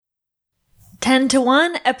10 to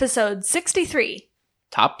 1, episode 63.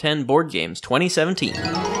 Top 10 Board Games 2017.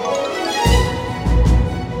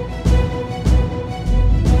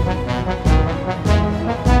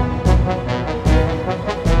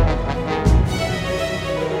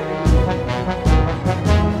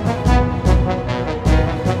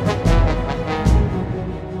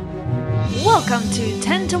 Welcome to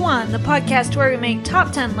 10 to 1, the podcast where we make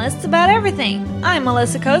top 10 lists about everything. I'm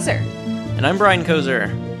Melissa Kozer. And I'm Brian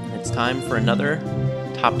Kozer. It's time for another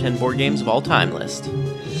Top 10 Board Games of All Time list.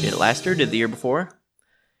 Did it last year, did the year before.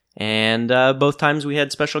 And both times we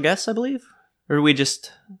had special guests, I believe? Or was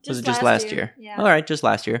it just last year? Yeah. All right, just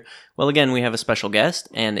last year. Well, again, we have a special guest,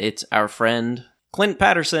 and it's our friend Clint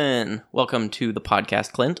Patterson. Welcome to the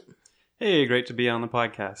podcast, Clint. Hey, great to be on the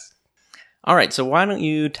podcast. All right, so why don't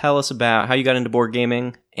you tell us about how you got into board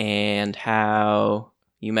gaming and how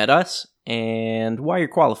you met us and why you're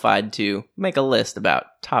qualified to make a list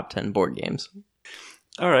about top 10 board games.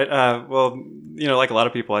 All right. Well, like a lot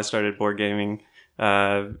of people, I started board gaming,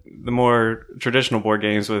 the more traditional board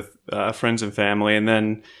games with friends and family. And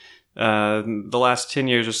then the last 10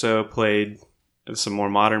 years or so, played some more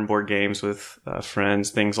modern board games with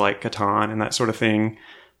friends, things like Catan and that sort of thing.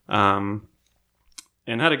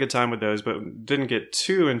 And had a good time with those, but didn't get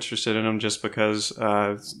too interested in them just because,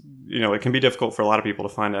 it can be difficult for a lot of people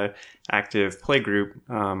to find an active play group.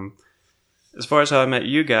 As far as how I met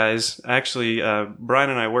you guys, actually, Brian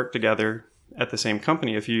and I worked together at the same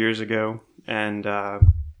company a few years ago and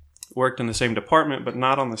worked in the same department, but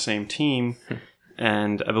not on the same team.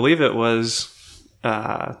 And I believe it was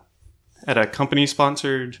at a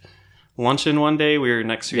company-sponsored luncheon one day. We were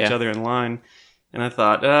next to each other in line. And I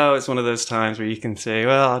thought, it's one of those times where you can say,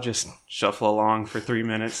 well, I'll just shuffle along for 3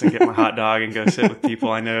 minutes and get my hot dog and go sit with people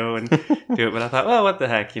I know and do it. But I thought, well, what the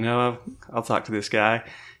heck, I'll talk to this guy.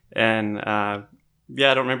 And, I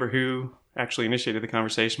don't remember who actually initiated the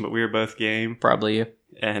conversation, but we were both game. Probably you.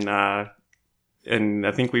 And I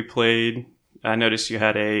think we played, I noticed you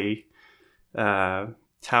had a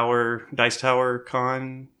Dice Tower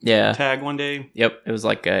Con tag one day. Yep, it was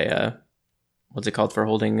like a... what's it called for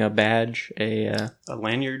holding a badge? A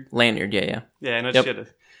lanyard? Lanyard, yeah. Yeah, I noticed you had a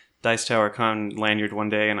Dice Tower Con lanyard one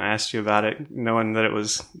day, and I asked you about it, knowing that it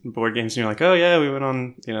was board games, and you're like, oh yeah, we went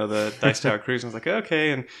on, the Dice Tower cruise, and I was like,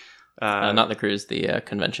 okay, and... not the cruise, the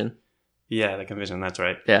convention. Yeah, the convention, that's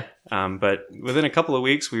right. Yeah. But within a couple of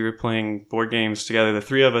weeks, we were playing board games together, the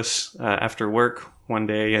three of us, after work one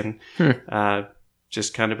day, and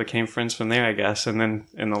just kind of became friends from there, I guess. And then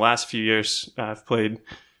in the last few years, I've played...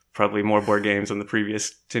 probably more board games than the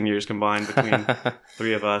previous 10 years combined between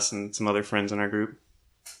three of us and some other friends in our group.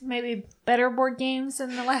 Maybe better board games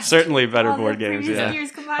than the last. Certainly better board games, yeah.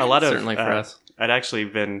 Years combined. A lot of, certainly for us. I'd actually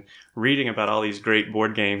been reading about all these great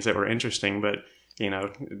board games that were interesting, but,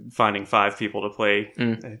 finding 5 people to play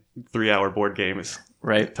a 3-hour board game is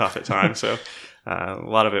tough at times. So a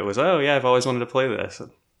lot of it was, I've always wanted to play this.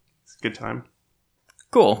 It's a good time.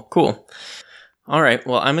 Cool. All right,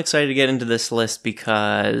 well, I'm excited to get into this list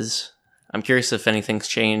because I'm curious if anything's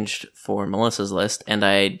changed for Melissa's list, and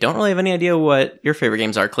I don't really have any idea what your favorite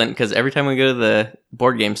games are, Clint, because every time we go to the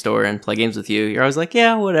board game store and play games with you, you're always like,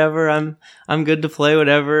 yeah, whatever, I'm good to play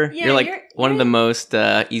whatever. Yeah, you're one of the most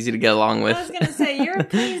easy to get along with. I was going to say, you're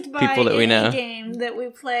pleased by people that we know. any game that we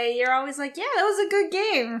play. You're always like, yeah, that was a good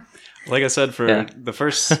game. Like I said, for the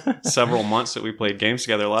first several months that we played games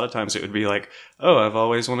together, a lot of times it would be like, I've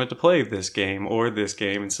always wanted to play this game or this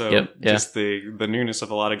game. And so just the newness of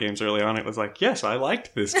a lot of games early on, it was like, yes, I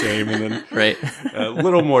liked this game. And then a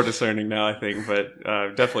little more discerning now, I think. But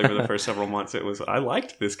definitely for the first several months, it was, I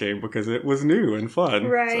liked this game because it was new and fun.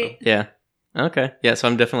 Right. So. Yeah. Okay. Yeah, so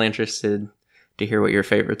I'm definitely interested to hear what your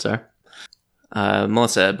favorites are.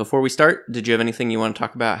 Melissa, before we start, did you have anything you want to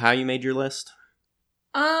talk about how you made your list?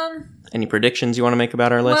 Any predictions you want to make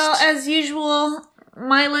about our list? Well, as usual,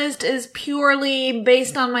 my list is purely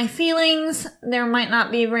based on my feelings. There might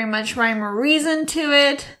not be very much rhyme or reason to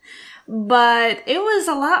it, but it was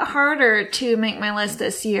a lot harder to make my list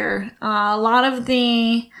this year. A lot of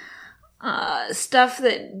the stuff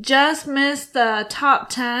that just missed the top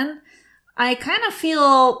 10, I kind of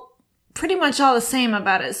feel pretty much all the same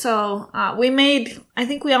about it. So I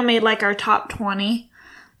think we all made like our top 20,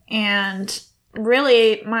 and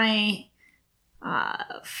really my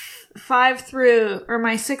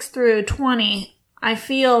 6 through 20, I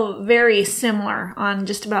feel very similar on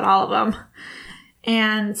just about all of them.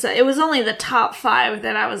 And so it was only the top 5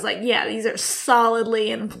 that I was like, yeah, these are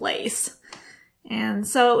solidly in place. And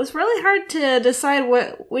so it was really hard to decide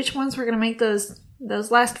which ones were going to make those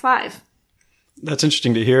last 5. That's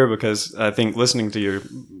interesting to hear because I think listening to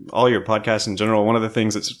all your podcasts in general, one of the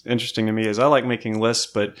things that's interesting to me is I like making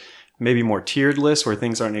lists, but maybe more tiered lists where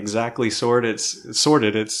things aren't exactly sorted.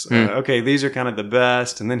 It's okay, these are kind of the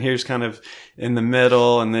best, and then here's kind of in the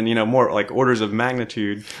middle, and then, more like orders of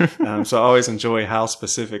magnitude. So I always enjoy how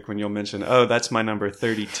specific when you'll mention, oh, that's my number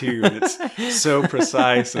 32, and it's so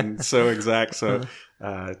precise and so exact. So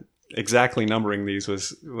exactly numbering these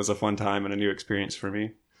was a fun time and a new experience for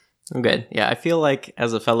me. Good. Yeah, I feel like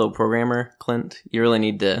as a fellow programmer, Clint, you really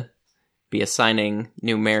need to be assigning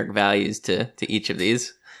numeric values to each of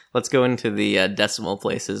these. Let's go into the decimal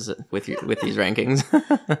places with these rankings.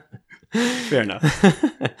 Fair enough.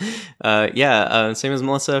 Same as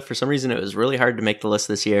Melissa. For some reason, it was really hard to make the list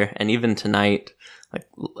this year. And even tonight,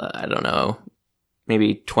 I don't know,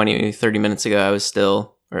 maybe 20, 30 minutes ago,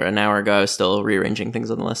 or an hour ago, I was still rearranging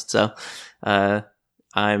things on the list. So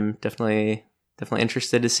I'm definitely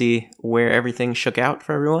interested to see where everything shook out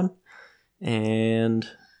for everyone. And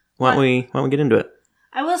why don't we get into it?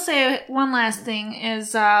 I will say one last thing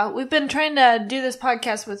is we've been trying to do this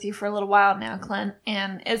podcast with you for a little while now, Clint,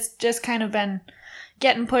 and it's just kind of been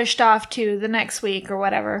getting pushed off to the next week or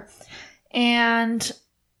whatever. And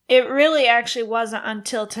it really actually wasn't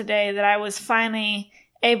until today that I was finally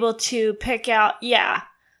able to pick out,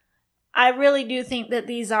 I really do think that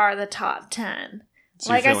these are the top 10.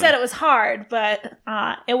 Like I said, it was hard, but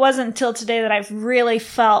it wasn't until today that I've really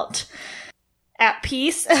felt at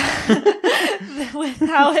peace with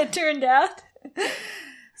how it turned out.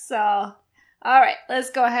 So, all right, let's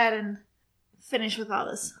go ahead and finish with all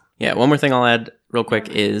this. Yeah, one more thing I'll add real quick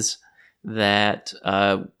is that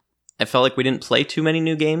I felt like we didn't play too many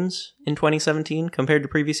new games in 2017 compared to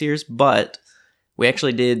previous years, but we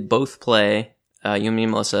actually did both play, you and me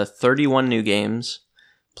and Melissa, 31 new games,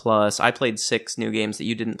 plus I played 6 new games that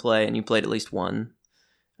you didn't play, and you played at least one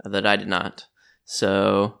that I did not.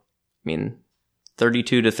 So,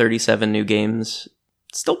 32 to 37 new games,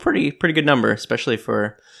 still pretty good number, especially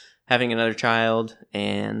for having another child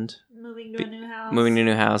and moving to a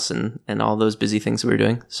new house and all those busy things we were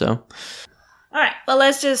doing. So, all right, well,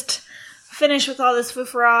 let's just finish with all this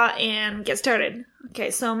foofara and get started.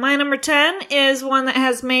 Okay, so my number 10 is one that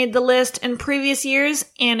has made the list in previous years,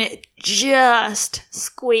 and it just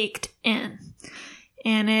squeaked in.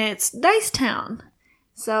 And it's Dice Town.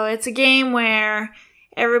 So it's a game where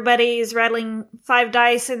everybody's rattling 5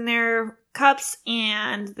 dice in their cups,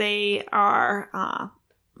 and they are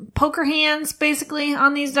poker hands, basically,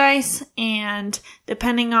 on these dice. And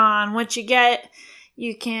depending on what you get,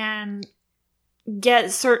 you can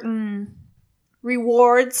get certain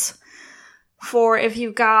rewards for if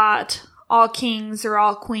you've got all kings or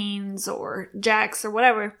all queens or jacks or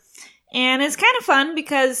whatever. And it's kind of fun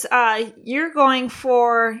because you're going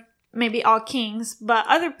for maybe all kings, but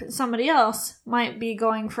somebody else might be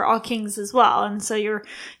going for all kings as well. And so you're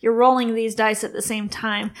rolling these dice at the same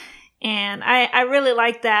time. And I really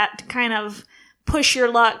like that kind of push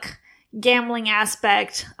your luck gambling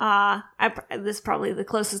aspect. This is probably the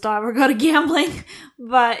closest I'll ever go to gambling,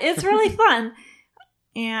 but it's really fun.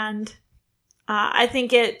 And I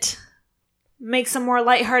think it makes a more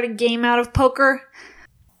lighthearted game out of poker.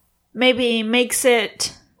 Maybe makes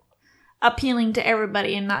it appealing to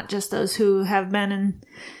everybody and not just those who have been and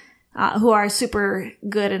who are super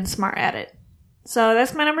good and smart at it. So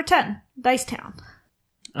that's my number 10, Dice Town.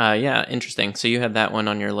 Yeah, interesting. So you had that one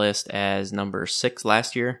on your list as number 6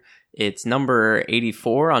 last year. It's number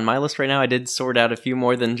 84 on my list right now. I did sort out a few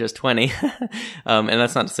more than just 20. And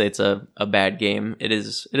that's not to say it's a bad game. It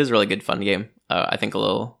is a really good, fun game. I think a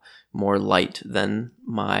little more light than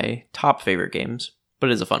my top favorite games, but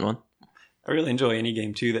it is a fun one. I really enjoy any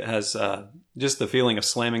game, too, that has just the feeling of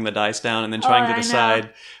slamming the dice down and then trying to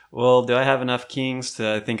decide, well, do I have enough kings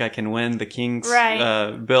to think I can win the kings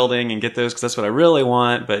building and get those? Because that's what I really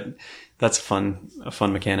want, but that's a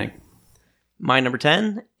fun mechanic. My number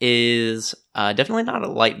 10 is definitely not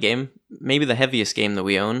a light game, maybe the heaviest game that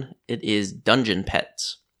we own. It is Dungeon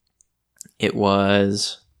Pets. It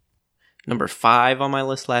was number 5 on my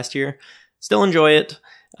list last year. Still enjoy it.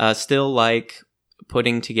 Still like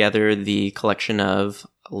putting together the collection of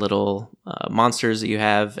little monsters that you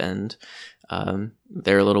have, and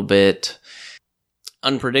they're a little bit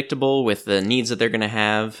unpredictable with the needs that they're going to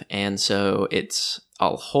have, and so it's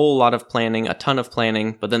a whole lot of planning, a ton of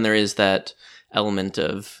planning, but then there is that element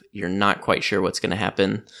of you're not quite sure what's going to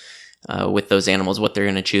happen with those animals, what they're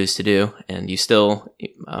going to choose to do, and you still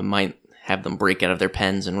might have them break out of their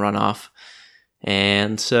pens and run off.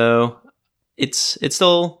 And so it's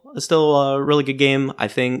still a really good game. I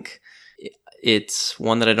think it's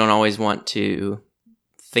one that I don't always want to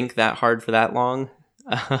think that hard for that long.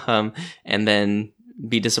 and then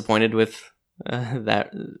be disappointed with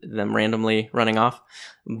them randomly running off.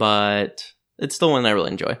 But it's still one I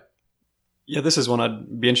really enjoy. Yeah, this is one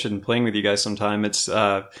I'd be interested in playing with you guys sometime. It's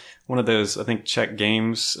one of those, I think, Czech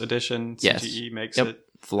Games edition. Yes. CGE makes Yep. it.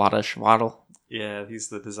 Vlada Schwadl. Yeah, he's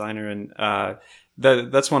the designer, and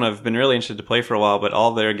that's one I've been really interested to play for a while. But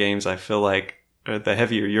all their games, I feel like the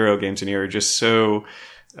heavier Euro games in here are just so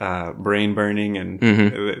brain burning, and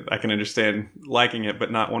I can understand liking it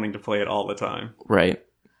but not wanting to play it all the time. Right.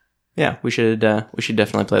 Yeah, we should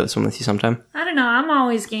definitely play this one with you sometime. I don't know. I'm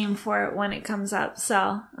always game for it when it comes up.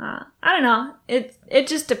 So I don't know. It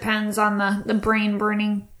just depends on the brain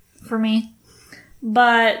burning for me.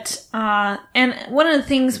 But and one of the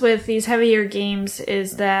things with these heavier games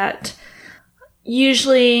is that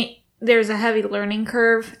usually there's a heavy learning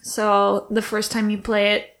curve. So the first time you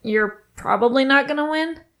play it, you're probably not going to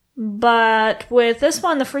win. But with this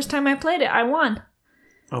one, the first time I played it, I won.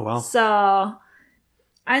 Oh, wow. So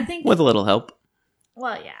I think... With a little help.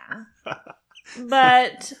 Well, yeah.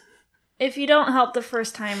 But if you don't help the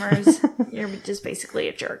first timers, you're just basically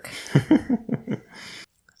a jerk.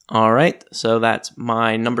 All right, so that's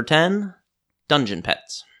my number 10, Dungeon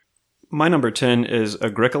Pets. My number 10 is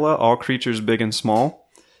Agricola, All Creatures Big and Small.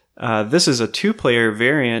 This is a 2-player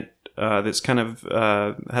variant that's kind of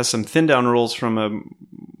has some thin-down rules from a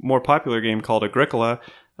more popular game called Agricola.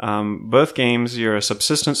 Both games, you're a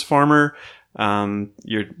subsistence farmer.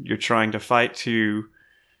 You're trying to fight to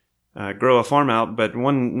grow a farm out, but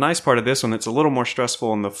one nice part of this one that's a little more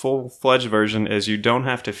stressful in the full-fledged version is you don't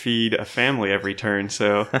have to feed a family every turn.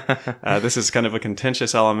 So this is kind of a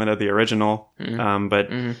contentious element of the original. But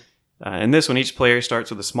in this one, each player starts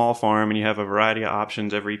with a small farm, and you have a variety of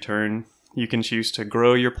options every turn. You can choose to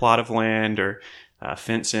grow your plot of land, or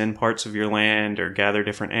fence in parts of your land, or gather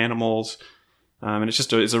different animals. And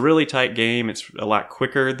it's a really tight game. It's a lot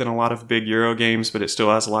quicker than a lot of big Euro games, but it still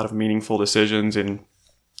has a lot of meaningful decisions. And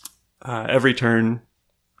every turn,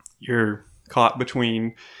 you're caught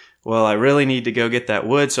between, well, I really need to go get that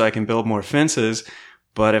wood so I can build more fences.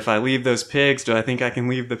 But if I leave those pigs, do I think I can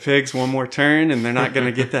leave the pigs one more turn and they're not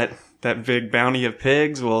going to get that big bounty of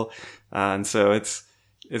pigs? Well, and so it's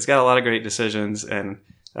got a lot of great decisions, and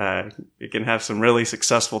it can have some really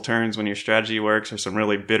successful turns when your strategy works, or some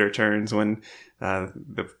really bitter turns when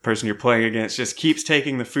the person you're playing against just keeps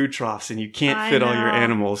taking the food troughs and you can't fit all your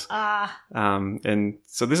animals. And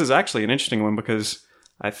so this is actually an interesting one, because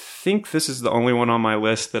I think this is the only one on my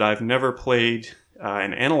list that I've never played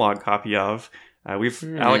an analog copy of.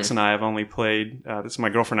 Alex and I have only played, this is my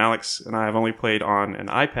girlfriend Alex and I have only played on an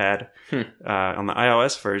iPad, on the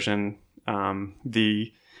iOS version.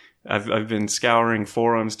 I've been scouring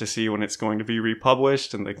forums to see when it's going to be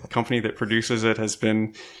republished, and the company that produces it has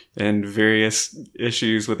been in various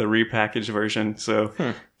issues with a repackaged version. So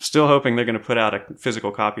still hoping they're going to put out a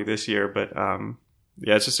physical copy this year. But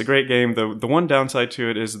yeah, it's just a great game. The one downside to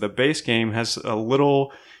it is the base game has it's a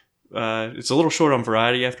little short on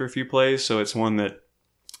variety after a few plays. So it's one that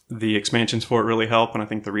the expansions for it really help. And I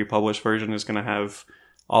think the republished version is going to have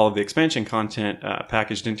all of the expansion content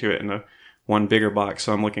packaged into it in one bigger box,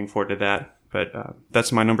 so I'm looking forward to that. But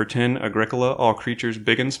that's my number 10, Agricola, All Creatures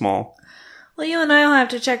Big and Small. Well, you and I will have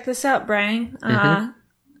to check this out, Brian.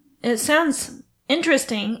 It sounds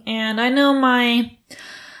interesting, and I know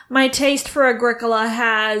my taste for Agricola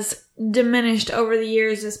has diminished over the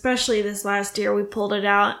years, especially this last year. We pulled it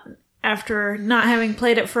out after not having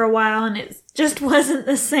played it for a while, and it just wasn't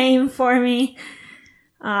the same for me.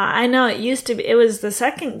 I know it was the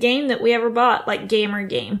second game that we ever bought, like gamer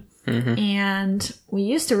game. And we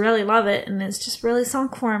used to really love it, and it's just really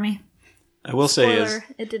sunk for me. I will say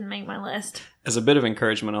it didn't make my list. As a bit of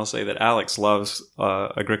encouragement, I'll say that Alex loves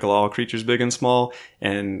Agricola, All Creatures Big and Small,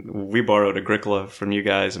 and we borrowed Agricola from you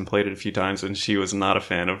guys and played it a few times, and she was not a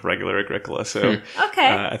fan of regular Agricola. So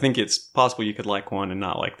okay. I think it's possible you could like one and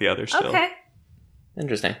not like the other still. Okay.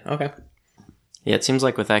 Interesting. Okay. Yeah, it seems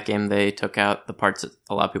like with that game, they took out the parts that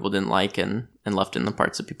a lot of people didn't like and left in the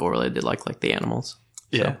parts that people really did like the animals.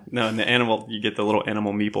 Yeah, no, and the animal, you get the little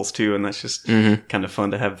animal meeples too, and that's just kind of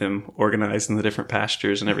fun to have them organized in the different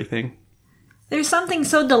pastures and everything. There's something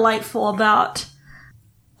so delightful about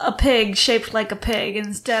a pig shaped like a pig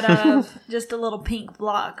instead of just a little pink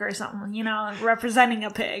block or something, representing a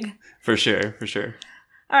pig. For sure, for sure.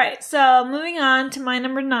 All right, so moving on to my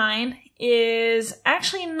number 9 is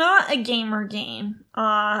actually not a gamer game,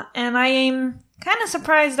 and I am kind of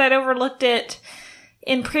surprised I'd overlooked it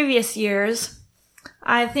in previous years.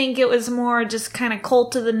 I think it was more just kind of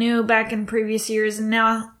Cult of the New back in previous years, and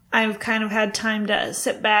now I've kind of had time to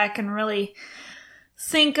sit back and really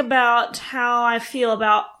think about how I feel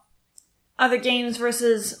about other games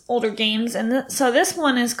versus older games. And so this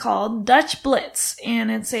one is called Dutch Blitz.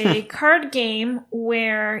 And it's a card game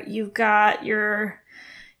where you've got your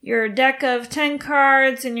deck of 10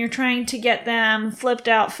 cards and you're trying to get them flipped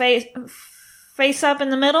out face up in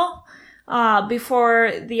the middle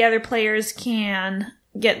before the other players can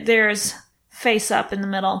get theirs face up in the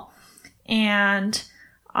middle. And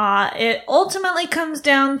it ultimately comes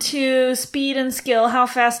down to speed and skill. How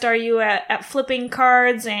fast are you at flipping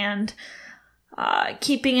cards and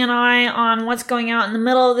keeping an eye on what's going out in the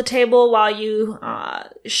middle of the table while you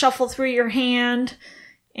shuffle through your hand.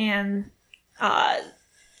 And a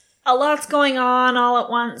lot's going on all at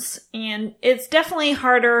once. And it's definitely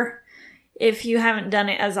harder if you haven't done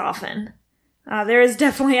it as often. There is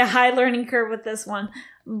definitely a high learning curve with this one.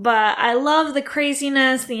 But I love the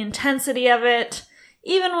craziness, the intensity of it.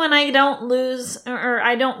 Even when I don't lose or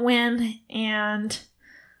I don't win, and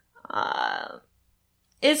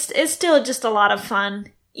it's still just a lot of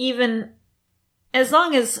fun. Even as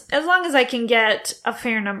long as I can get a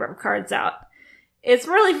fair number of cards out. It's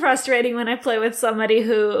really frustrating when I play with somebody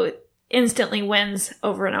who instantly wins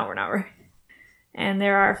over and over and over, and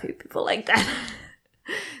there are a few people like that.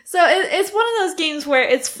 So it's one of those games where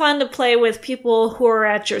it's fun to play with people who are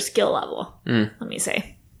at your skill level. Let me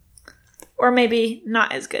say. Or maybe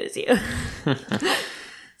not as good as you.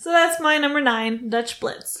 So that's my number 9, Dutch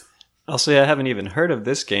Blitz. I'll say I haven't even heard of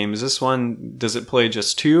this game. Is this one, does it play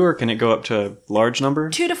just 2 or can it go up to a large number?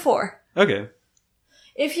 2 to 4. Okay.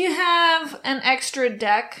 If you have an extra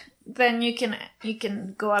deck, then you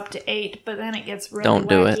can go up to 8, but then it gets really Don't wacky.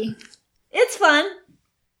 do it. It's fun.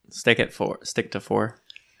 Stick to 4.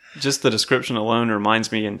 Just the description alone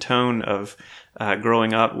reminds me in tone of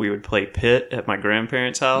growing up, we would play Pit at my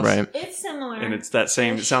grandparents' house. Right. It's similar. And it's that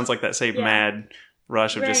same, it sounds like that same mad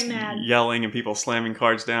rush of Very just mad. yelling and people slamming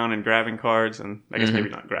cards down and grabbing cards. And I guess maybe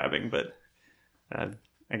not grabbing, but I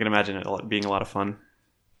can imagine it being a lot of fun.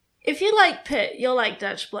 If you like Pit, you'll like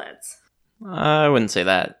Dutch Blitz. I wouldn't say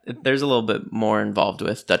that. There's a little bit more involved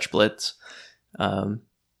with Dutch Blitz.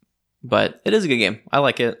 But it is a good game. I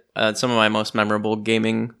like it. Some of my most memorable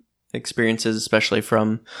gaming experiences, especially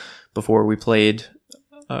from before we played,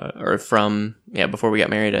 before we got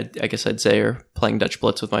married, I guess I'd say, or playing Dutch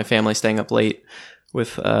Blitz with my family, staying up late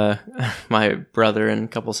with my brother and a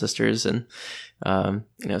couple sisters, and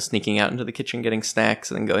sneaking out into the kitchen, getting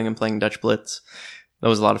snacks, and then going and playing Dutch Blitz. That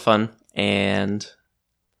was a lot of fun. And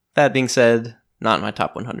that being said, not in my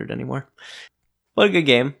top 100 anymore. But a good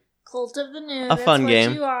game. Cult of the New. A fun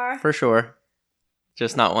game, you are. for sure.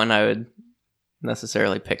 Just not one I would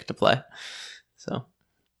necessarily pick to play. So,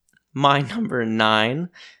 my number 9,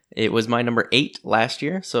 it was my number 8 last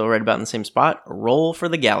year, so right about in the same spot, Roll for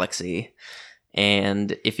the Galaxy.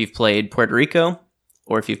 And if you've played Puerto Rico,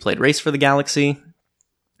 or if you've played Race for the Galaxy,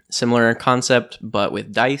 similar concept, but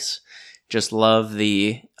with dice. Just love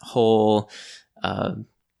the whole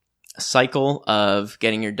cycle of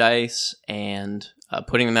getting your dice and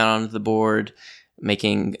putting them out onto the board,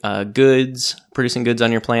 making goods, producing goods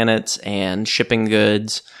on your planets, and shipping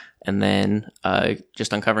goods, and then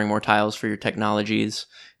just uncovering more tiles for your technologies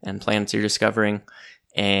and planets you're discovering.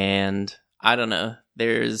 And I don't know,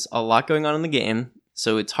 there's a lot going on in the game,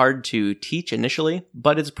 so it's hard to teach initially,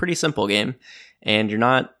 but it's a pretty simple game, and you're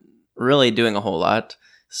not really doing a whole lot.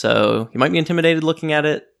 So you might be intimidated looking at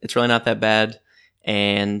it. It's really not that bad.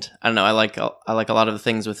 And I don't know, I like a lot of the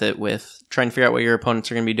things with it, with trying to figure out what your opponents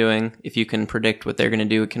are going to be doing. If you can predict what they're going to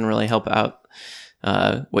do, it can really help out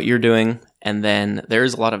what you're doing. And then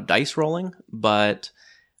there's a lot of dice rolling, but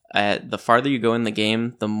the farther you go in the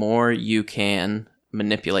game, the more you can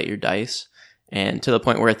manipulate your dice. And to the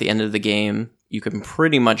point where at the end of the game, you can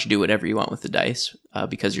pretty much do whatever you want with the dice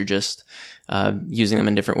because you're just using them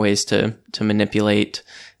in different ways to manipulate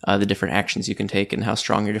the different actions you can take and how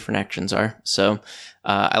strong your different actions are. So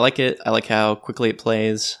I like it. I like how quickly it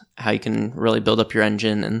plays, how you can really build up your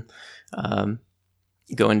engine and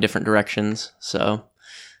go in different directions. So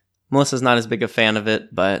Melissa's not as big a fan of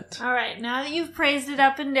it, but... All right, now that you've praised it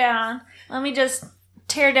up and down, let me just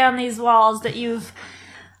tear down these walls that you've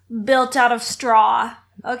built out of straw.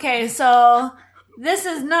 Okay, so this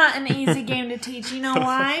is not an easy game to teach. You know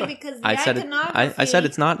why? Because the iconography... I said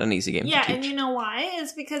it's not an easy game to teach. Yeah, and you know why?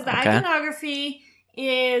 It's because the iconography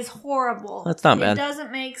is horrible. That's not bad. It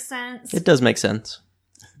doesn't make sense. It does make sense.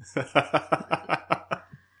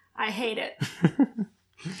 I hate it.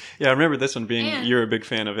 Yeah, I remember this one being, you're a big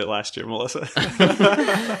fan of it last year, Melissa.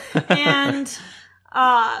 And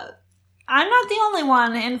I'm not the only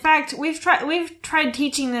one. In fact, we've tried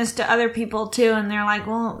teaching this to other people too, and they're like,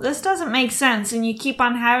 well, this doesn't make sense. And you keep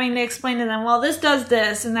on having to explain to them, well, this does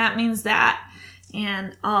this, and that means that.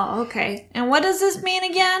 And, oh, okay. And what does this mean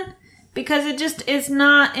again? Because it just is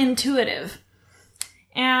not intuitive.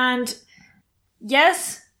 And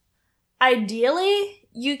yes, ideally,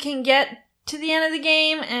 you can get to the end of the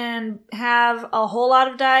game and have a whole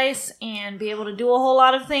lot of dice and be able to do a whole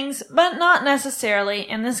lot of things, but not necessarily.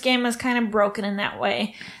 And this game is kind of broken in that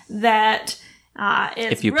way that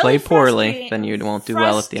it's if you really play poorly, then you won't do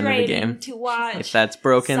well at the end of the frustrating game. to watch If that's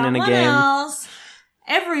broken in a someone game, else,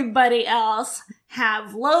 everybody else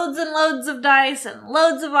have loads and loads of dice and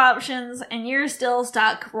loads of options, and you're still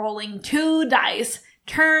stuck rolling 2 dice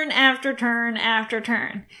turn after turn after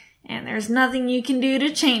turn. And there's nothing you can do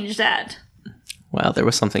to change that. well, there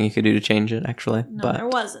was something you could do to change it, actually. No, but there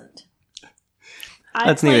wasn't.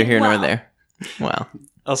 that's neither here nor there. Wow.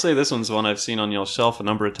 I'll say this one's one I've seen on your shelf a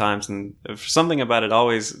number of times, and something about it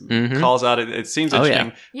always calls out. It seems Oh,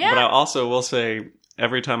 interesting, yeah. but I also will say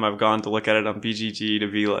every time I've gone to look at it on BGG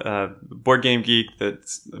to be Board Game Geek,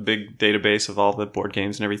 that's a big database of all the board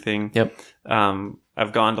games and everything. Yep.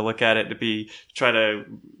 I've gone to look at it to try to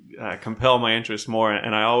compel my interest more,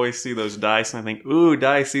 and I always see those dice, and I think, ooh,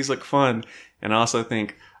 dice, these look fun, and I also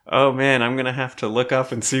think, oh man, I'm gonna have to look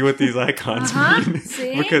up and see what these icons mean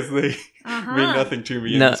See? because they mean nothing to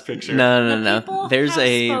me in this picture. No. people There's have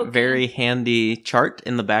a spoken. very handy chart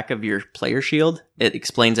in the back of your player shield. It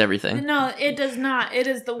explains everything. No, it does not.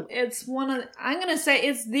 It's one of I'm going to say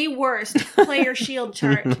it's the worst player shield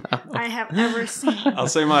chart I have ever seen. I'll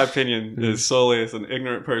say my opinion is solely as an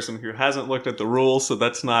ignorant person who hasn't looked at the rules, so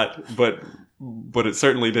that's not, but it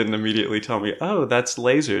certainly didn't immediately tell me, oh, that's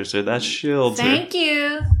lasers or that's shields. Thank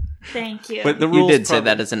you. Thank you. But the You rules did say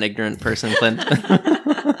that as an ignorant person, Clint.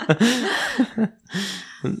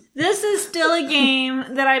 This is still a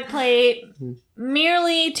game that I play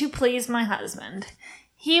merely to please my husband.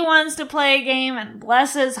 He wants to play a game, and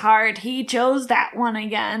bless his heart, he chose that one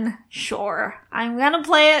again. Sure, I'm gonna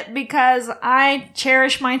play it because I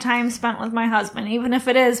cherish my time spent with my husband, even if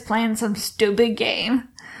it is playing some stupid game.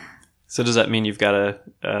 So does that mean you've got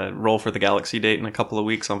a roll for the Galaxy date in a couple of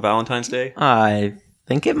weeks on Valentine's Day? I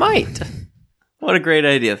think it might. What a great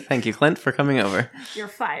idea. Thank you, Clint, for coming over. You're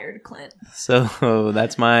fired, Clint. So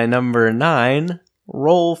that's my number 9,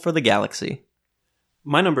 Roll for the Galaxy.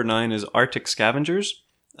 My number 9 is Arctic Scavengers.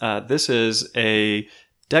 This is a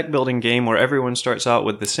deck building game where everyone starts out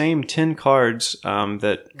with the same 10 cards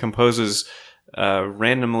that composes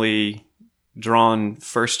randomly drawn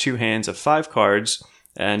first 2 hands of 5 cards.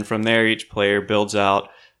 And from there, each player builds out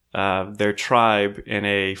their tribe in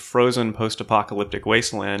a frozen post-apocalyptic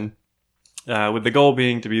wasteland, with the goal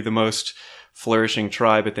being to be the most flourishing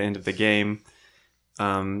tribe at the end of the game.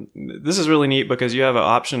 This is really neat because you have an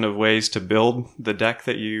option of ways to build the deck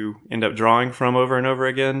that you end up drawing from over and over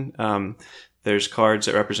again. There's cards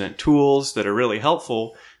that represent tools that are really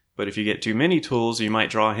helpful, but if you get too many tools, you might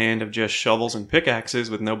draw a hand of just shovels and pickaxes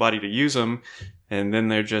with nobody to use them, and then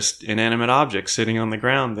they're just inanimate objects sitting on the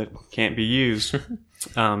ground that can't be used.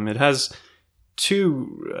 It has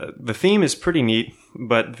the theme is pretty neat,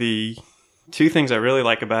 but the 2 things I really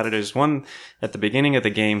like about it is, one, at the beginning of the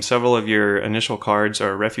game, several of your initial cards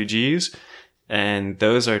are refugees, and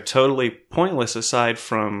those are totally pointless aside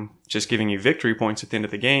from just giving you victory points at the end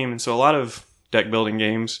of the game. And so a lot of deck building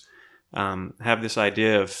games have this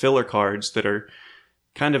idea of filler cards that are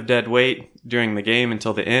kind of dead weight during the game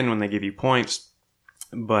until the end when they give you points.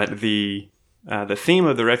 But the theme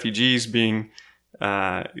of the refugees being,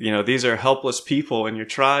 these are helpless people in your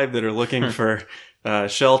tribe that are looking for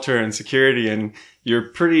shelter and security, and you're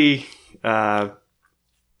pretty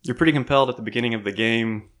compelled at the beginning of the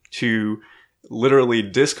game to literally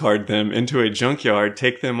discard them into a junkyard,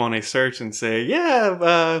 take them on a search, and say,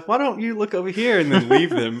 why don't you look over here, and then leave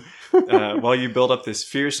them while you build up this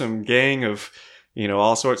fearsome gang of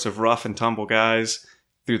all sorts of rough and tumble guys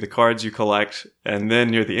through the cards you collect. And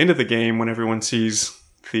then near the end of the game, when everyone sees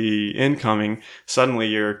the incoming, suddenly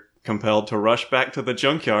you're compelled to rush back to the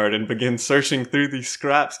junkyard and begin searching through these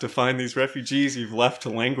scraps to find these refugees you've left to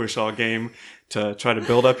languish all game, to try to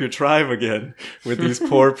build up your tribe again with these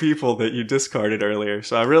poor people that you discarded earlier.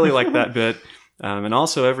 So I really like that bit. And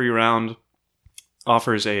also every round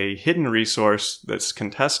offers a hidden resource that's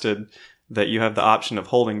contested that you have the option of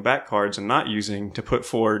holding back cards and not using to put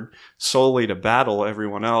forward solely to battle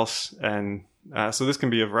everyone else. And so this can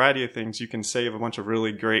be a variety of things. You can save a bunch of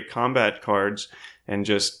really great combat cards and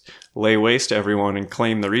just lay waste to everyone and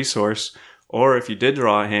claim the resource. Or if you did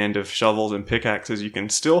draw a hand of shovels and pickaxes, you can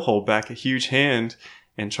still hold back a huge hand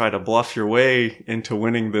and try to bluff your way into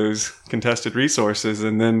winning those contested resources.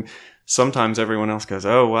 And then sometimes everyone else goes,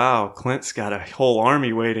 oh wow, Clint's got a whole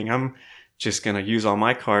army waiting. I'm just going to use all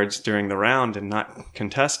my cards during the round and not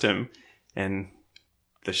contest him. And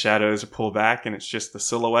the shadows are pulled back and it's just the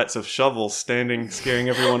silhouettes of shovels standing, scaring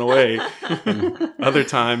everyone away. And other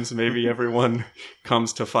times, maybe everyone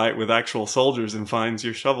comes to fight with actual soldiers and finds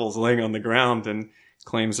your shovels laying on the ground and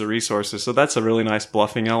claims the resources. So that's a really nice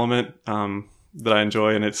bluffing element that I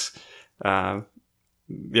enjoy, and it's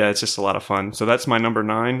just a lot of fun. So that's my number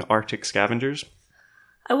 9, Arctic Scavengers.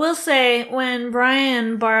 I will say, when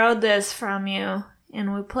Brian borrowed this from you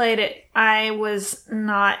and we played it, I was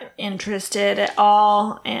not interested at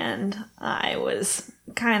all, and I was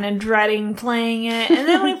kind of dreading playing it. And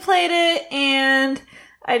then we played it, and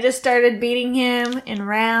I just started beating him in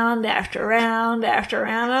round after round after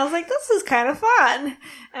round. I was like, this is kind of fun.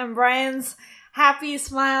 And Brian's happy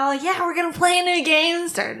smile, yeah, we're going to play a new game,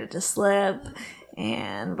 started to slip.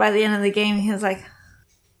 And by the end of the game, he was like,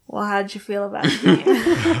 well, how'd you feel about the game?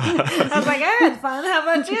 I was like, I had fun. How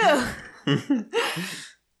about you?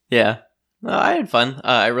 Yeah. No, I had fun.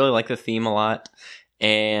 I really like the theme a lot.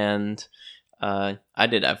 And I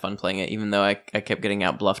did have fun playing it, even though I kept getting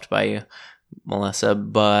out bluffed by you, Melissa.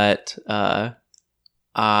 But I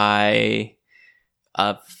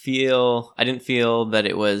didn't feel that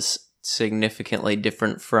it was significantly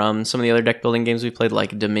different from some of the other deck building games we played,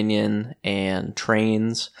 like Dominion and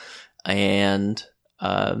Trains. And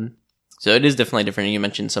so it is definitely different. You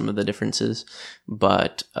mentioned some of the differences,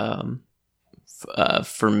 but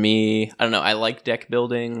for me, I don't know. I like deck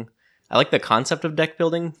building. I like the concept of deck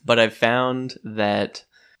building, but I've found that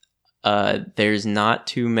there's not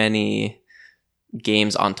too many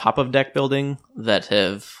games on top of deck building that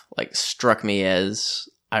have like struck me as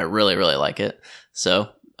I really, really like it. So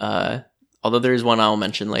although there is one I'll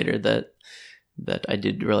mention later that I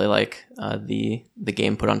did really like the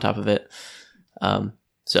game put on top of it.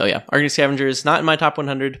 So yeah, Arctic Scavengers, not in my top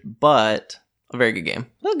 100, but a very good game.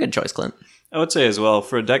 A good choice, Clint. I would say as well,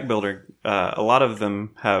 for a deck builder, a lot of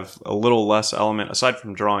them have a little less element, aside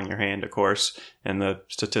from drawing your hand, of course, and the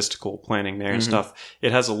statistical planning there and stuff.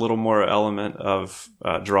 It has a little more element of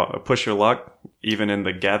push your luck, even in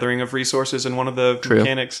the gathering of resources in one of the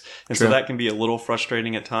mechanics. And so that can be a little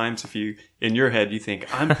frustrating at times if you, in your head, you think,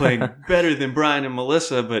 I'm playing better than Brian and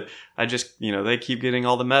Melissa, but I just, they keep getting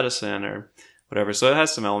all the medicine or whatever. So it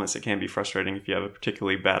has some elements that can be frustrating if you have a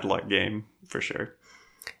particularly bad luck game, for sure.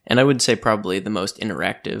 And I would say probably the most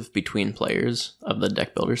interactive between players of the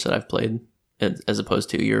deck builders that I've played, as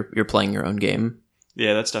opposed to you're playing your own game.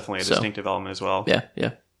 Yeah, that's definitely a distinctive element as well.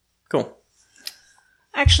 Yeah. Cool.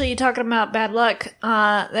 Actually, talking about bad luck,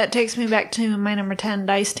 that takes me back to my number 10,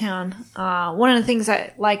 Dice Town. One of the things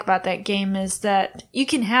I like about that game is that you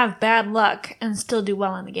can have bad luck and still do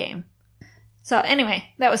well in the game. So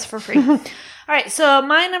anyway, that was for free. All right, so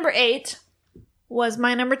my number 8 was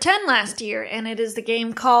my number 10 last year, and it is the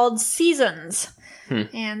game called Seasons.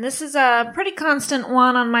 And this is a pretty constant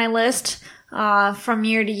one on my list from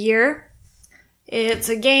year to year. It's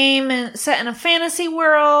a game set in a fantasy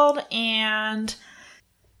world, and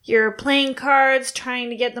you're playing cards, trying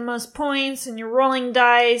to get the most points, and you're rolling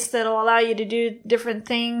dice that'll allow you to do different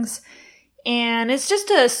things. And it's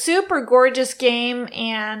just a super gorgeous game,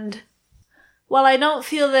 and while I don't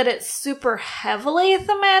feel that it's super heavily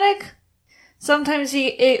thematic, sometimes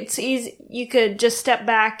it's easy. You could just step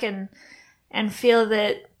back and feel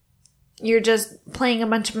that you're just playing a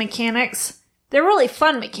bunch of mechanics. They're really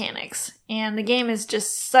fun mechanics, and the game is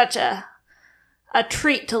just such a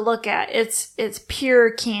treat to look at. It's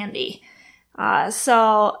pure candy.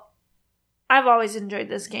 So I've always enjoyed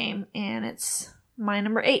this game, and it's my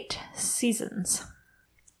number 8, Seasons.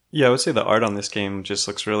 Yeah, I would say the art on this game just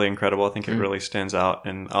looks really incredible. I think it really stands out,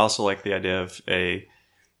 and I also like the idea of a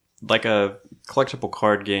collectible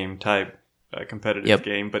card game type competitive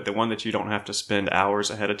game, but the one that you don't have to spend hours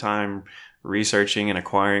ahead of time researching and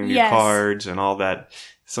acquiring new cards and all that.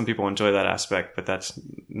 Some people enjoy that aspect, but that's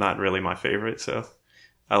not really my favorite. So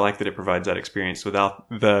I like that it provides that experience without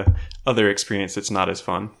the other experience that's not as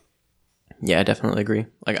fun. Yeah, I definitely agree.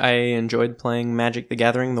 Like, I enjoyed playing Magic the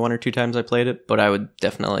Gathering the 1 or 2 times I played it, but I would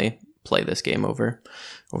definitely play this game over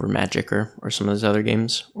Magic or some of those other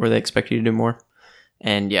games where they expect you to do more.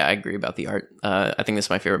 And yeah, I agree about the art. I think this is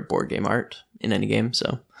my favorite board game art in any game,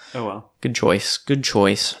 so. Oh, well. Good choice.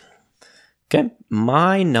 Okay,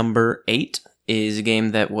 my number 8 is a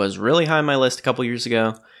game that was really high on my list a couple years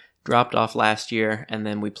ago, dropped off last year, and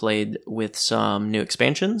then we played with some new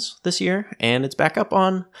expansions this year, and it's back up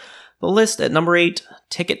on the list at number 8,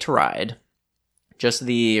 Ticket to Ride. Just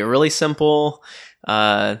the really simple,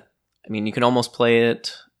 you can almost play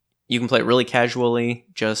it. You can play it really casually,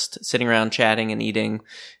 just sitting around chatting and eating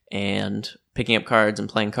and picking up cards and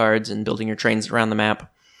playing cards and building your trains around the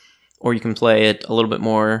map. Or you can play it a little bit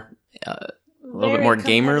more little bit more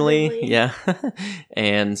gamerly, yeah,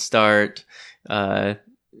 and start, cutting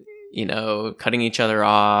each other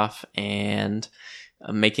off and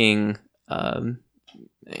making,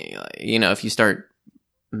 if you start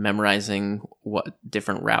memorizing what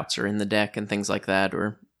different routes are in the deck and things like that,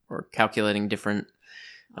 or calculating different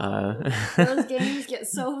those games get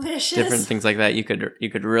so vicious. Different things like that, you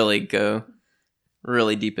could really go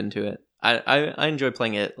really deep into it. I enjoy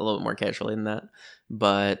playing it a little bit more casually than that,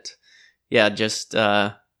 but yeah, just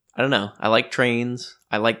I don't know. I like trains.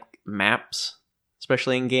 I like maps,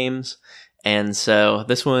 especially in games, and so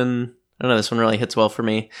this one, I don't know. This one really hits well for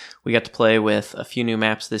me. We got to play with a few new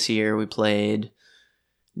maps this year. We played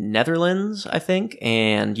Netherlands, I think,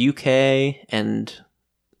 and UK and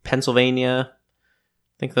Pennsylvania. I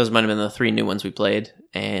think those might have been the 3 new ones we played,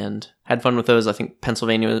 and had fun with those. I think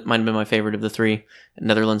Pennsylvania might have been my favorite of the 3.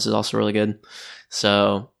 Netherlands is also really good.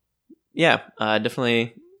 So, yeah,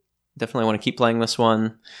 definitely want to keep playing this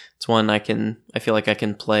one. It's one I feel like I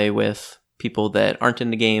can play with people that aren't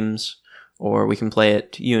into games, or we can play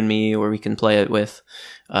it, you and me, or we can play it with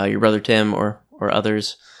your brother Tim or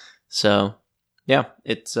others. So, yeah,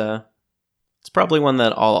 it's probably one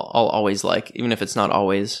that I'll always like, even if it's not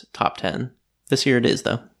always top 10. This year it is,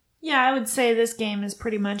 though. Yeah, I would say this game is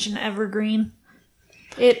pretty much an evergreen.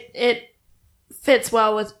 It fits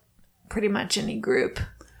well with pretty much any group.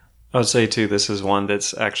 I would say, too, this is one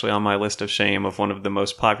that's actually on my list of shame of one of the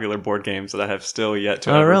most popular board games that I have still yet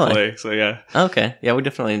to ever play. So, yeah. Okay. Yeah, we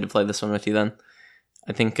definitely need to play this one with you then.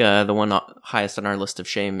 I think the one highest on our list of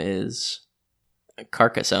shame is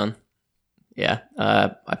Carcassonne. Yeah.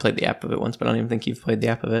 I played the app of it once, but I don't even think you've played the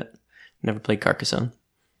app of it. Never played Carcassonne.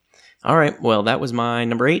 All right, well, that was my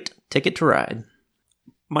number 8, Ticket to Ride.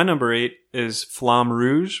 My number 8 is Flamme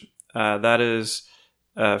Rouge. That is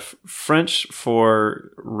French for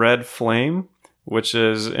red flame, which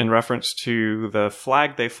is in reference to the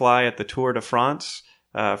flag they fly at the Tour de France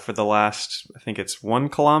for the last, I think it's 1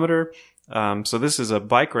 kilometer. So this is a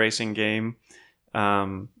bike racing game.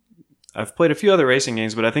 I've played a few other racing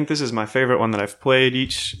games, but I think this is my favorite one that I've played.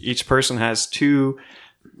 Each person has two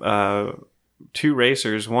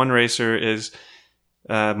racers. One racer is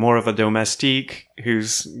more of a domestique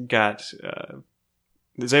who's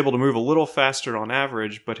is able to move a little faster on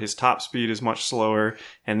average, but his top speed is much slower.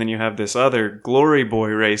 And then you have this other glory boy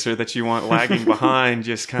racer that you want lagging behind,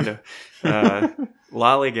 just kind of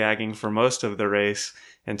lollygagging for most of the race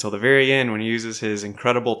until the very end when he uses his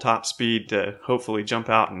incredible top speed to hopefully jump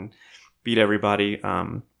out and beat everybody.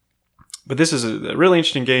 But this is a really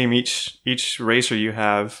interesting game. Each racer you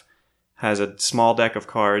have has a small deck of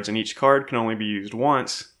cards, and each card can only be used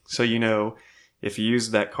once. So if you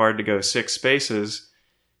use that card to go 6 spaces,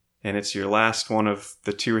 and it's your last one of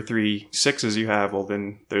the 2 or 3 6s you have, well,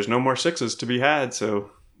 then there's no more 6s to be had.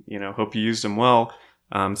 So, hope you used them well.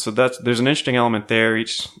 So there's an interesting element there.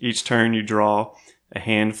 Each turn you draw a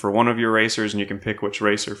hand for one of your racers, and you can pick which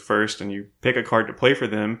racer first, and you pick a card to play for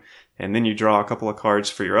them, and then you draw a couple of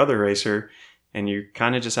cards for your other racer, and you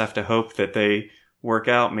kind of just have to hope that they work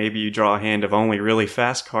out. Maybe you draw a hand of only really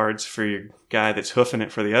fast cards for your guy that's hoofing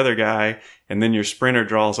it for the other guy, and then your sprinter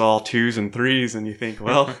draws all 2s and 3s, and you think,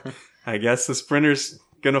 well, I guess the sprinter's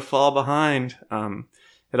gonna fall behind.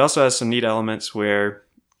 It also has some neat elements where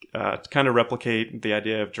to kind of replicate the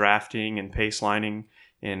idea of drafting and pace lining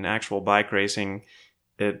in actual bike racing.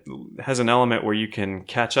 It has an element where you can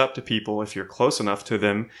catch up to people if you're close enough to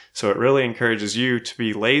them, so it really encourages you to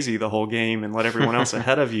be lazy the whole game and let everyone else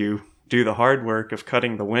ahead of you do the hard work of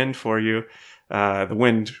cutting the wind for you, the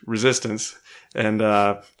wind resistance. And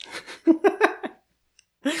and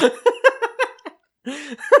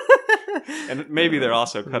maybe they're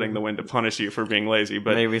also cutting the wind to punish you for being lazy.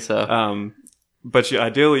 But maybe so. But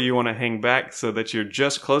ideally you want to hang back so that you're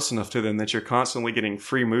just close enough to them that you're constantly getting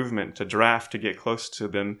free movement to draft to get close to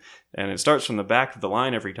them. And it starts from the back of the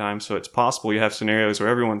line every time, so it's possible you have scenarios where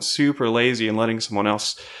everyone's super lazy and letting someone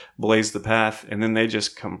else blaze the path, and then they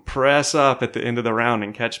just compress up at the end of the round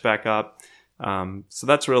and catch back up. So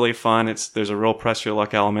that's really fun. There's a real press your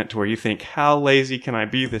luck element to where you think, how lazy can I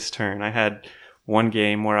be this turn? I had one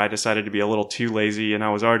game where I decided to be a little too lazy, and I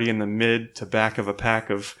was already in the mid to back of a pack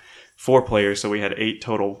of 4 players, so we had 8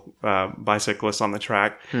 total bicyclists on the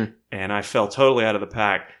track, and I fell totally out of the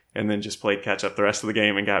pack and then just played catch up the rest of the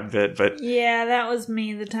game and got bit. But yeah, that was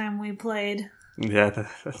me the time we played. Yeah,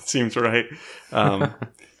 that seems right.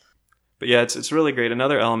 But yeah, it's really great.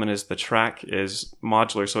 Another element is the track is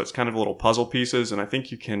modular, so it's kind of little puzzle pieces, and I think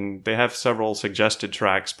they have several suggested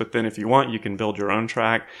tracks, but then if you want, you can build your own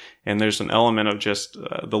track, and there's an element of just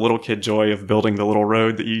the little kid joy of building the little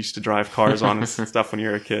road that you used to drive cars on and stuff when you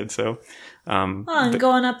were a kid, so... and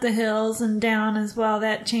going up the hills and down as well,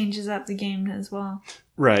 that changes up the game as well.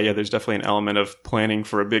 Right, yeah, there's definitely an element of planning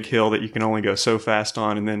for a big hill that you can only go so fast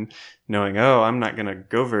on, and then knowing, oh, I'm not going to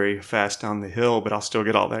go very fast down the hill, but I'll still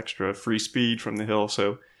get all the extra free speed from the hill.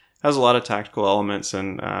 So it has a lot of tactical elements,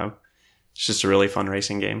 and it's just a really fun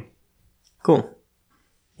racing game. Cool.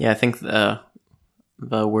 Yeah, I think the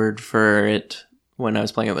word for it when I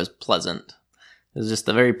was playing it was pleasant. It was just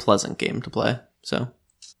a very pleasant game to play. So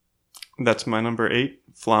that's my number 8,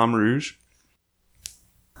 Flamme Rouge.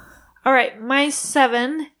 All right, my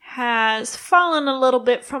 7 has fallen a little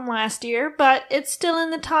bit from last year, but it's still in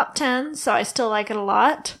the top 10, so I still like it a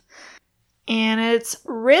lot. And it's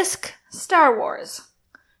Risk Star Wars.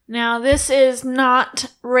 Now, this is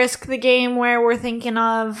not Risk the game where we're thinking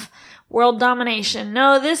of world domination.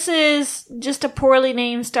 No, this is just a poorly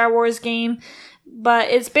named Star Wars game, but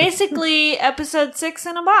it's basically Episode 6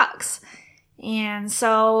 in a box. And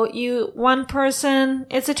so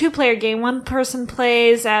it's a 2-player game. One person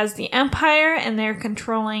plays as the Empire, and they're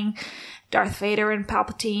controlling Darth Vader and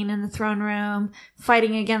Palpatine in the throne room,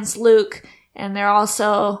 fighting against Luke, and they're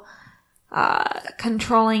also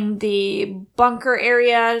controlling the bunker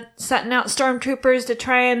area, setting out stormtroopers to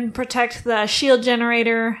try and protect the shield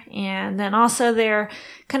generator, and then also they're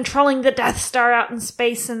controlling the Death Star out in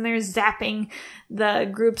space, and they're zapping the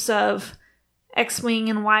groups of X-Wing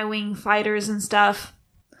and Y-Wing fighters and stuff.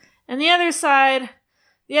 And the other side,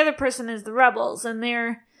 the other person is the rebels, and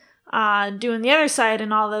they're doing the other side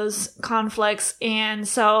in all those conflicts. And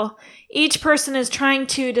so each person is trying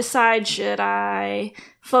to decide, should I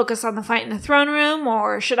focus on the fight in the throne room,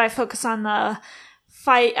 or should I focus on the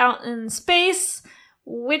fight out in space?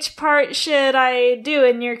 Which part should I do?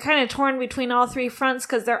 And you're kind of torn between all 3 fronts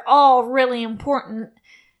because they're all really important.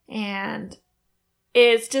 And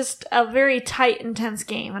it's just a very tight, intense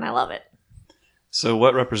game, and I love it. So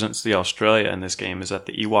what represents the Australia in this game? Is that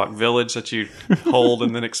the Ewok village that you hold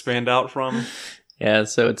and then expand out from? Yeah,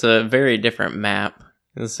 so it's a very different map.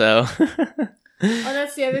 So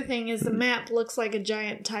that's the other thing, is the map looks like a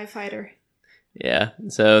giant TIE fighter. Yeah,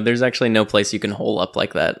 so there's actually no place you can hole up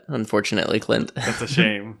like that, unfortunately, Clint. That's a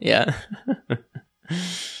shame. Yeah.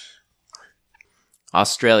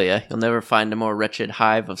 Australia, you'll never find a more wretched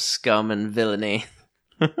hive of scum and villainy.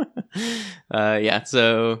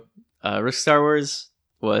 So Risk Star Wars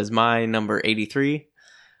was my number 83.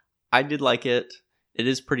 I did like it. It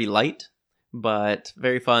is pretty light, but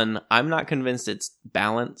very fun. I'm not convinced it's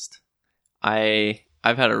balanced. I've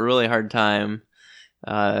had a really hard time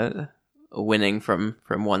winning from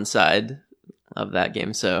one side of that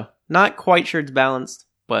game, so not quite sure it's balanced,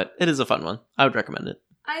 but it is a fun one. I would recommend it.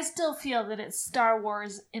 I still feel that it's Star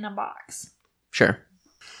Wars in a box. Sure.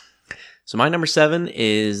 So my number 7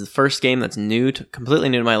 is the first game that's completely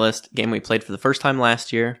new to my list. Game we played for the first time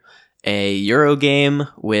last year. A Euro game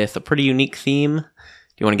with a pretty unique theme. Do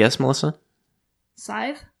you want to guess, Melissa?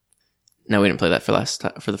 Scythe? No, we didn't play that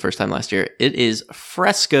for the first time last year. It is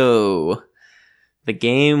Fresco. The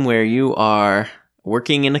game where you are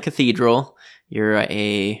working in a cathedral. You're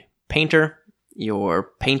a painter.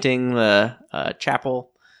 You're painting the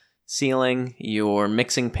chapel ceiling. You're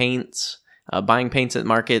mixing paints. Buying paints at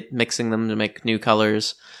market, mixing them to make new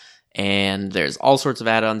colors, and there's all sorts of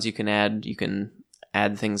add-ons you can add. You can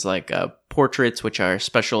add things like portraits, which are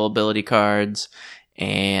special ability cards,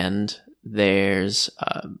 and there's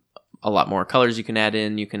a lot more colors you can add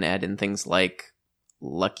in. You can add in things like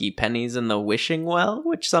lucky pennies in the wishing well,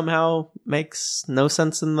 which somehow makes no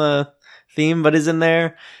sense in the theme, but is in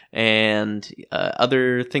there, and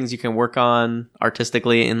other things you can work on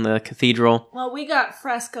artistically in the cathedral. Well, we got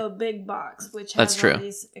Fresco Big Box, which has That's true. all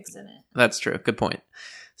these things in it. That's true. Good point.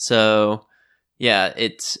 So, yeah,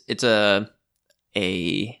 it's a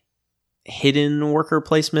hidden worker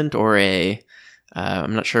placement, or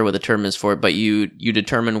I'm not sure what the term is for it, but you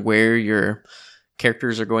determine where your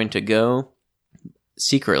characters are going to go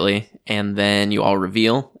secretly, and then you all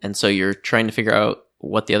reveal, and so you're trying to figure out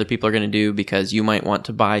what the other people are going to do, because you might want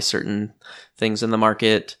to buy certain things in the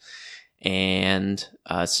market, and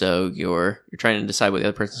so you're trying to decide what the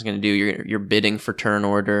other person's going to do. You're bidding for turn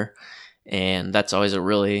order, and that's always a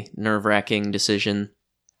really nerve-wracking decision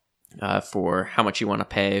for how much you want to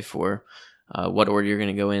pay for what order you're going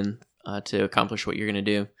to go in to accomplish what you're going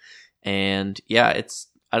to do. And yeah,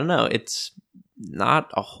 I don't know, it's not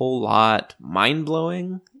a whole lot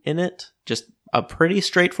mind-blowing in it, just a pretty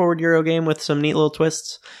straightforward Euro game with some neat little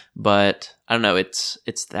twists, but I don't know,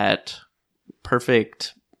 it's that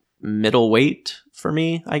perfect middle weight for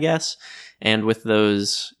me, I guess. And with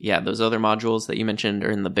those other modules that you mentioned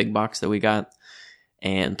are in the big box that we got,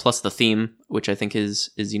 and plus the theme, which I think is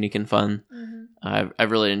unique and fun.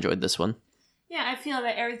 I've really enjoyed this one. Yeah, I feel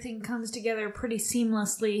that everything comes together pretty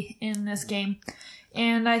seamlessly in this game.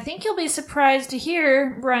 And I think you'll be surprised to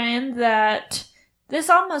hear, Brian, that this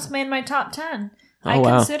almost made my top 10. I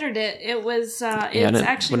considered it. It was, it's actually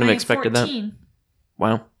wouldn't have my expected 14. that.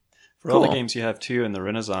 Wow. For all the games you have too in the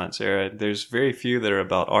Renaissance era, there's very few that are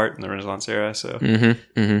about art in the Renaissance era. So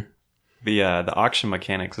the auction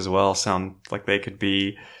mechanics as well sound like they could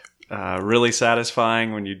be really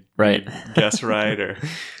satisfying when you guess right, or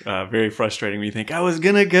very frustrating when you think I was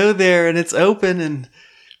gonna go there and it's open. And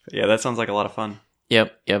yeah, that sounds like a lot of fun.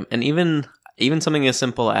 Yep. And even something as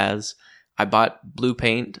simple as I bought blue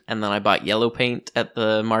paint and then I bought yellow paint at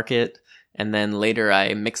the market. And then later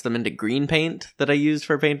I mixed them into green paint that I used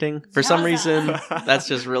for painting. For some reason, that's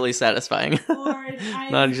just really satisfying.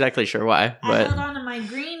 Not exactly sure why. But I held on to my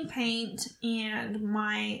green paint and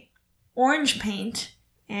my orange paint,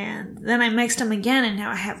 and then I mixed them again, and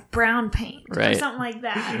now I have brown paint. Or something like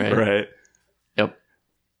that. Right. Yep.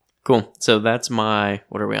 Cool. So that's my,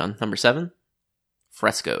 what are we on? Number 7?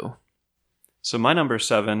 Fresco. So my number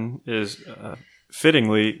 7 is,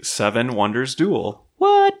 fittingly, Seven Wonders Duel.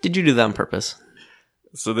 What? Did you do that on purpose?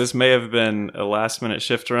 So this may have been a last minute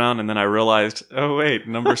shift around, and then I realized, oh wait,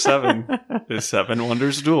 number 7 is Seven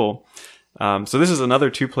Wonders Duel. So this is another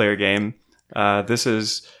 2-player game. This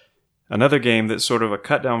is another game that's sort of a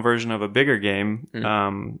cut down version of a bigger game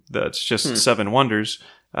that's just Seven Wonders.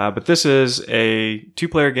 But this is a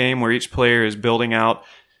 2-player game where each player is building out,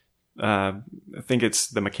 I think it's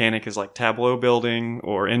the mechanic is like tableau building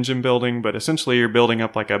or engine building, but essentially you're building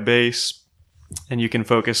up like a base. And you can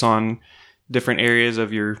focus on different areas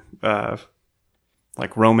of your,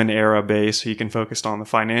 like Roman era base. So you can focus on the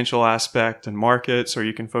financial aspect and markets, or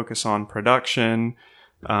you can focus on production,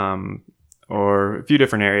 or a few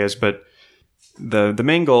different areas. But the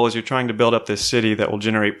main goal is you're trying to build up this city that will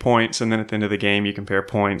generate points. And then at the end of the game, you compare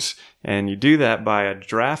points. And you do that by a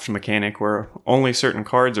draft mechanic where only certain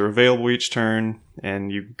cards are available each turn.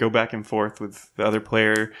 And you go back and forth with the other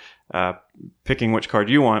player, picking which card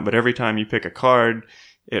you want, but every time you pick a card,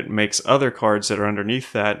 it makes other cards that are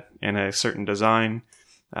underneath that in a certain design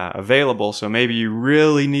available. So maybe you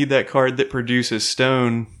really need that card that produces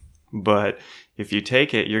stone, but if you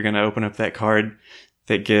take it, you're going to open up that card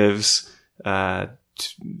that gives,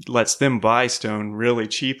 lets them buy stone really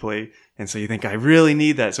cheaply. And so you think, I really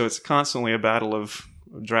need that. So it's constantly a battle of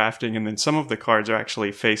drafting, and then some of the cards are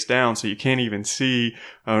actually face down, so you can't even see,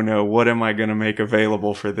 oh no, what am I going to make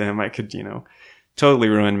available for them? I could, totally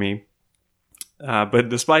ruin me. But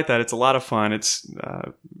despite that, it's a lot of fun. It's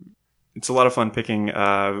a lot of fun picking,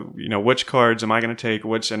 which cards am I going to take,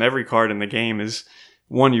 and every card in the game is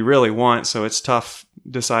one you really want, so it's tough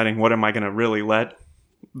deciding what am I going to really let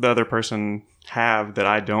the other person have that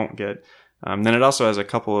I don't get. Then it also has a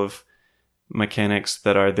couple of mechanics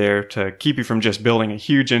that are there to keep you from just building a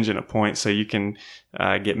huge engine of points. So you can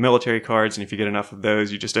get military cards, and if you get enough of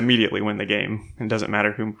those, you just immediately win the game. It doesn't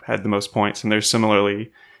matter who had the most points. And there's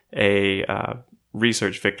similarly a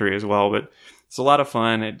research victory as well. But it's a lot of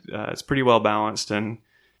fun. It's pretty well balanced, and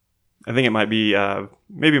I think it might be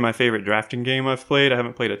maybe my favorite drafting game I've played. I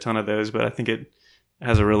haven't played a ton of those, but I think it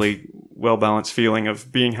has a really well-balanced feeling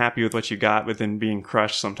of being happy with what you got, but then being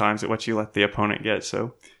crushed sometimes at what you let the opponent get.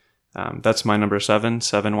 So that's my number 7,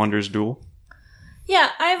 Seven Wonders Duel. Yeah,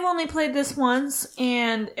 I've only played this once,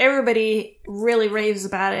 and everybody really raves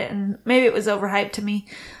about it, and maybe it was overhyped to me.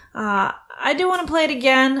 I do want to play it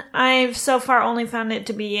again. I've so far only found it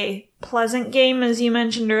to be a pleasant game, as you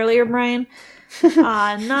mentioned earlier, Brian.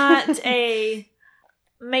 Not a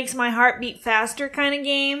makes my heart beat faster kind of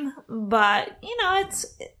game, but,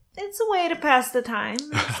 it's a way to pass the time.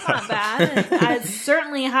 It's not bad. It's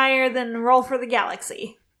certainly higher than Roll for the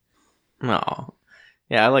Galaxy. Oh,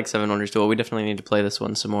 yeah, I like Seven Wonders Duel. We definitely need to play this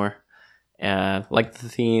one some more. Like the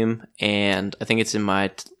theme, and I think it's in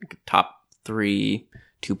my top 3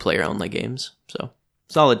 2-player only games. So,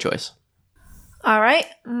 solid choice. All right,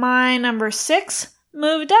 my number 6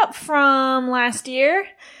 moved up from last year.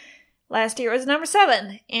 Last year was number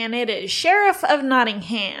 7, and it is Sheriff of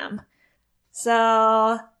Nottingham.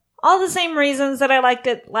 So, all the same reasons that I liked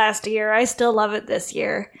it last year, I still love it this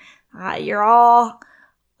year. You're all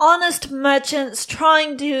honest merchants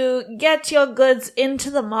trying to get your goods into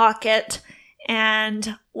the market,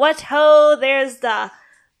 and what ho, there's the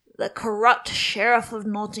the corrupt sheriff of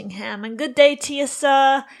Nottingham. And good day to you,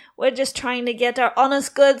 sir. We're just trying to get our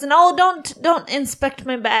honest goods. And oh, don't inspect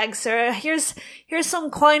my bag, sir. Here's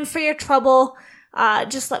some coin for your trouble.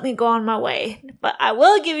 Just let me go on my way. But I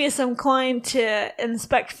will give you some coin to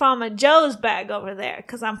inspect Farmer Joe's bag over there,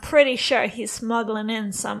 because I'm pretty sure he's smuggling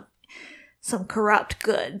in some corrupt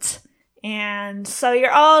goods. And so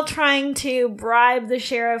you're all trying to bribe the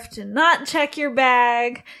sheriff to not check your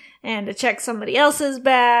bag and to check somebody else's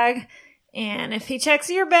bag. And if he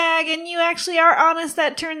checks your bag and you actually are honest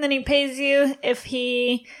that turn, then he pays you. If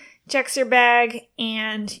he checks your bag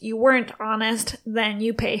and you weren't honest, then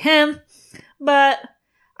you pay him. But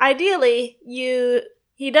ideally,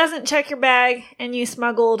 he doesn't check your bag and you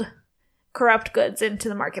smuggled corrupt goods into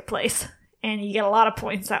the marketplace. And you get a lot of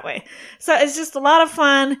points that way. So it's just a lot of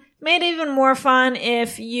fun. Made even more fun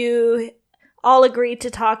if you all agree to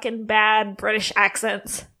talk in bad British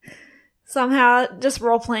accents. Somehow, just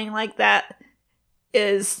role-playing like that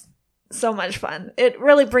is so much fun. It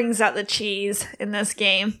really brings out the cheese in this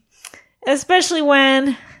game. Especially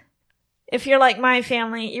when, if you're like my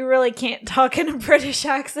family, you really can't talk in a British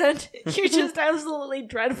accent. You're just absolutely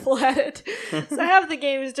dreadful at it. So half the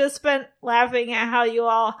game is just spent laughing at how you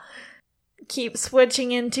all keep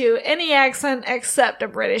switching into any accent except a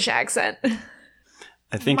British accent.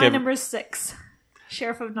 I think my number 6,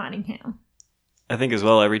 Sheriff of Nottingham. I think as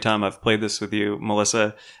well, every time I've played this with you,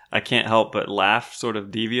 Melissa, I can't help but laugh sort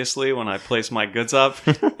of deviously when I place my goods up,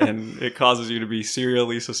 and it causes you to be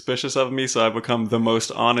serially suspicious of me, so I become the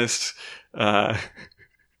most honest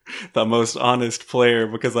player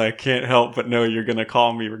because I can't help but know you're going to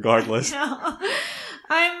call me regardless. No,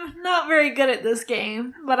 I'm not very good at this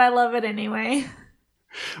game, but I love it anyway.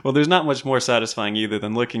 Well, there's not much more satisfying either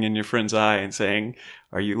than looking in your friend's eye and saying,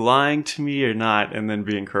 "Are you lying to me or not?" and then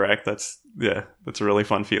being correct. That's a really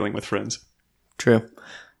fun feeling with friends. True.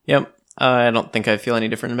 Yep. I don't think I feel any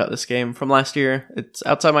different about this game from last year. It's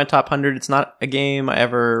outside my top 100. It's not a game I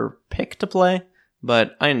ever picked to play,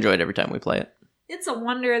 but I enjoy it every time we play it. It's a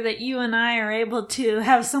wonder that you and I are able to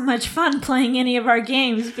have so much fun playing any of our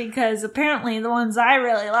games, because apparently the ones I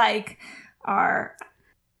really like are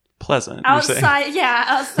pleasant. outside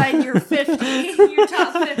your 50, your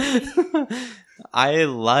top 50. I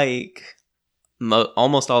like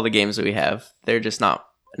almost all the games that we have. They're just not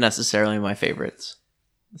necessarily my favorites.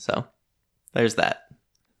 So there's that.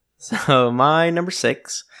 So my number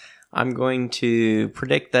 6, I'm going to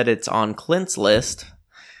predict that it's on Clint's list.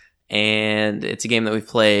 And it's a game that we've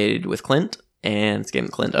played with Clint, and it's a game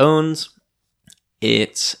that Clint owns.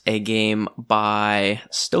 It's a game by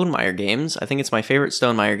Stonemaier Games. I think it's my favorite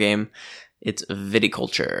Stonemaier game. It's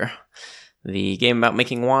Viticulture, the game about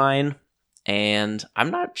making wine. And I'm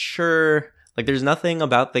not sure, there's nothing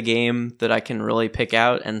about the game that I can really pick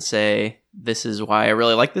out and say, this is why I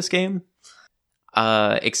really like this game.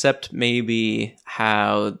 Except maybe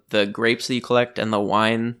how the grapes that you collect and the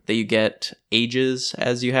wine that you get ages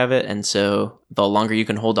as you have it. And so the longer you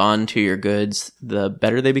can hold on to your goods, the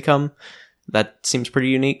better they become. That seems pretty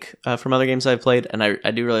unique from other games I've played, and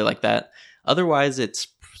I do really like that. Otherwise, it's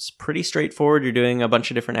pretty straightforward. You're doing a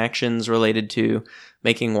bunch of different actions related to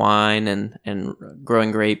making wine and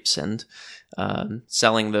growing grapes and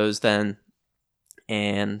selling those then.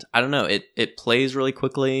 And I don't know, it plays really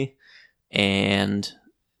quickly, and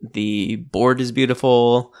the board is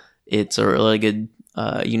beautiful. It's a really good,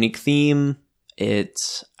 unique theme.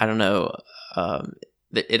 It's, I don't know,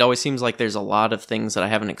 it always seems like there's a lot of things that I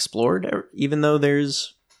haven't explored, even though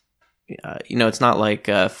there's, it's not like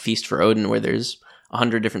Feast for Odin where there's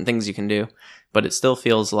 100 different things you can do, but it still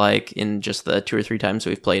feels like in just the 2 or 3 times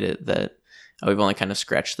we've played it that we've only kind of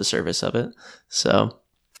scratched the surface of it. So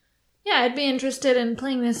yeah, I'd be interested in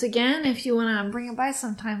playing this again if you want to bring it by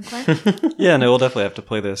sometime, Clint. Yeah, no, we'll definitely have to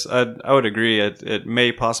play this. I would agree. It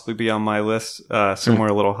may possibly be on my list somewhere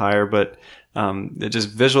a little higher, but it just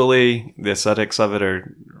visually, the aesthetics of it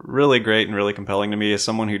are really great and really compelling to me. As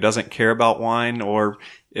someone who doesn't care about wine or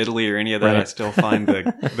Italy or any of that, right. I still find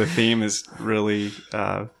the theme is really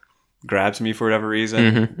grabs me for whatever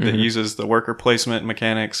reason. It uses the worker placement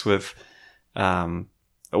mechanics with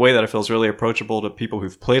a way that I feel is really approachable to people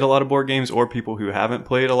who've played a lot of board games or people who haven't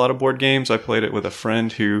played a lot of board games. I played it with a friend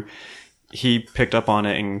who he picked up on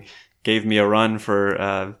it and gave me a run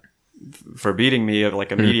for beating me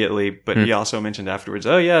immediately, but he also mentioned afterwards,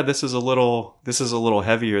 oh yeah, this is a little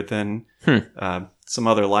heavier than some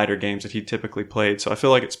other lighter games that he typically played. So I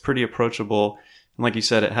feel like it's pretty approachable. And like you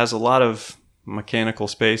said, it has a lot of mechanical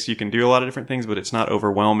space. You can do a lot of different things, but it's not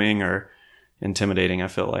overwhelming or intimidating, I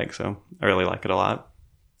feel like. So I really like it a lot.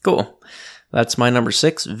 Cool. That's my number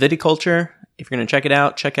 6, Viticulture. If you're going to check it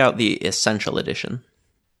out, check out the Essential Edition.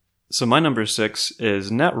 So my number 6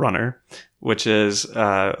 is Netrunner, which is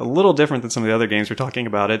a little different than some of the other games we're talking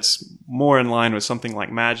about. It's more in line with something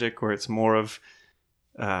like Magic, where it's more of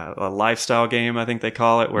a lifestyle game, I think they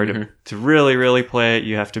call it, where to really, really play it,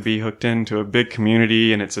 you have to be hooked into a big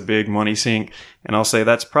community, and it's a big money sink. And I'll say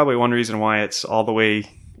that's probably one reason why it's all the way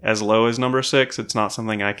as low as number 6. It's not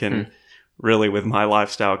something I can really, with my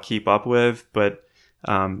lifestyle, keep up with. But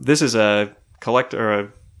this is a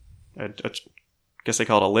I guess they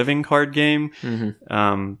call it a living card game.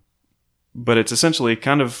 But it's essentially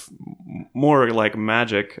kind of more like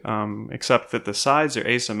Magic, except that the sides are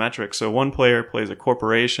asymmetric. So one player plays a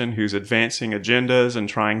corporation who's advancing agendas and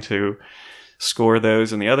trying to score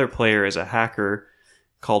those, and the other player is a hacker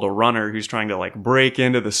called a runner who's trying to like break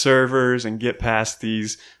into the servers and get past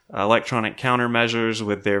these electronic countermeasures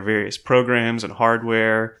with their various programs and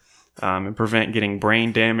hardware, and prevent getting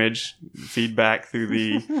brain damage feedback through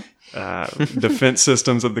the defense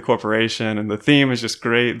systems of the corporation. And the theme is just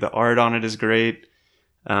great. The art on it is great.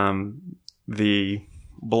 The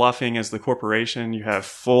bluffing as the corporation, you have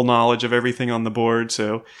full knowledge of everything on the board,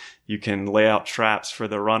 so you can lay out traps for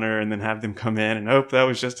the runner and then have them come in and, oh, that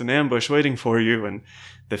was just an ambush waiting for you. And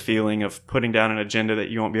the feeling of putting down an agenda that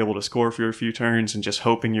you won't be able to score for a few turns and just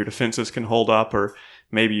hoping your defenses can hold up, or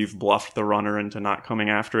maybe you've bluffed the runner into not coming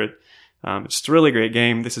after it. It's a really great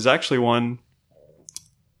game. This is actually one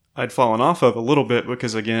I'd fallen off of a little bit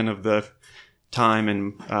because, again, of the time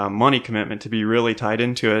and money commitment to be really tied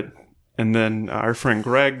into it. And then our friend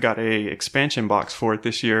Greg got a expansion box for it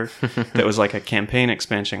this year that was like a campaign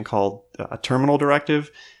expansion called a Terminal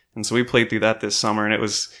Directive. And so we played through that this summer, and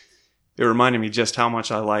it reminded me just how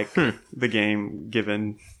much I like the game,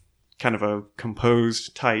 given kind of a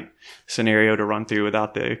composed, tight scenario to run through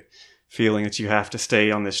without the feeling that you have to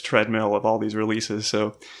stay on this treadmill of all these releases.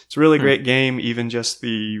 So it's a really great game. Even just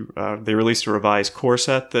they released a revised core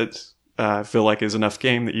set that I feel like is enough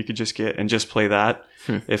game that you could just get and just play that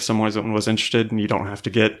if someone was interested, and you don't have to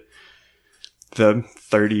get the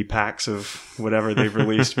 30 packs of whatever they've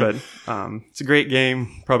released. But it's a great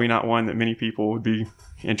game. Probably not one that many people would be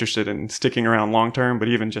interested in sticking around long term, but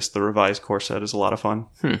even just the revised core set is a lot of fun.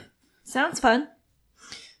 Sounds fun.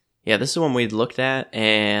 Yeah, this is one we'd looked at,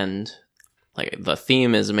 and like the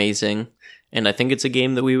theme is amazing, and I think it's a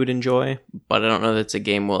game that we would enjoy, but I don't know that it's a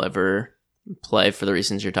game we'll ever play for the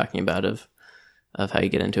reasons you're talking about of how you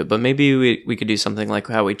get into it. But maybe we could do something like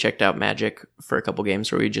how we checked out Magic for a couple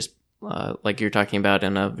games, where we just like you're talking about,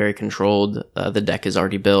 in a very controlled, the deck is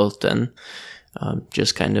already built, and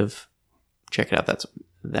just kind of check it out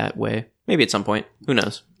that way. Maybe at some point, who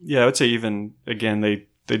knows? Yeah, I would say even again they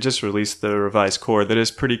just released the revised core that is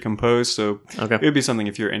pretty composed, so it would be something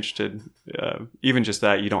if you're interested. Even just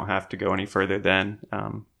that, you don't have to go any further then.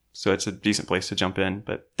 So it's a decent place to jump in.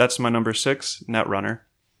 But that's my number 6, Netrunner.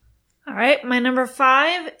 All right, my number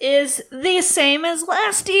 5 is the same as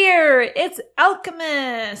last year. It's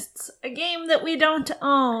Alchemists, a game that we don't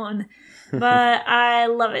own, but I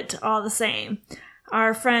love it all the same.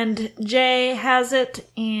 Our friend Jay has it,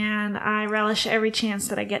 and I relish every chance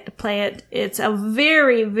that I get to play it. It's a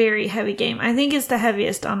very, very heavy game. I think it's the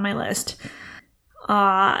heaviest on my list.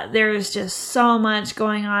 There's just so much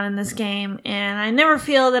going on in this game, and I never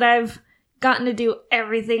feel that I've gotten to do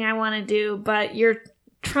everything I want to do, but you're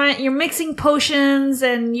mixing potions,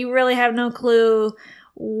 and you really have no clue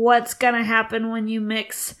what's gonna happen when you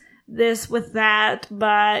mix this with that,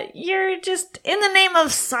 but you're just, in the name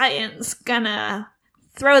of science, gonna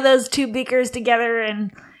throw those two beakers together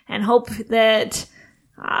and hope that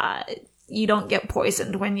you don't get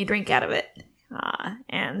poisoned when you drink out of it.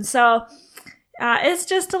 And so it's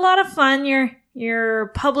just a lot of fun. You're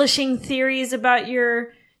publishing theories about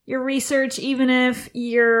your research, even if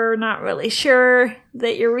you're not really sure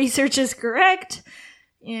that your research is correct.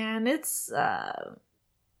 And it's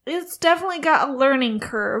definitely got a learning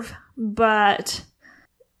curve, but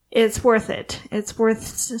it's worth it. It's worth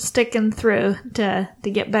sticking through to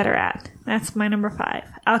get better at. That's my number 5,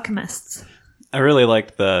 Alchemists. I really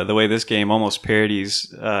liked the way this game almost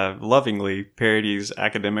lovingly parodies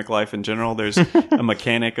academic life in general. There's a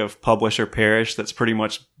mechanic of publish or perish that's pretty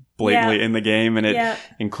much blatantly in the game, and it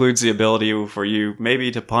includes the ability for you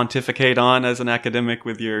maybe to pontificate on as an academic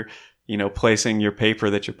with your, placing your paper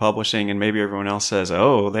that you're publishing, and maybe everyone else says,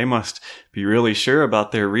 oh, they must be really sure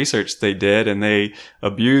about their research they did, and they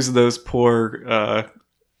abuse those poor,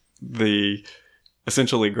 the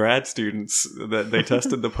essentially grad students that they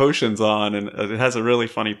tested the potions on. And it has a really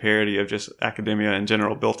funny parody of just academia in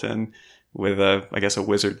general built in with a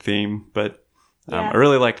wizard theme. But I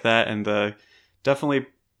really liked that, and definitely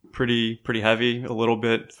pretty heavy a little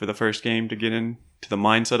bit for the first game to get to the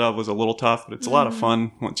mindset of was a little tough, but it's a lot of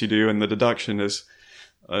fun once you do. And the deduction is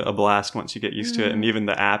a blast once you get used to it. And even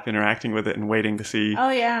the app, interacting with it and waiting to see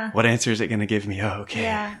what answer is it going to give me. Oh, okay.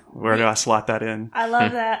 Yeah. Where do I slot that in? I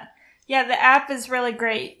love that. Yeah, the app is really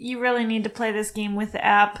great. You really need to play this game with the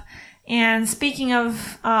app. And speaking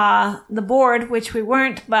of the board, which we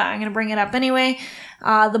weren't, but I'm going to bring it up anyway,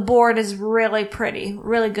 the board is really pretty.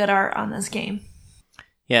 Really good art on this game.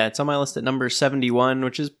 Yeah, it's on my list at number 71,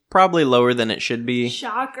 which is probably lower than it should be.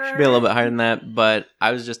 Shocker. Should be a little bit higher than that, but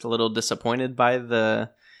I was just a little disappointed by the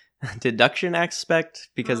deduction aspect,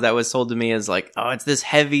 because that was sold to me as like, oh, it's this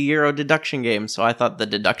heavy Euro deduction game. So I thought the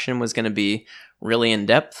deduction was going to be really in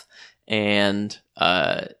depth, and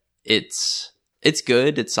it's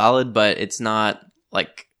good, it's solid, but it's not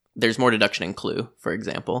like, there's more deduction in Clue, for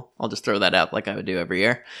example. I'll just throw that out like I would do every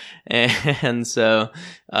year. And so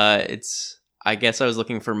I guess I was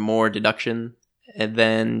looking for more deduction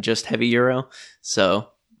than just heavy Euro. So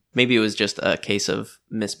maybe it was just a case of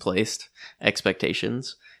misplaced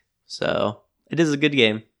expectations. So it is a good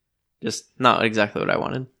game, just not exactly what I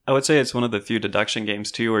wanted. I would say it's one of the few deduction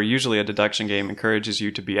games too, where usually a deduction game encourages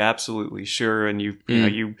you to be absolutely sure, and you know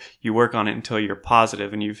you work on it until you're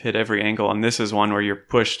positive and you've hit every angle. And this is one where you're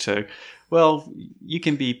pushed to, well, you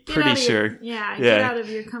can be pretty sure. Get out of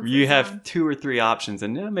your comfort You have zone. 2 or 3 options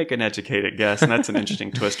and make an educated guess, and that's an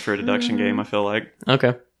interesting twist for a deduction game, I feel like.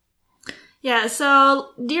 Okay. Yeah, so,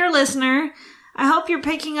 dear listener, I hope you're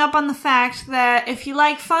picking up on the fact that if you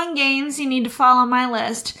like fun games, you need to follow my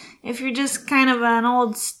list. If you're just kind of an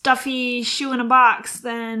old stuffy shoe in a box,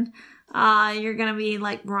 then you're going to be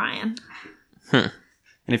like Brian. And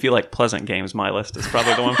if you like pleasant games, my list is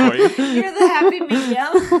probably the one for you. You're the happy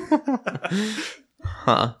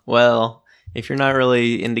medium. Well, if you're not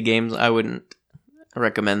really into games, I wouldn't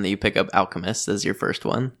recommend that you pick up Alchemist as your first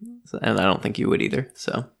one. And I don't think you would either,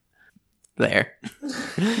 so... there.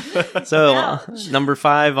 So, number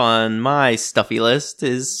 5 on my stuffy list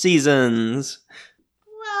is Seasons.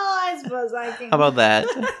 Well, I suppose I can. How about that?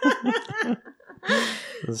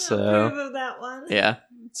 So, approve of that one. Yeah.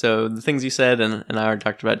 So, the things you said, and I already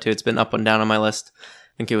talked about too, it's been up and down on my list.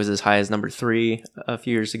 I think it was as high as number 3 a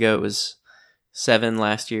few years ago. It was 7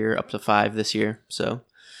 last year, up to 5 this year. So,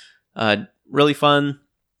 really fun.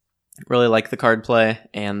 Really like the card play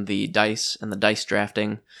and the dice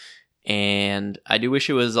drafting. And I do wish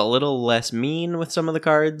it was a little less mean with some of the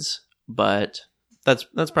cards, but that's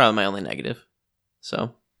probably my only negative.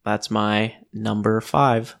 So that's my number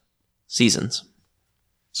 5, Seasons.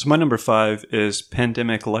 So my number 5 is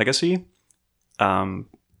Pandemic Legacy.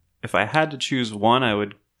 If I had to choose one, I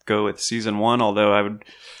would go with Season 1, although I would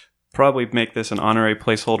probably make this an honorary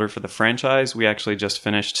placeholder for the franchise. We actually just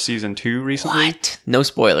finished Season 2 recently. What? No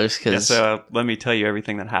spoilers, because... Yeah, so let me tell you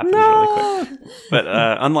everything that happens really quick. But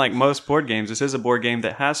unlike most board games, this is a board game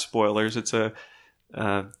that has spoilers. It's a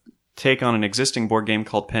take on an existing board game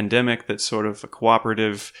called Pandemic that's sort of a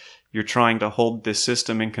cooperative. You're trying to hold this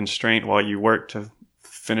system in constraint while you work to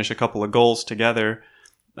finish a couple of goals together.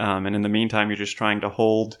 And in the meantime, you're just trying to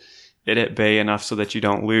hold it at bay enough so that you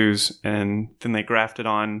don't lose. And then they grafted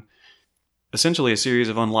on essentially a series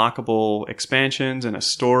of unlockable expansions and a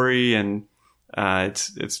story, and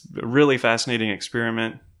it's a really fascinating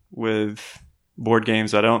experiment with board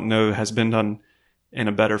games. I don't know has been done in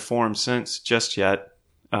a better form since just yet,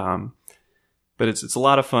 but it's a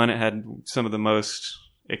lot of fun. It had some of the most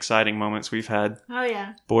exciting moments we've had. Oh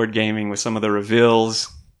yeah, board gaming, with some of the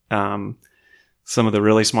reveals, some of the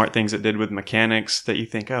really smart things it did with mechanics that you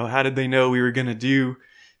think, oh, how did they know we were going to do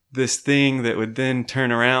this thing that would then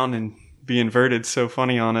turn around and be inverted so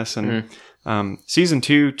funny on us. And Season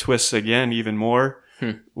 2 twists again even more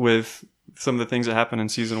with some of the things that happened in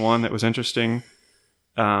Season 1 that was interesting.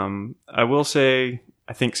 I will say,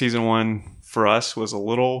 I think Season 1 for us was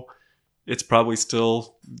it's probably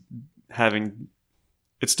still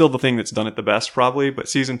it's still the thing that's done it the best probably, but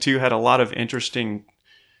Season 2 had a lot of interesting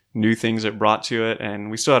new things it brought to it,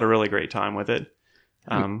 and we still had a really great time with it.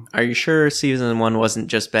 Are you sure Season 1 wasn't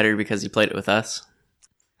just better because you played it with us?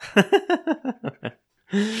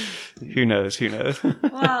 Who knows?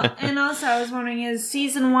 Well, and also I was wondering, is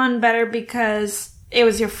Season 1 better because it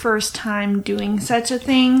was your first time doing such a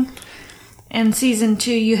thing? And Season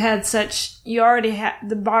 2, you already had,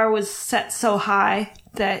 the bar was set so high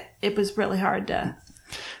that it was really hard to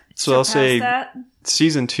So I'll say that.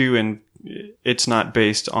 Season 2, and it's not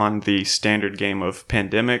based on the standard game of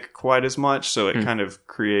Pandemic quite as much, so it kind of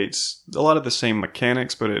creates a lot of the same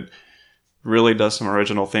mechanics, but it really does some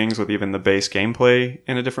original things with even the base gameplay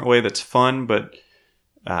in a different way that's fun, but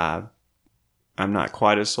I'm not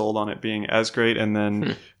quite as sold on it being as great. And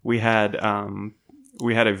then we had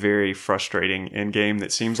we had a very frustrating end game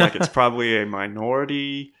that seems like it's probably a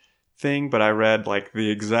minority thing, but I read like the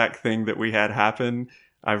exact thing that we had happen.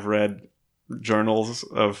 I've read journals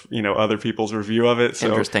of, other people's review of it. So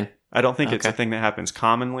Interesting. I don't think it's a thing that happens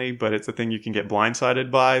commonly, but it's a thing you can get blindsided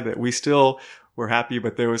by, that we still were happy.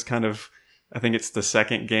 But there was kind of, I think it's the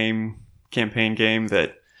second campaign game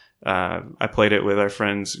that I played it with our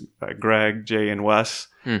friends Greg, Jay, and Wes.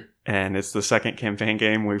 And it's the second campaign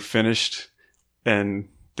game we finished, and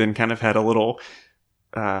then kind of had a little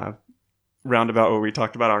roundabout where we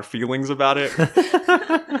talked about our feelings about it.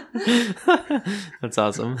 That's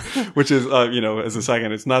awesome. Which is, as a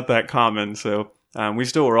second, it's not that common. So we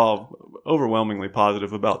still were all overwhelmingly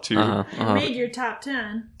positive about 2. You made your top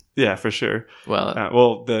 10. Yeah, for sure.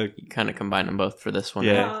 Well, you kind of combine them both for this one.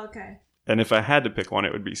 Yeah. Oh, okay. And if I had to pick one,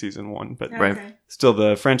 it would be season 1. But Okay. still,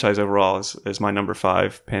 the franchise overall is my number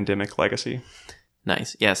 5, Pandemic Legacy.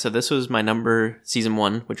 Nice. Yeah, so this was my season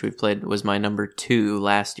 1, which we've played, was my number 2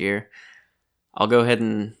 last year. I'll go ahead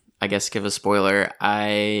and, I guess, give a spoiler.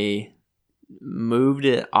 I moved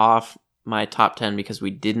it off my top 10 because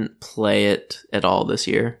we didn't play it at all this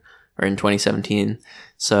year, or in 2017.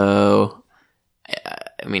 So,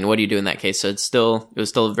 I mean, what do you do in that case? So it was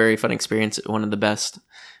still a very fun experience. One of the best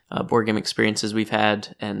board game experiences we've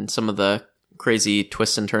had, and some of the crazy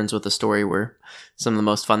twists and turns with the story were some of the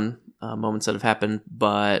most fun moments that have happened.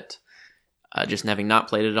 But just having not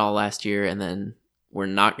played it all last year, and then we're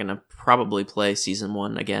not going to probably play season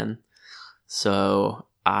 1 again. So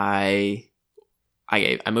I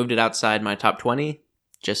moved it outside my top 20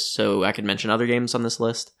 just so I could mention other games on this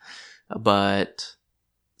list. But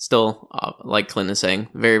still, like Clint is saying,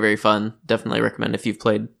 very, very fun. Definitely recommend if you've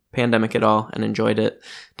played Pandemic at all and enjoyed it.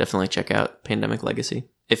 Definitely check out Pandemic Legacy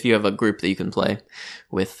if you have a group that you can play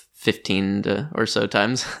with 15 or so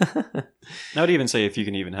times. I would even say if you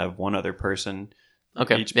can even have one other person,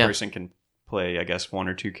 each person can play, I guess, 1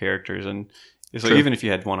 or 2 characters. And so even if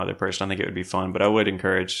you had one other person, I think it would be fun. But I would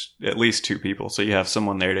encourage at least 2 people, so you have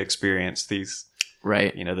someone there to experience these.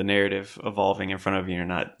 Right. The narrative evolving in front of you. You're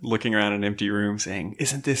not looking around an empty room saying,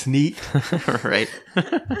 "Isn't this neat?" Right.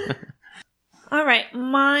 All right,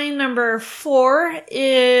 my number 4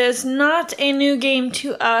 is not a new game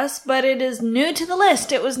to us, but it is new to the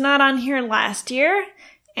list. It was not on here last year,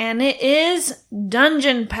 and it is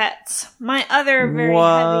Dungeon Pets, my other very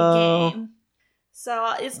heavy game.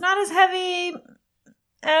 So it's not as heavy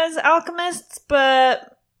as Alchemists,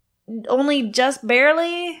 but only just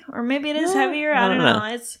barely, or maybe it is heavier. I don't know.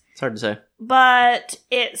 It's hard to say. But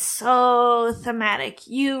it's so thematic.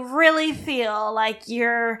 You really feel like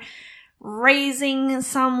you're raising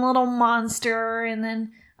some little monster and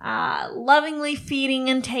then lovingly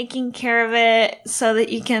feeding and taking care of it so that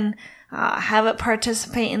you can have it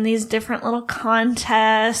participate in these different little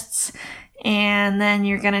contests, and then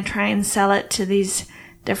you're going to try and sell it to these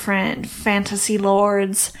different fantasy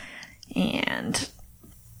lords. And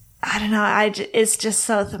I don't know, it's just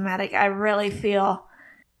so thematic. I really feel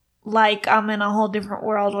like I'm in a whole different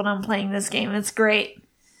world when I'm playing this game. It's great.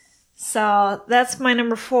 So that's my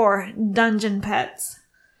number 4, Dungeon Pets.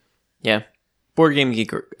 Yeah. Board Game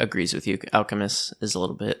Geek agrees with you. Alchemist is a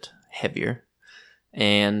little bit heavier.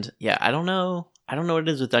 And yeah, I don't know what it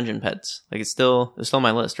is with Dungeon Pets. Like it's still on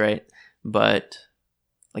my list, right? But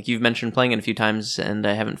like you've mentioned playing it a few times and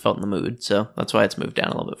I haven't felt in the mood, so that's why it's moved down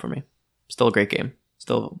a little bit for me. Still a great game.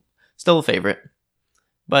 Still a favorite.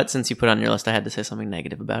 But since you put it on your list, I had to say something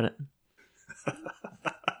negative about it.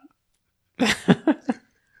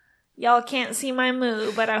 Y'all can't see my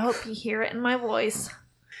mood, but I hope you hear it in my voice.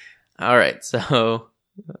 All right, so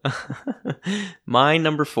my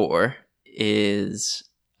number 4 is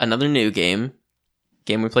another new game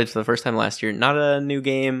we played for the first time last year. Not a new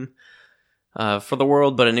game for the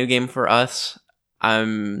world, but a new game for us.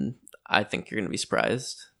 I think you're going to be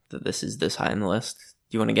surprised that this is this high on the list.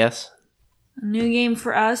 Do you want to guess? A new game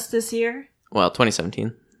for us this year? Well,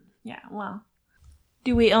 2017. Yeah, well.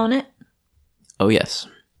 Do we own it? Oh, yes.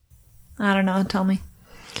 I don't know. Tell me.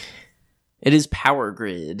 It is Power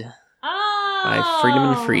Grid. Oh! By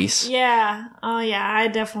Friedemann Friese. Yeah. Oh, yeah. I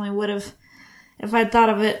definitely would have. If I'd thought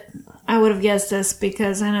of it, I would have guessed this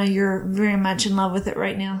because I know you're very much in love with it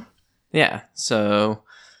right now. Yeah. So,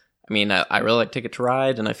 I mean, I really like Ticket to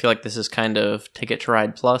Ride, and I feel like this is kind of Ticket to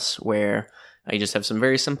Ride Plus, where you just have some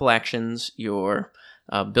very simple actions. You're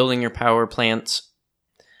building your power plants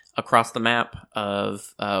across the map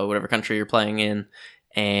of whatever country you're playing in,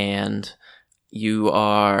 and you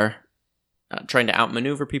are trying to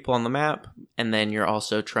outmaneuver people on the map, and then you're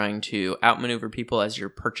also trying to outmaneuver people as you're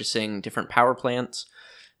purchasing different power plants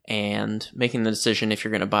and making the decision if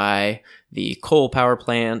you're going to buy the coal power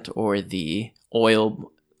plant or the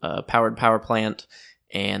oil powered power plant,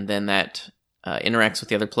 and then that interacts with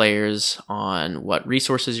the other players on what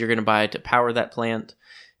resources you're going to buy to power that plant.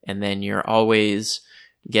 And then you're always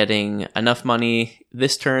getting enough money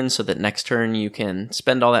this turn so that next turn you can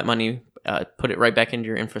spend all that money, put it right back into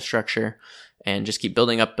your infrastructure, and just keep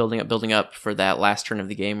building up for that last turn of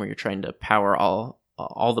the game where you're trying to power all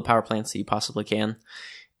the power plants that you possibly can.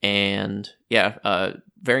 And yeah,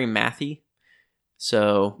 very mathy.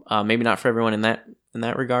 So maybe not for everyone in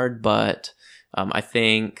that regard, but I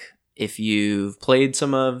think if you've played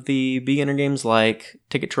some of the beginner games like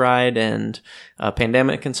Ticket to Ride and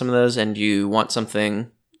Pandemic and some of those, and you want something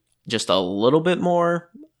just a little bit more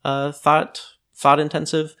thought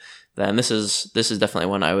intensive, then this is definitely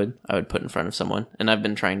one I would put in front of someone. And I've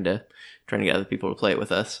been trying to get other people to play it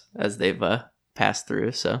with us as they've passed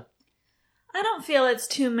through. So I don't feel it's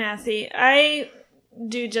too mathy. I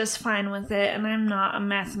do just fine with it, and I'm not a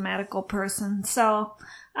mathematical person, so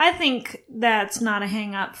I think that's not a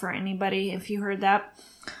hang-up for anybody, if you heard that.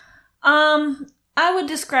 I would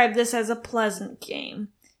describe this as a pleasant game.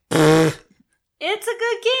 It's a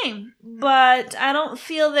good game, but I don't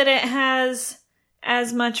feel that it has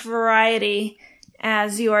as much variety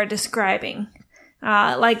as you are describing.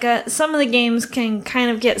 Some of the games can kind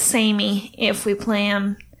of get samey if we play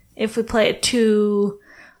it too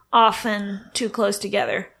often, too close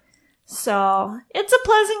together. So, it's a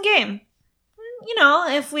pleasant game. You know,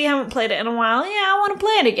 if we haven't played it in a while, I want to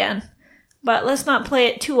play it again. But let's not play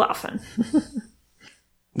it too often.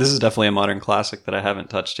 This is definitely a modern classic that I haven't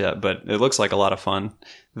touched yet, but it looks like a lot of fun.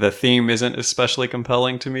 The theme isn't especially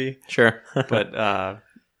compelling to me. Sure. But,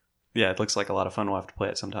 it looks like a lot of fun. We'll have to play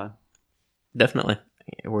it sometime. Definitely.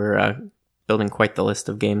 We're building quite the list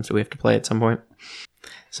of games that we have to play at some point.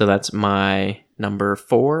 So that's my number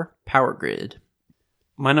 4, Power Grid.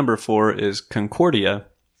 My number 4 is Concordia.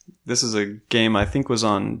 This is a game I think was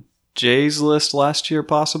on Jay's list last year,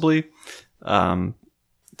 possibly.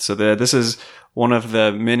 This is one of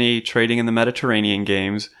the many Trading in the Mediterranean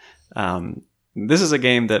games. This is a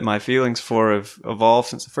game that my feelings for have evolved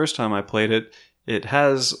since the first time I played it. It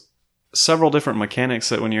has several different mechanics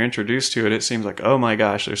that when you're introduced to it, it seems like, oh my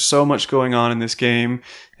gosh, there's so much going on in this game.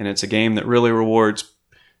 And it's a game that really rewards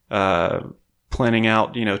planning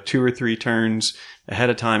out, 2 or 3 turns ahead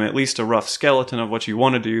of time, at least a rough skeleton of what you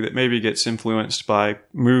want to do that maybe gets influenced by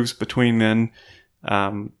moves between then.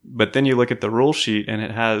 But then you look at the rule sheet and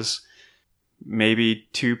it has maybe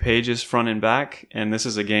 2 pages front and back. And this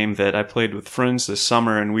is a game that I played with friends this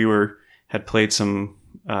summer, and we had played some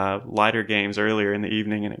lighter games earlier in the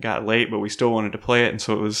evening, and it got late, but we still wanted to play it. And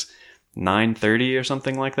so it was 9:30 or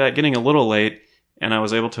something like that, getting a little late. And I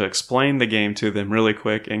was able to explain the game to them really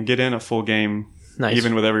quick and get in a full game, nice,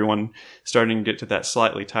 even with everyone starting to get to that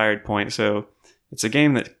slightly tired point. So it's a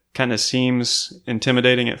game that kind of seems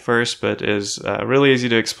intimidating at first, but is really easy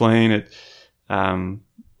to explain. You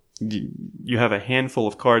have a handful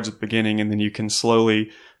of cards at the beginning, and then you can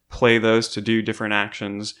slowly play those to do different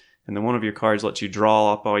actions. And then one of your cards lets you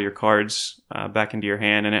draw up all your cards back into your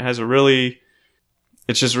hand. And it has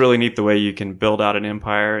it's just really neat the way you can build out an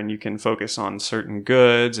empire, and you can focus on certain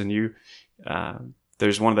goods, and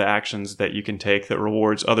there's one of the actions that you can take that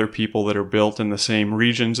rewards other people that are built in the same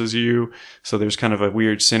regions as you. So there's kind of a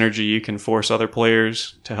weird synergy you can force other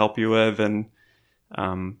players to help you with. And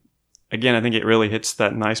again, I think it really hits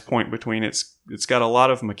that nice point between it's got a lot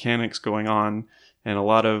of mechanics going on and a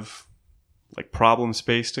lot of like problem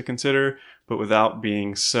space to consider, but without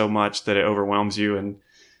being so much that it overwhelms you. And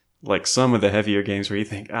like some of the heavier games where you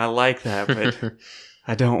think, I like that, but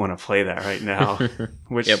I don't want to play that right now,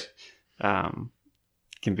 which can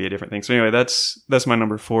be a different thing. So anyway, that's my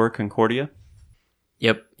number 4, Concordia.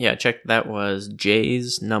 Yep. Yeah, check. That was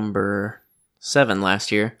Jay's number 7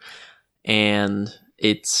 last year. And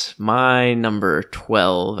it's my number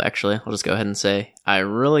 12, actually. I'll just go ahead and say I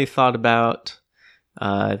really thought about,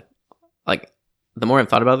 the more I've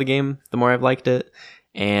thought about the game, the more I've liked it.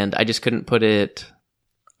 And I just couldn't put it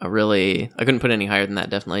I couldn't put any higher than that,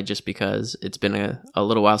 definitely, just because it's been a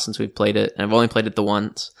little while since we've played it, and I've only played it the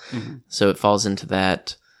once, so it falls into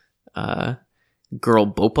that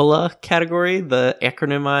Girlbopola category, the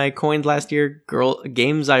acronym I coined last year.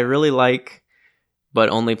 Games I really like, but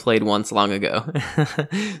only played once long ago.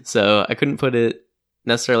 So I couldn't put it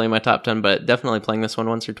necessarily in my top 10, but definitely playing this one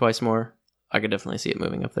once or twice more, I could definitely see it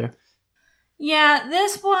moving up there. Yeah,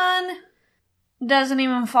 this one doesn't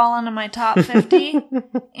even fall into my top 50,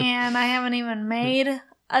 and I haven't even made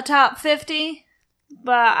a top 50,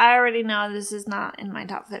 but I already know this is not in my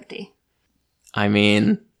top 50. I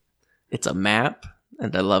mean, it's a map,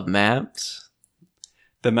 and I love maps.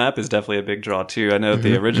 The map is definitely a big draw too. I know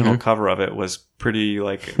the original cover of it was pretty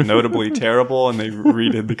like notably terrible, and they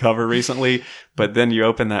redid the cover recently. But then you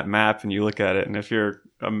open that map and you look at it, and if you're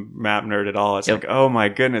a map nerd at all, it's like, oh my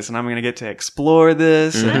goodness, and I'm going to get to explore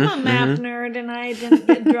this. I'm a map nerd, and I didn't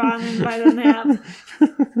get drawn in by the map.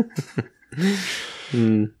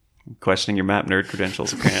 Questioning your map nerd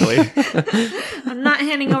credentials, apparently. I'm not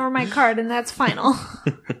handing over my card, and that's final.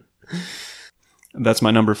 That's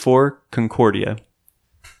my number 4, Concordia.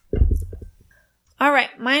 All right,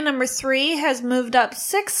 my number 3 has moved up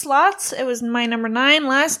 6 slots. It was my number 9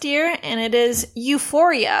 last year, and it is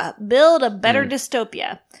Euphoria, Build a Better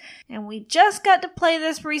Dystopia. And we just got to play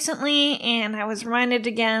this recently, and I was reminded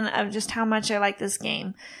again of just how much I like this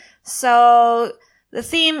game. So, the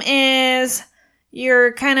theme is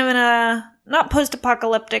you're kind of in a, not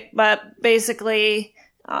post-apocalyptic, but basically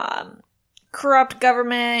corrupt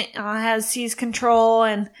government has seized control,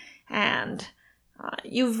 and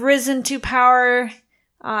you've risen to power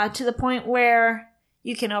to the point where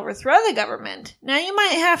you can overthrow the government. Now, you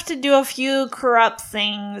might have to do a few corrupt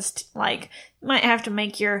things, like you might have to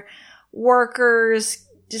make your workers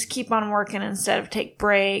just keep on working instead of take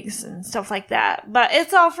breaks and stuff like that. But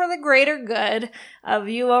it's all for the greater good of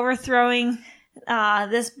you overthrowing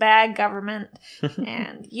this bad government,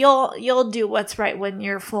 and you'll do what's right when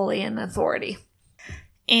you're fully in authority.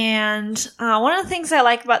 And one of the things I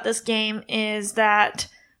like about this game is that,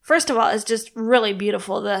 first of all, it's just really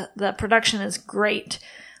beautiful. The production is great.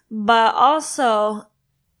 But also,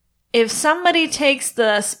 if somebody takes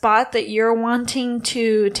the spot that you're wanting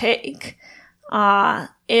to take, you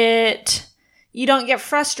don't get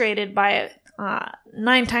frustrated by it.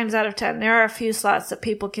 9 times out of 10, there are a few slots that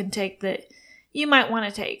people can take that you might want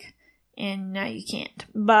to take, and now you can't.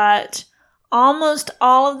 But almost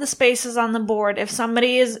all of the spaces on the board, if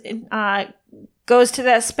somebody goes to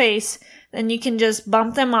that space, then you can just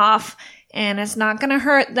bump them off, and it's not going to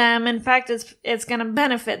hurt them. In fact, it's going to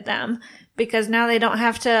benefit them, because now they don't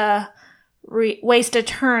have to waste a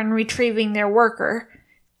turn retrieving their worker,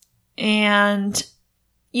 and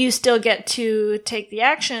you still get to take the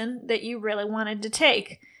action that you really wanted to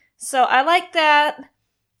take. So I like that.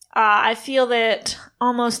 I feel that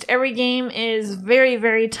almost every game is very,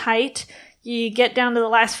 very tight. You get down to the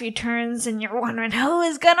last few turns and you're wondering who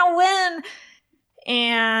is gonna win.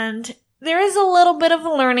 And there is a little bit of a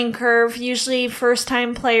learning curve. Usually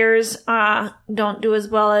first-time players don't do as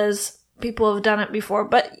well as people who have done it before.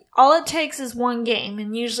 But all it takes is one game.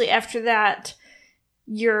 And usually after that,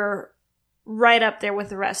 you're right up there with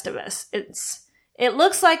the rest of us. It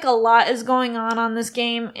looks like a lot is going on this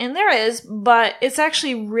game, and there is, but it's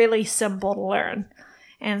actually really simple to learn.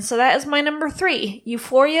 And so that is my number 3,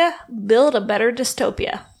 Euphoria, Build a Better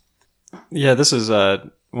Dystopia. Yeah, this is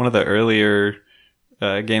one of the earlier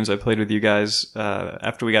games I played with you guys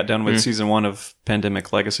after we got done with Season 1 of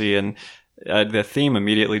Pandemic Legacy, and the theme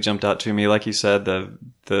immediately jumped out to me. Like you said,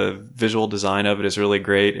 the visual design of it is really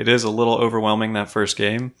great. It is a little overwhelming, that first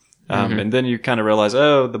game. And then you kind of realize,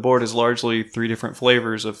 the board is largely 3 different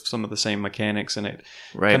flavors of some of the same mechanics, and it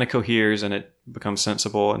kind of coheres and it becomes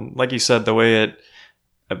sensible. And like you said, the way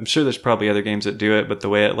I'm sure there's probably other games that do it, but the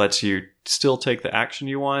way it lets you still take the action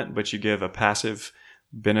you want, but you give a passive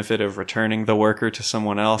benefit of returning the worker to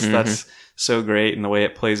someone else, that's so great. And the way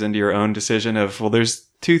it plays into your own decision of, well, there's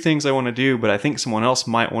 2 things I want to do, but I think someone else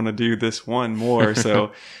might want to do this one more.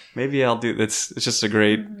 So maybe I'll do this. It's just a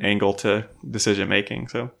great angle to decision making.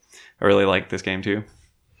 So I really like this game too.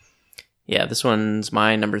 Yeah, this one's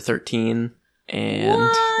my number 13. And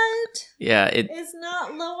what? Yeah, it's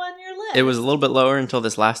not low on your list. It was a little bit lower until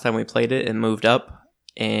this last time we played it and moved up.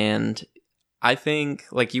 And I think,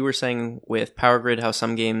 like you were saying with Power Grid, how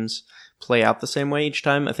some games play out the same way each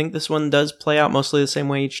time. I think this one does play out mostly the same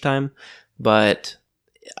way each time, but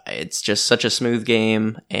it's just such a smooth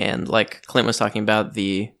game. And like Clint was talking about,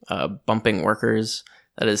 the bumping workers,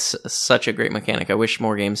 that is such a great mechanic. I wish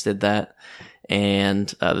more games did that. And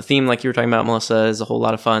the theme, like you were talking about, Melissa, is a whole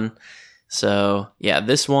lot of fun. So yeah,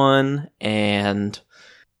 this one and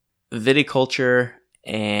Viticulture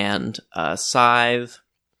and Scythe,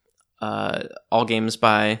 all games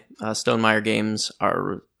by Stonemaier Games,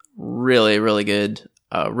 are really, really good.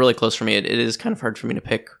 Really close for me. It is kind of hard for me to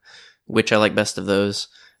pick which I like best of those.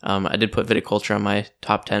 I did put Viticulture on my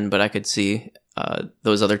top 10, but I could see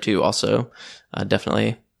those other 2 also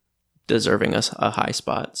definitely deserving a high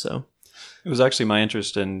spot. So it was actually my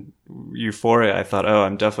interest in Euphoria. I thought,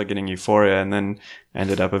 I'm definitely getting Euphoria, and then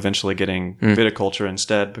ended up eventually getting Viticulture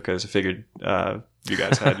instead, because I figured you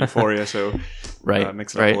guys had Euphoria, so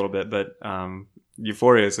mix it up a little bit. But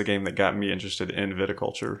Euphoria is the game that got me interested in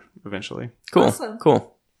Viticulture eventually. Cool. Awesome.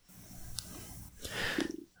 Cool.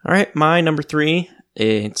 All right, my number 3,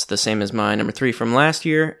 it's the same as my number 3 from last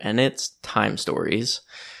year, and it's Time Stories.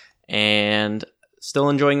 And still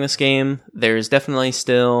enjoying this game. There's definitely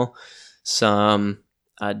still some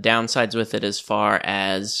downsides with it as far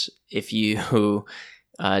as if you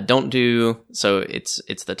don't do... So it's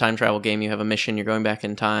the time travel game. You have a mission, you're going back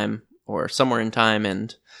in time or somewhere in time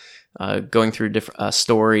and going through different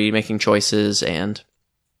story, making choices, and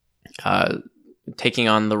taking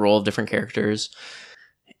on the role of different characters.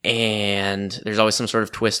 And there's always some sort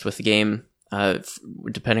of twist with the game,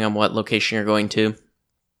 depending on what location you're going to.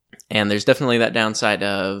 And there's definitely that downside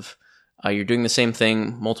of you're doing the same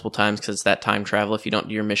thing multiple times because it's that time travel. If you don't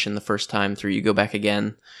do your mission the first time through, you go back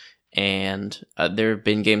again. And there have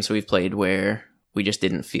been games we've played where we just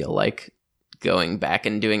didn't feel like going back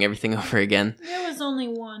and doing everything over again. There was only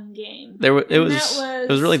one game. It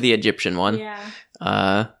was really the Egyptian one.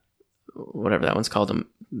 Yeah. Whatever that one's called,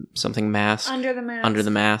 something mask. Under the Mask. Under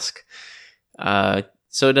the Mask.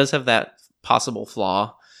 So it does have that possible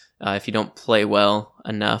flaw if you don't play well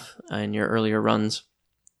enough in your earlier runs.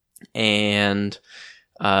 And,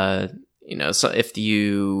 so if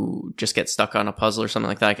you just get stuck on a puzzle or something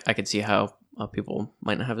like that, I could see how people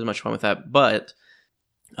might not have as much fun with that. But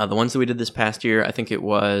the ones that we did this past year, I think it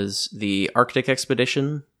was the Arctic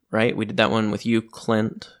Expedition, right? We did that one with you,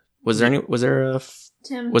 Clint.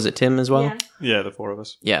 Tim. Was it Tim as well? Yeah. Yeah, the 4 of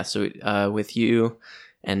us. Yeah, so with you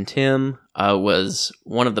and Tim was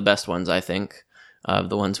one of the best ones, I think, of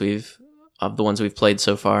the ones we've played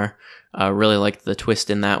so far. Really liked the twist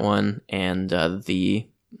in that one and the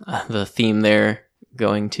theme there,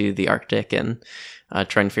 going to the Arctic and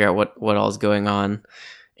trying to figure out what all is going on.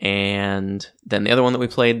 And then the other one that we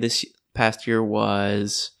played this past year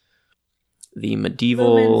was the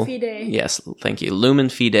medieval... Lumen Fide. Yes, thank you. Lumen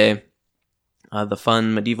Fide. The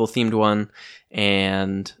fun medieval themed one,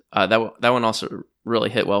 and that one also really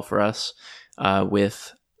hit well for us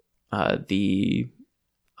with the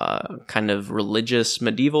kind of religious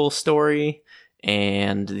medieval story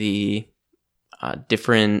and the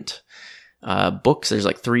different books. There's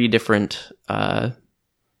like 3 different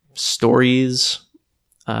stories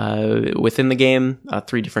within the game,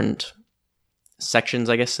 3 different sections,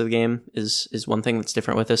 I guess, of the game is one thing that's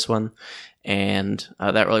different with this one, and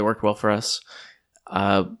that really worked well for us.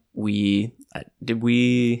 I think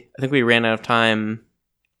we ran out of time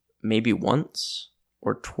maybe once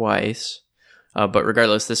or twice, but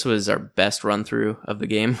regardless, this was our best run through of the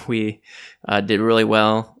game. We did really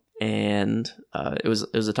well, and it was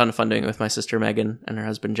a ton of fun doing it with my sister Megan and her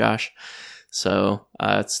husband Josh. So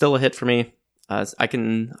it's still a hit for me. I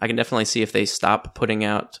can definitely see if they stop putting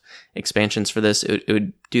out expansions for this, it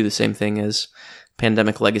would do the same thing as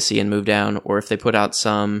Pandemic Legacy and move down, or if they put out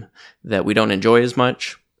some that we don't enjoy as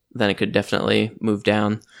much, then it could definitely move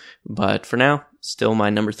down. But for now, still my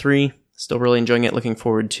number 3. Still really enjoying it. Looking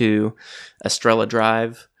forward to Estrella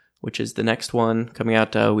Drive, which is the next one coming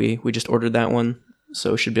out. We just ordered that one,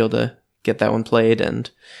 so should be able to get that one played, and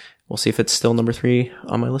we'll see if it's still number 3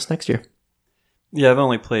 on my list next year. Yeah, I've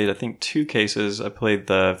only played, I think, 2 cases. I played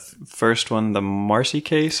the first one, the Marcy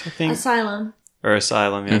case, I think. Asylum, yeah.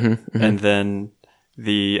 Mm-hmm. And then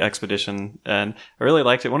the Expedition. And I really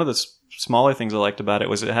liked it. One of the smaller things I liked about it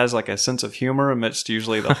was it has like a sense of humor amidst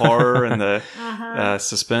usually the horror and the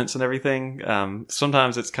suspense and everything.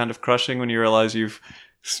 Sometimes it's kind of crushing when you realize you've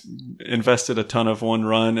invested a ton of one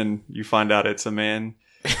run and you find out it's a man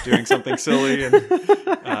doing something silly, and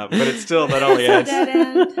but it's still, that only adds. Dead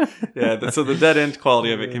end. Yeah, so the dead end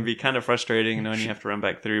quality of it can be kind of frustrating knowing you have to run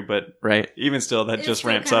back through, but right, even still, that It's just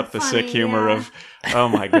still ramps kinda up the funny, sick humor yeah. of, oh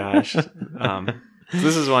my gosh.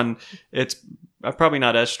 This is one, I'm probably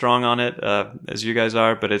not as strong on it as you guys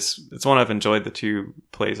are, but it's one I've enjoyed the 2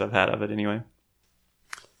 plays I've had of it anyway.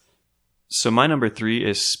 So my number 3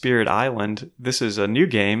 is Spirit Island. This is a new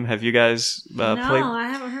game. Have you guys played? No, I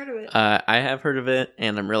haven't heard of it. I have heard of it,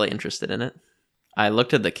 and I'm really interested in it. I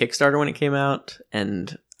looked at the Kickstarter when it came out,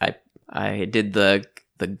 and I did the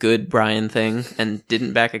good Brian thing and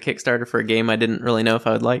didn't back a Kickstarter for a game I didn't really know if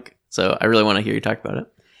I would like. So I really want to hear you talk about it.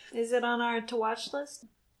 Is it on our to-watch list?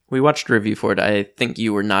 We watched a review for it. I think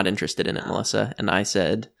you were not interested in it, Melissa, and I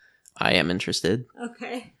said, I am interested.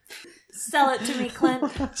 Okay. Sell it to me, Clint.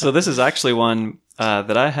 So this is actually one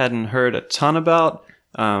that I hadn't heard a ton about,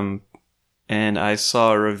 and I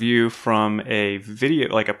saw a review from a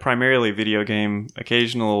primarily video game,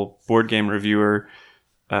 occasional board game reviewer,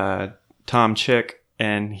 Tom Chick,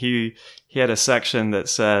 and he had a section that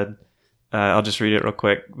said, I'll just read it real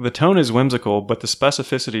quick. The tone is whimsical, but the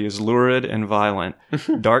specificity is lurid and violent.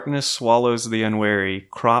 Darkness swallows the unwary,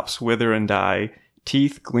 crops wither and die,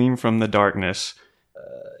 teeth gleam from the darkness.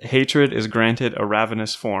 hatred is granted a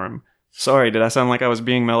ravenous form. Sorry, did I sound like I was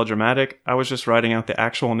being melodramatic? I was just writing out the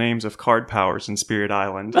actual names of card powers in Spirit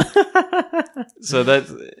Island. So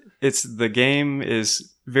the game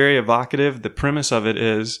is very evocative. The premise of it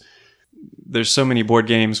is there's so many board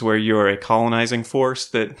games where you're a colonizing force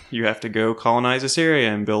that you have to go colonize this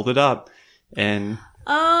area and build it up. And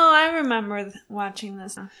I remember watching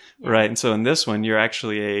this. Yeah. Right, and so in this one, you're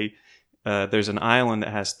actually there's an island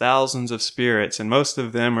that has thousands of spirits, and most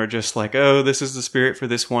of them are just like, oh, this is the spirit for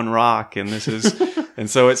this one rock, and this is, and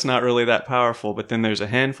so it's not really that powerful. But then there's a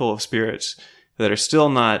handful of spirits that are still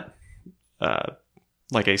not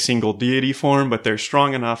like a single deity form, but they're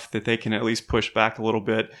strong enough that they can at least push back a little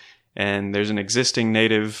bit. And there's an existing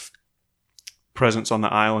native presence on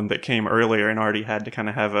the island that came earlier and already had to kind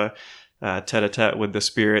of have a tete-a-tete with the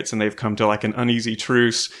spirits, and they've come to like an uneasy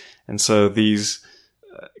truce. And so these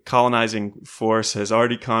colonizing force has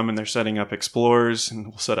already come, and they're setting up explorers and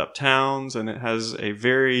will set up towns, and it has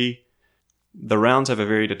the rounds have a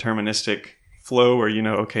very deterministic flow where,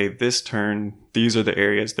 okay, this turn, these are the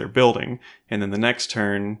areas they're building, and then the next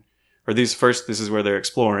turn, or this is where they're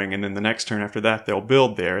exploring, and then the next turn after that they'll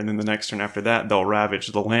build there, and then the next turn after that they'll ravage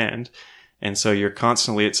the land. And so you're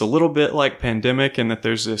constantly, it's a little bit like Pandemic in that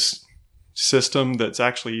there's this system that's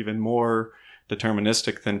actually even more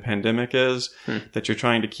deterministic than Pandemic is, that you're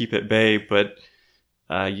trying to keep at bay. But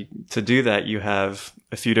to do that, you have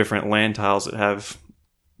a few different land tiles that have,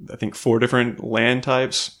 I think, 4 different land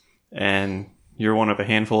types, and you're one of a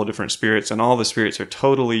handful of different spirits, and all the spirits are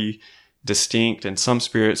totally distinct, and some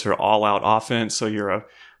spirits are all out offense. So you're a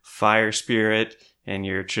fire spirit and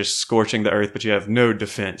you're just scorching the earth, but you have no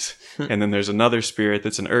defense. And then there's another spirit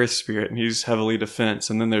that's an earth spirit, and he's heavily defense.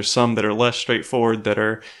 And then there's some that are less straightforward that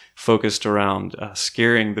are focused around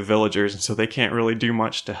scaring the villagers, and so they can't really do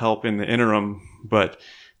much to help in the interim, but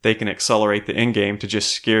they can accelerate the end game to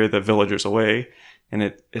just scare the villagers away. And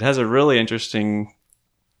it has a really interesting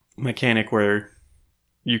mechanic where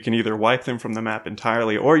you can either wipe them from the map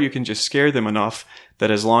entirely, or you can just scare them enough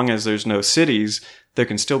that as long as there's no cities, there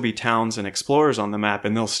can still be towns and explorers on the map,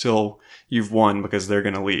 and you've won because they're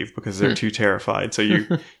going to leave because they're too terrified. So you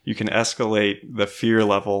can escalate the fear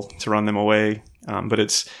level to run them away.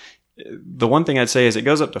 But the one thing I'd say is it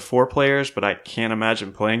goes up to 4 players, but I can't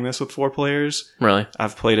imagine playing this with 4 players. Really?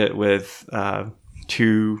 I've played it with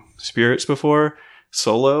 2 spirits before,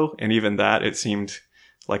 solo, and even that, it seemed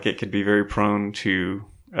like it could be very prone to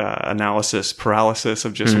analysis paralysis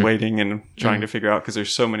of just waiting and trying to figure out, because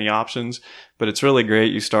there's so many options. But it's really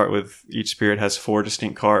great. You start with, each spirit has 4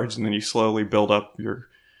 distinct cards, and then you slowly build up your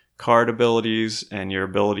card abilities and your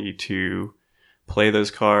ability to play those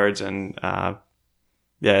cards. And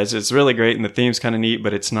it's really great, and the theme's kind of neat,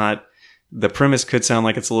 but it's not, the premise could sound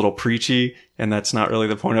like it's a little preachy, and that's not really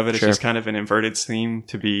the point of it. It's just kind of an inverted theme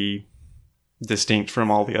to be distinct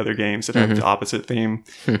from all the other games that have the opposite theme.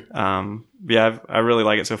 I really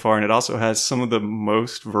like it so far, and it also has some of the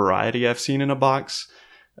most variety I've seen in a box.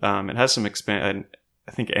 It has some an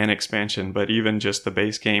expansion, but even just the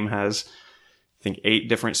base game has, I think, 8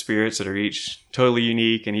 different spirits that are each totally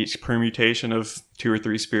unique, and each permutation of 2 or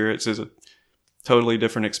 3 spirits is a totally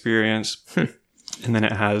different experience. And then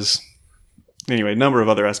it has, a number of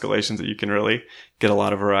other escalations that you can really get a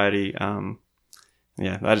lot of variety.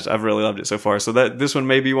 I've really loved it so far. So this one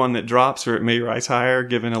may be one that drops, or it may rise higher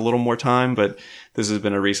given a little more time, but this has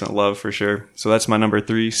been a recent love for sure. So that's my number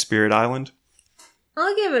 3, Spirit Island.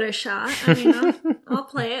 I'll give it a shot. I'll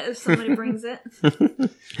play it if somebody brings it.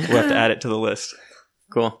 We'll have to add it to the list.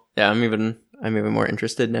 Cool. Yeah, I'm even more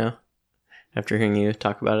interested now after hearing you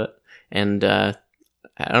talk about it. And I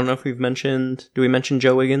don't know if do we mention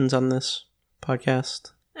Joe Wiggins on this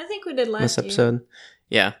podcast? I think we did last episode.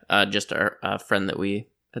 Yeah, just our friend that we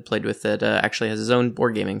had played with that actually has his own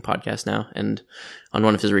board gaming podcast now. And on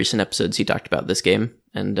one of his recent episodes, he talked about this game,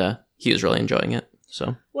 and he was really enjoying it.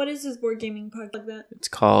 So, what is his board gaming podcast like that? It's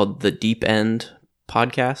called the Deep End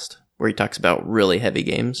Podcast, where he talks about really heavy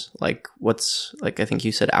games. I think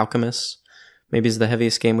you said Alchemist maybe is the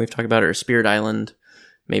heaviest game we've talked about, or Spirit Island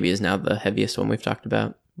maybe is now the heaviest one we've talked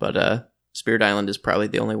about. But Spirit Island is probably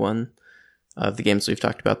the only one of the games we've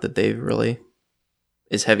talked about that they've really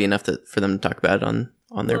is heavy enough for them to talk about it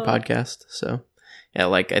on their podcast. So, yeah,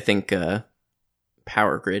 I think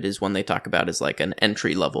Power Grid is one they talk about as like an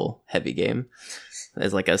entry-level heavy game.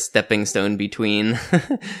 As like a stepping stone between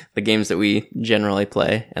the games that we generally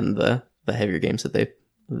play and the heavier games that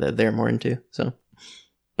they're more into. So,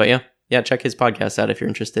 but yeah, check his podcast out if you're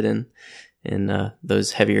interested in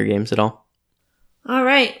those heavier games at all. All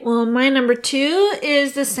right. Well, my number 2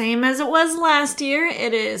 is the same as it was last year.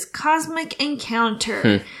 It is Cosmic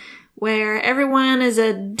Encounter, where everyone is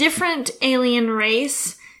a different alien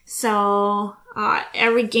race. So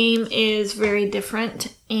every game is very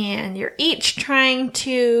different, and you're each trying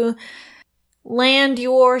to land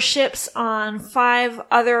your ships on 5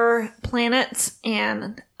 other planets.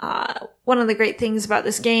 And one of the great things about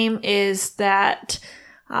this game is that,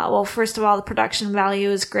 well, first of all, the production value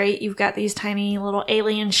is great. You've got these tiny little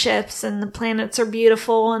alien ships, and the planets are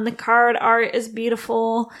beautiful, and the card art is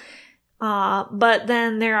beautiful. But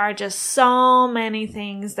then there are just so many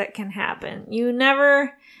things that can happen. You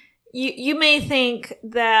may think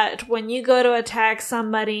that when you go to attack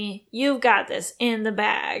somebody, you've got this in the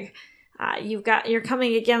bag. You're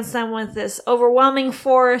coming against them with this overwhelming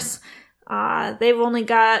force. They've only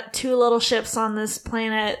got 2 little ships on this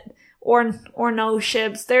planet, or no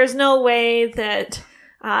ships. There's no way that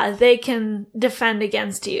they can defend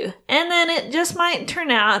against you. And then it just might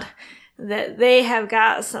turn out that they have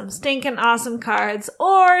got some stinking awesome cards,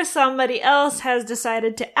 or somebody else has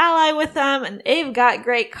decided to ally with them and they've got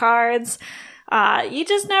great cards. You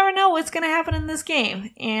just never know what's going to happen in this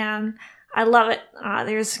game, and I love it.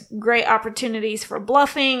 There's great opportunities for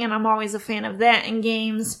bluffing, and I'm always a fan of that in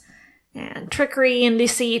games, and trickery and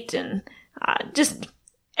deceit, and just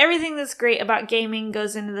everything that's great about gaming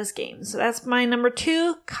goes into this game. So that's my number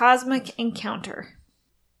 2, Cosmic Encounter.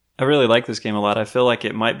 I really like this game a lot. I feel like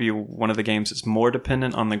it might be one of the games that's more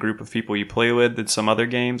dependent on the group of people you play with than some other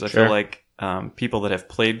games. I feel like people that have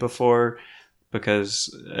played before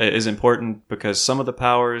is important, because some of the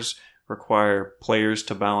powers require players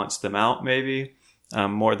to balance them out, maybe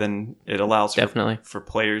more than it allows for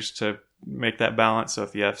players to make that balance. So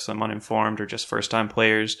if you have some uninformed or just first-time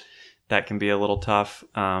players, that can be a little tough.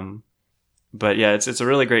 But yeah, it's a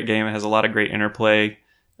really great game. It has a lot of great interplay.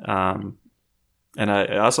 And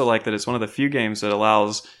I also like that it's one of the few games that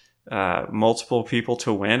allows multiple people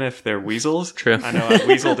to win if they're weasels. True. I know I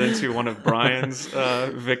weaseled into one of Brian's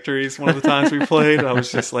victories one of the times we played. I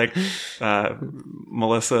was just like,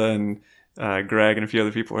 Melissa and Greg and a few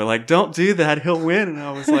other people were like, "Don't do that, he'll win." And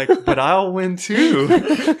I was like, "But I'll win too."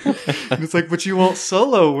 And it's like, "But you won't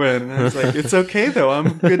solo win." And I was like, "It's okay though,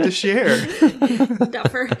 I'm good to share."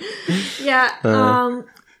 Duffer. Yeah.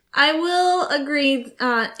 I will agree.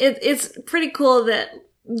 It's pretty cool that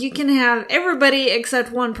you can have everybody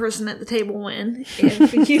except one person at the table win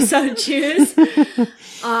if you so choose.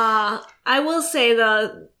 I will say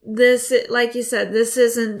though, this, like you said, this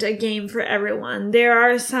isn't a game for everyone. There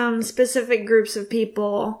are some specific groups of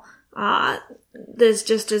people, this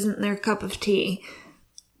just isn't their cup of tea.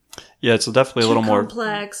 Yeah, it's definitely a little more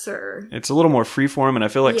complex, or it's a little more freeform, and I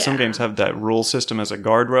feel like some games have that rule system as a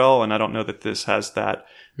guardrail, and I don't know that this has that.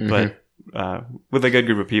 But with a good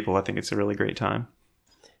group of people, I think it's a really great time.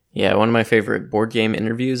 Yeah, one of my favorite board game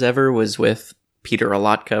interviews ever was with Peter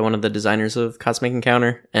Olotka, one of the designers of Cosmic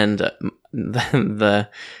Encounter, and the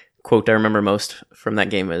quote I remember most from that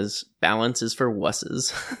game is, "Balance is for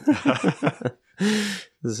wusses."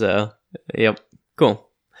 So, yep, cool.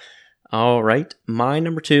 All right, my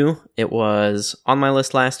number 2, it was on my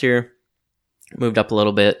list last year, moved up a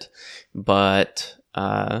little bit, but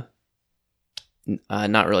not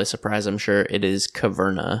really surprised, I'm sure. It is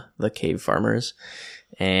Caverna, the Cave Farmers.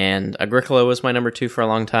 And Agricola was my number 2 for a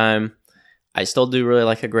long time. I still do really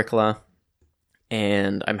like Agricola,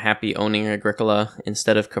 and I'm happy owning Agricola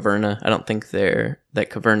instead of Caverna. I don't think that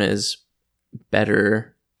Caverna is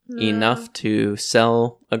better enough to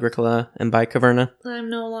sell Agricola and buy Caverna. I'm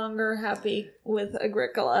no longer happy with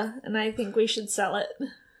Agricola, and I think we should sell it.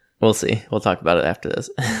 We'll see. We'll talk about it after this.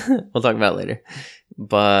 We'll talk about it later.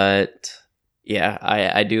 But yeah,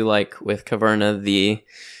 I do like with Caverna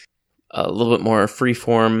a little bit more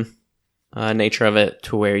freeform nature of it,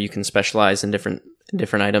 to where you can specialize in different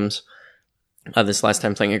items. This last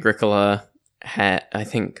time playing Agricola had, I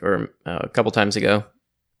think, or a couple times ago,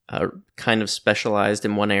 kind of specialized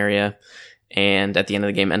in one area, and at the end of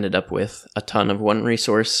the game ended up with a ton of one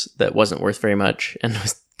resource that wasn't worth very much, and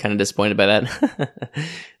was kind of disappointed by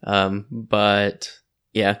that. But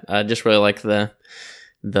yeah, I just really like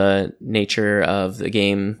the nature of the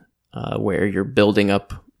game, where you're building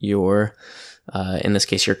up your, in this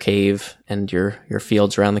case, your cave and your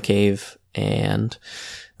fields around the cave, and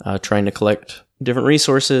trying to collect different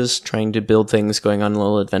resources, trying to build things, going on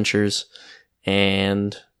little adventures,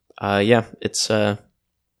 and yeah, it's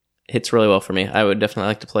hits really well for me. I would definitely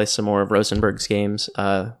like to play some more of Rosenberg's games.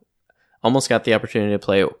 Almost got the opportunity to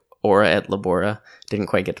play Aura et Labora. Didn't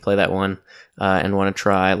quite get to play that one, and want to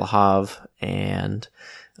try Le Havre and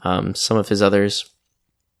some of his others.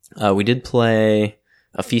 We did play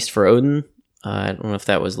A Feast for Odin. I don't know if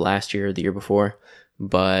that was last year or the year before,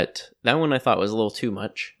 but that one I thought was a little too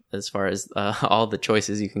much. as far as all the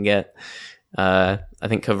choices you can get. I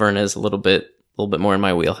think Caverna is a little bit more in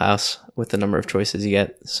my wheelhouse with the number of choices you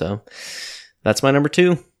get. So that's my number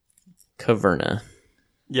 2, Caverna.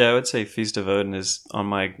 Yeah, I would say Feast of Odin is on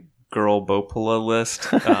my girl Bopula list.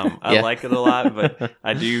 I like it a lot, but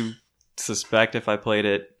I do suspect if I played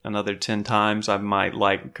it another 10 times, I might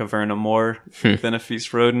like Caverna more than a Feast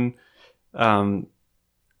for Odin.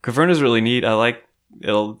 Caverna's really neat. I like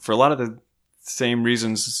it for a lot of the same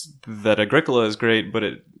reasons that Agricola is great, but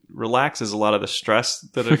it relaxes a lot of the stress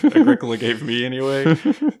that Agricola gave me anyway.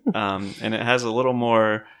 And it has a little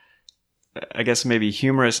more, I guess, maybe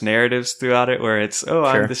humorous narratives throughout it, where it's, Sure.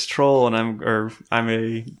 I'm this troll and I'm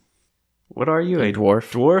a, what are you? A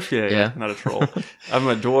dwarf. Dwarf? Yeah, not a troll. I'm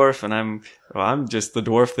a dwarf, and I'm just the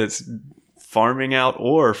dwarf that's farming out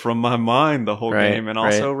ore from my mine the whole game, and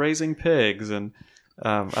also raising pigs. And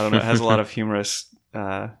I don't know, it has a lot of humorous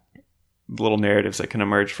little narratives that can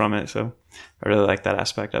emerge from it. So I really like that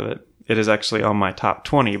aspect of it. It is actually on my top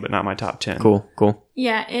 20, but not my top 10. Cool.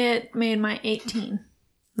 Yeah, it made my 18.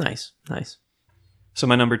 Nice. So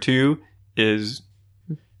my number 2 is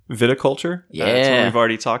Viticulture. Yeah. That's what we've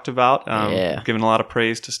already talked about. Yeah. Given a lot of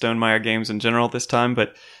praise to Stonemaier games in general this time,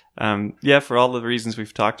 but for all the reasons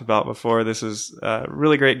we've talked about before, this is a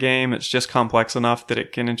really great game. It's just complex enough that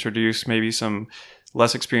it can introduce maybe some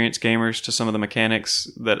less experienced gamers to some of the mechanics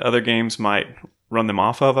that other games might run them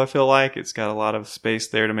off of. I feel like it's got a lot of space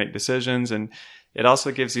there to make decisions, and it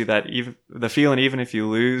also gives you that the feeling, even if you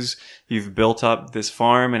lose, you've built up this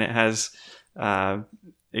farm, and it has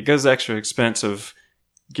it goes the extra expense of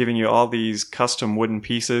giving you all these custom wooden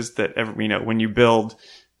pieces that when you build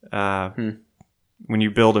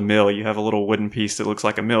a mill, you have a little wooden piece that looks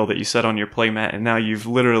like a mill that you set on your playmat, and now you've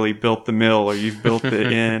literally built the mill, or you've built the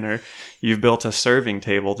inn, or you've built a serving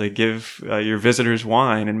table to give your visitors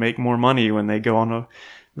wine and make more money when they go on a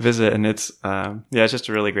visit. And it's just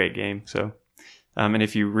a really great game. So, and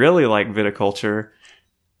if you really like Viticulture,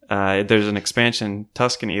 there's an expansion,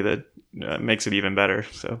 Tuscany, that makes it even better.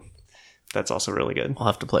 So that's also really good. I'll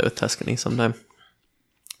have to play with Tuscany sometime.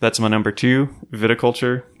 That's my number 2,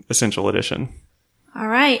 Viticulture Essential Edition. All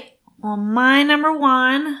right. Well, my number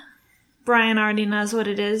 1, Brian already knows what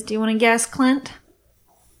it is. Do you want to guess, Clint?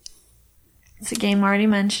 It's a game already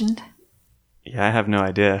mentioned. Yeah, I have no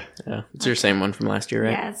idea. Yeah, it's your same one from last year,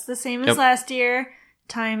 right? Yeah, it's the same as last year.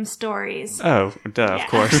 Time Stories. Oh, duh, of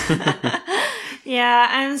course. Yeah,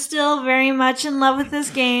 I'm still very much in love with this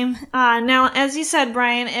game. Now, as you said,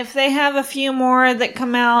 Brian, if they have a few more that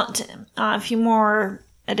come out, a few more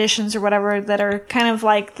editions or whatever that are kind of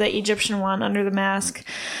like the Egyptian one, Under the Mask,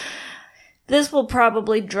 this will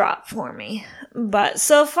probably drop for me. But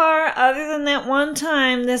so far, other than that one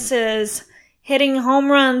time, this is hitting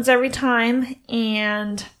home runs every time,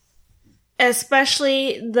 and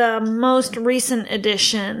especially the most recent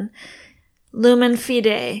edition, Lumen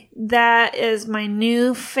Fide. That is my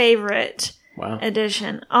new favorite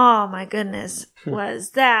edition. Oh my goodness.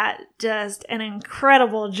 Was that just an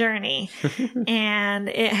incredible journey. And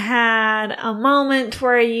it had a moment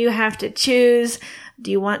where you have to choose,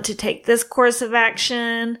 do you want to take this course of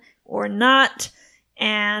action or not?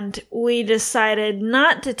 And we decided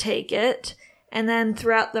not to take it. And then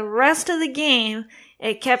throughout the rest of the game,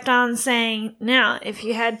 it kept on saying, now, if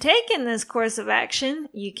you had taken this course of action,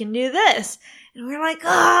 you can do this. And we're like,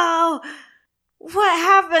 oh, what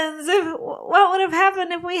would have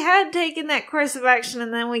happened if we had taken that course of action?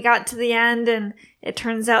 And then we got to the end, and it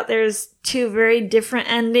turns out there's 2 very different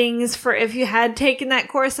endings for if you had taken that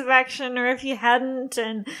course of action or if you hadn't.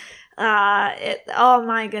 And, oh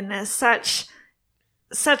my goodness, such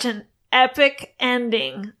an epic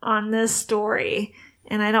ending on this story.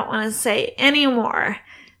 And I don't want to say any more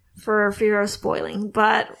for fear of spoiling,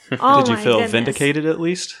 but oh, Did you feel goodness. vindicated at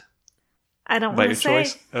least? I don't By want to your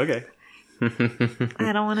say. choice? Okay.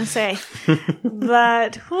 I don't want to say.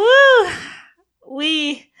 But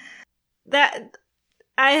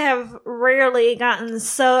I have rarely gotten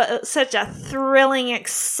such a thrilling,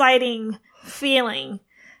 exciting feeling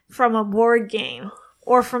from a board game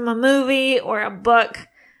or from a movie or a book.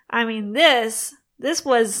 I mean, this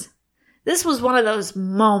was one of those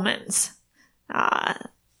moments that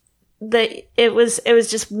it was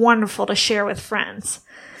just wonderful to share with friends.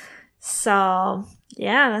 So,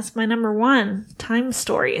 yeah, that's my number 1, Time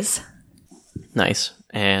Stories. Nice.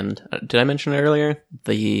 And did I mention it earlier?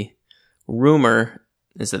 The rumor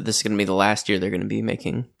is that this is going to be the last year they're going to be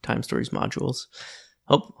making Time Stories modules.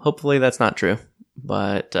 Hopefully that's not true,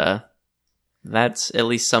 but that's at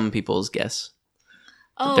least some people's guess.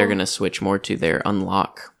 Oh, They're going to switch more to their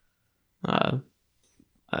unlock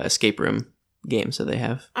escape room games that they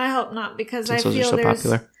have. I hope not, because I Since those are feel so there's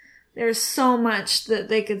popular. there's so much that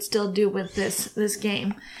they could still do with this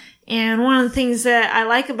game. And one of the things that I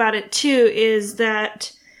like about it too is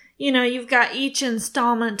that, you've got each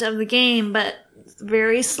installment of the game, but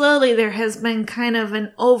very slowly there has been kind of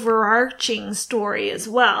an overarching story as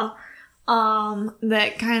well,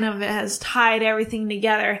 that kind of has tied everything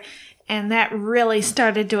together. And that really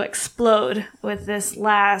started to explode with this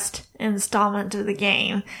last installment of the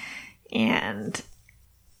game. And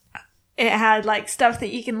it had like stuff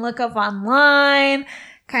that you can look up online,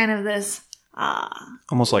 kind of this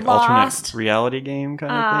almost like Lost. alternate reality game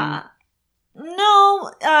kind of thing.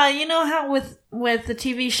 No, you know how with the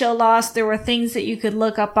TV show Lost, there were things that you could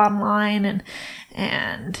look up online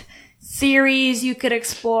and theories you could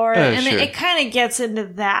explore, and sure. it kind of gets into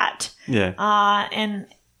that. Yeah. And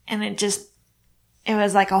it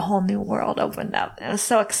was like a whole new world opened up. It was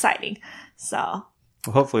so exciting. So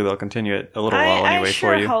Well, hopefully they'll continue it a little while anyway I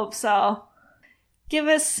sure for you. hope so. Give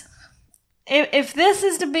us, if this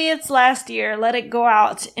is to be its last year, let it go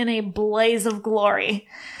out in a blaze of glory.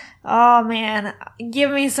 Oh man,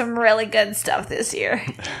 give me some really good stuff this year.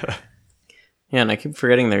 Yeah, and I keep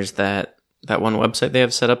forgetting there's that one website they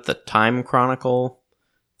have set up, the Time Chronicle,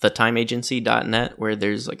 the timeagency.net, where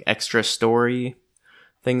there's like extra story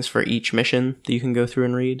things for each mission that you can go through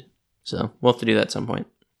and read. So we'll have to do that at some point.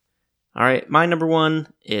 All right, my number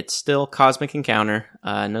one, it's still Cosmic Encounter.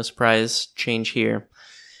 No surprise change here.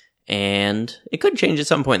 And it could change at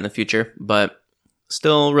some point in the future, but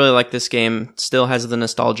still really like this game. Still has the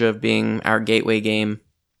nostalgia of being our gateway game.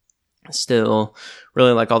 Still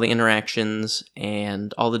really like all the interactions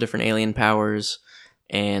and all the different alien powers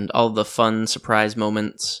and all the fun surprise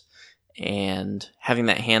moments and having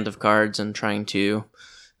that hand of cards and trying to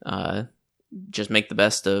just make the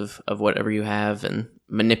best of whatever you have and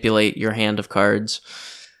manipulate your hand of cards.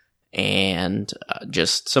 And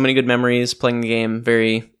just so many good memories playing the game.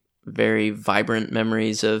 Very, very vibrant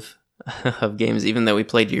memories of games, even though we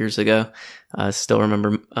played years ago. Still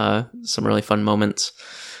remember some really fun moments.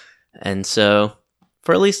 And so,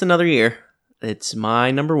 for at least another year, it's my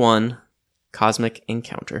number one, Cosmic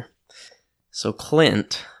Encounter. So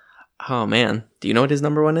Clint, oh man, do you know what his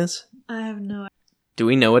number one is? I have no idea. Do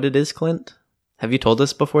we know what it is, Clint? Have you told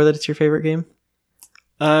us before that it's your favorite game?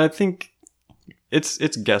 I think it's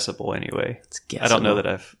guessable anyway. It's guessable. I don't know that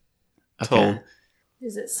I've told. Okay.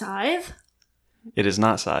 Is it Scythe? It is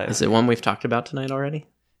not Scythe. Is it one we've talked about tonight already?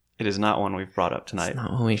 It is not one we've brought up It's tonight.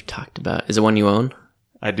 not one we've talked about. Is it one you own?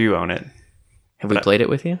 I do own it. Have we played it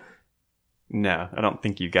with you? No, I don't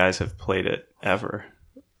think you guys have played it ever.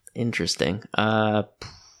 Interesting.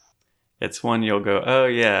 It's one you'll go, oh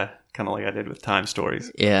yeah, kind of like I did with Time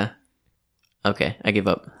Stories. Yeah. Okay, I give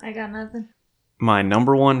up. I got nothing. My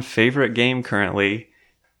number one favorite game currently,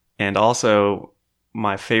 and also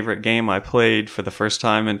my favorite game I played for the first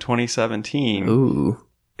time in 2017, Ooh.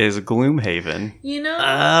 is Gloomhaven. You know, Oh,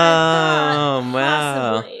 I thought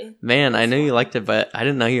wow. possibly Man, I knew you liked it, but I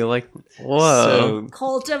didn't know you liked... Whoa.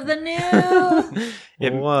 Cult of the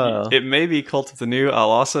New. Whoa. It may be Cult of the New.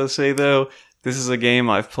 I'll also say, though, this is a game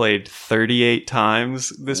I've played 38 times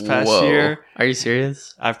this past Whoa. year. Are you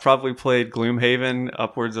serious? I've probably played Gloomhaven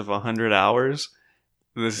upwards of 100 hours.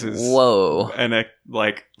 This is Whoa.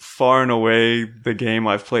 far and away the game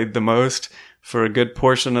I've played the most for a good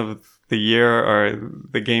portion of the year, or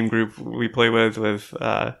the game group we play with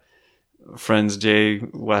friends Jay,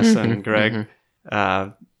 Wes, and Greg.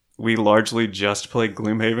 We largely just played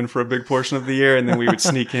Gloomhaven for a big portion of the year, and then we would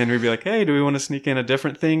sneak in. We'd be like, "Hey, do we want to sneak in a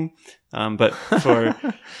different thing?" But for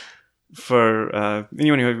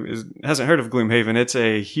anyone who hasn't heard of Gloomhaven, it's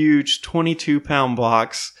a huge 22-pound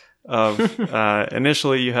box of.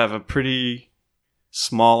 Initially, you have a pretty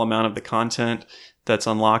small amount of the content that's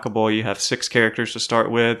unlockable. You have 6 characters to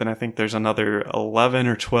start with, and I think there's another 11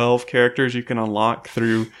 or 12 characters you can unlock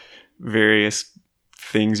through various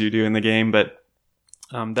things you do in the game. But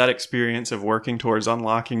that experience of working towards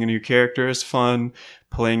unlocking a new character is fun.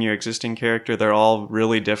 Playing your existing character, they're all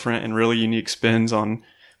really different and really unique spins on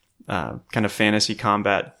kind of fantasy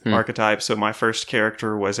combat archetypes. So my first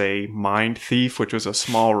character was a mind thief, which was a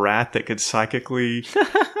small rat that could psychically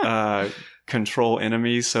control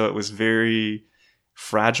enemies. So it was very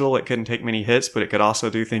fragile. It couldn't take many hits, but it could also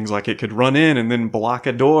do things like it could run in and then block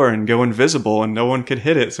a door and go invisible and no one could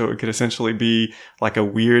hit it. So it could essentially be like a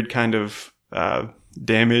weird kind of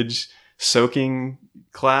damage soaking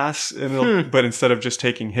class. And but instead of just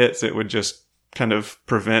taking hits, it would just kind of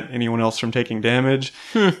prevent anyone else from taking damage.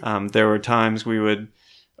 There were times we would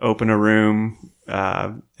open a room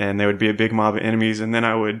and there would be a big mob of enemies, and then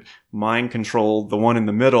I would mind control the one in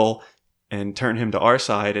the middle and turn him to our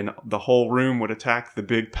side, and the whole room would attack the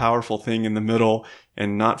big powerful thing in the middle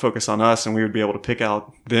and not focus on us, and we would be able to pick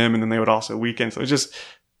out them, and then they would also weaken. So it's just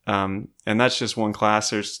and that's just one class.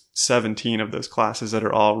 There's 17 of those classes that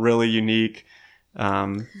are all really unique.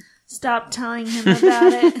 Stop telling him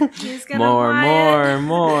about it. He's gonna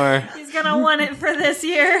more. He's gonna want it for this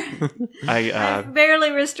year. I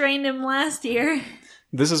barely restrained him last year.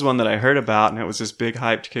 This is one that I heard about, and it was this big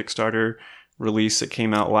hyped Kickstarter release that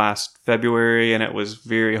came out last February, and it was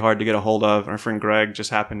very hard to get a hold of. Our friend Greg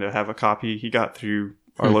just happened to have a copy he got through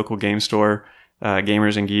our local game store,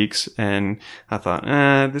 Gamers and Geeks, and I thought,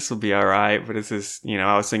 this will be all right. But this is,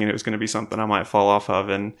 I was thinking it was going to be something I might fall off of,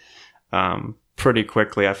 and pretty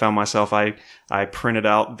quickly I found myself, I printed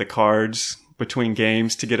out the cards between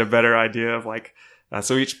games to get a better idea of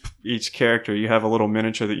so each character, you have a little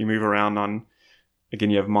miniature that you move around on. Again,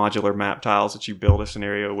 you have modular map tiles that you build a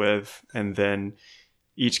scenario with, and then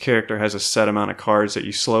each character has a set amount of cards that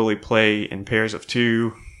you slowly play in pairs of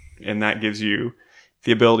 2, and that gives you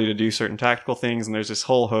the ability to do certain tactical things, and there's this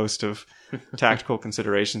whole host of tactical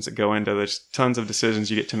considerations that go into. There's tons of decisions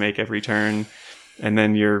you get to make every turn, and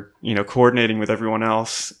then you're, coordinating with everyone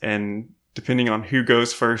else, and depending on who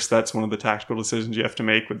goes first, that's one of the tactical decisions you have to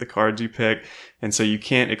make with the cards you pick. And so you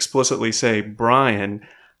can't explicitly say, Brian,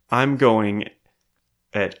 I'm going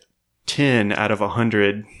at 10 out of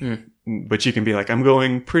 100, but you can be like, I'm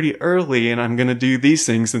going pretty early and I'm going to do these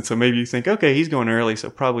things. And so maybe you think, okay, he's going early, so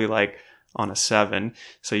probably on a 7.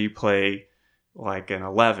 So you play an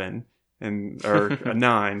 11 or a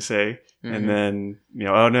 9, say, and then,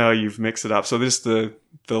 oh no, you've mixed it up. So this the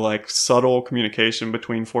subtle communication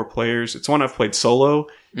between 4 players. It's one I've played solo,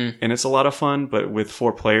 and it's a lot of fun, but with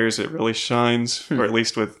 4 players, it really shines, or at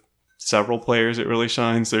least with several players, it really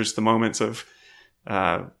shines. There's the moments of,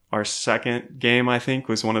 our second game, I think,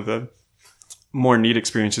 was one of the more neat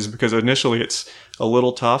experiences, because initially it's a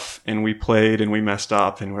little tough, and we played and we messed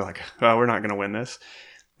up, and we're like, oh, we're not going to win this.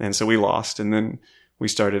 And so we lost. And then we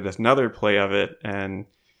started another play of it, and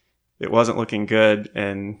it wasn't looking good.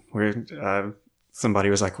 And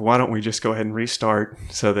somebody was like, why don't we just go ahead and restart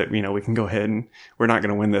so that, we can go ahead, and we're not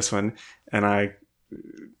going to win this one. And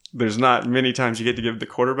there's not many times you get to give the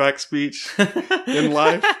quarterback speech in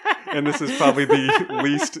life. And this is probably the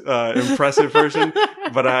least impressive version,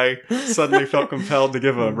 but I suddenly felt compelled to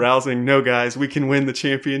give a rousing, no guys, we can win the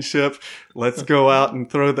championship. Let's go out and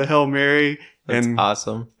throw the Hail Mary. That's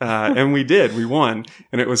awesome. And we did. We won.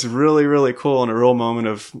 And it was really, really cool, and a real moment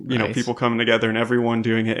of, Nice. People coming together and everyone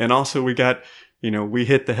doing it. And also we got, we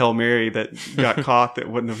hit the Hail Mary that got caught that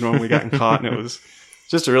wouldn't have normally gotten caught. And it was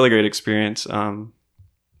just a really great experience.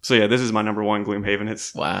 So yeah, this is my number 1 Gloomhaven.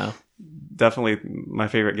 It's Wow. definitely my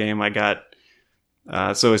favorite game. I got,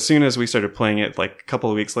 so as soon as we started playing it, a couple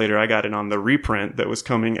of weeks later, I got it on the reprint that was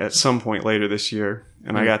coming at some point later this year.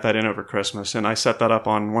 And I got that in over Christmas, and I set that up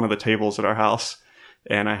on one of the tables at our house,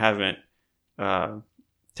 and I haven't,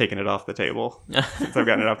 taken it off the table since I've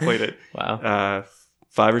gotten it. I've played it, Wow.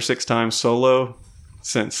 5 or 6 times solo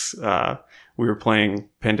since, we were playing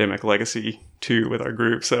Pandemic Legacy 2 with our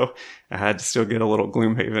group. So I had to still get a little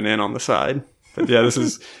Gloomhaven in on the side. But yeah, this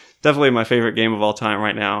is definitely my favorite game of all time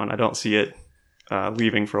right now, and I don't see it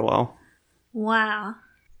leaving for a while. Wow.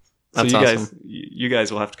 So That's awesome. you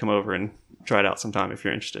guys will have to come over and try it out sometime if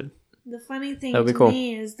you're interested. The funny thing That'd be to cool.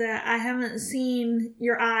 me is that I haven't seen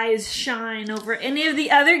your eyes shine over any of the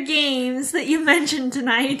other games that you mentioned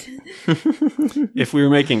tonight. If we were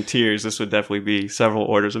making tiers, this would definitely be several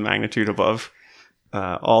orders of magnitude above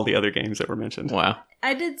all the other games that were mentioned. Wow.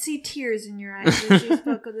 I did see tears in your eyes as you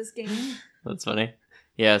spoke of this game. That's funny.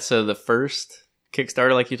 Yeah, so the first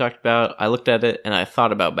Kickstarter, like you talked about, I looked at it and I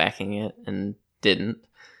thought about backing it and didn't.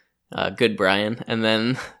 Good, Brian. And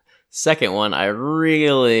then second one, I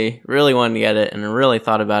really, really wanted to get it and really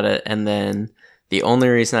thought about it. And then the only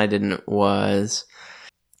reason I didn't was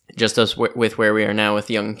just us with where we are now with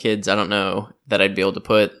young kids. I don't know that I'd be able to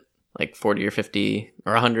put 40 or 50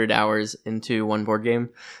 or 100 hours into one board game.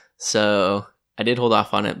 So I did hold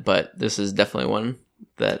off on it, but this is definitely one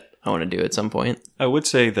that I want to do at some point. I would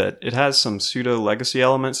say that it has some pseudo legacy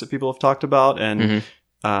elements that people have talked about, and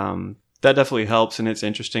that definitely helps, and it's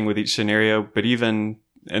interesting with each scenario. But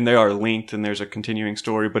and they are linked, and there's a continuing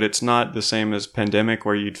story, but it's not the same as Pandemic,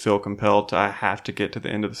 where you'd feel compelled to, I have to get to the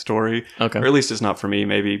end of the story. Okay. Or at least it's not for me.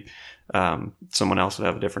 Maybe someone else would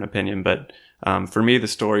have a different opinion. But for me, the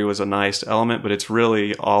story was a nice element, but it's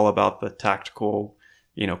really all about the tactical,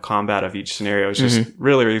 combat of each scenario. It's just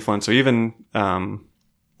really, really fun. So even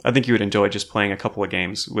I think you would enjoy just playing a couple of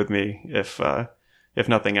games with me, if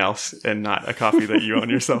nothing else, and not a copy that you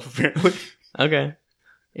own yourself, apparently. Okay.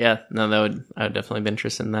 Yeah, no, I would definitely be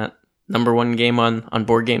interested in that. number one game on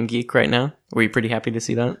Board Game Geek right now. Were you pretty happy to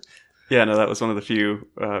see that? Yeah, no, that was one of the few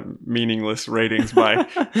meaningless ratings by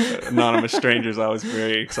anonymous strangers I was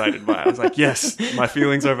very excited by. I was like, yes, my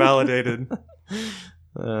feelings are validated.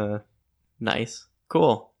 Nice.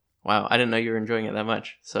 Cool. Wow, I didn't know you were enjoying it that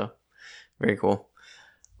much. So, very cool.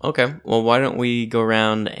 Okay, well, why don't we go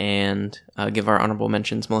around and give our honorable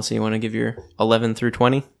mentions. Melissa, you want to give your 11 through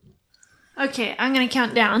 20? Okay, I'm going to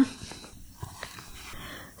count down.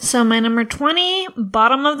 So my number 20,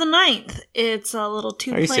 Bottom of the Ninth. It's a little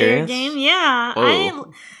two-player game. Yeah.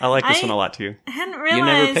 Whoa. I like this one a lot, too. I hadn't realized. You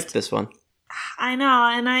never picked this one. I know,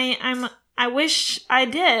 and I wish I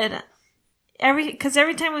did. Because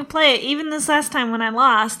every time we play it, even this last time when I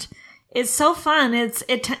lost, it's so fun. It's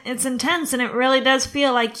intense, and it really does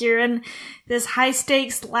feel like you're in this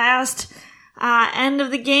high-stakes last end of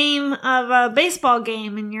the game of a baseball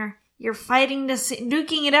game, and you're fighting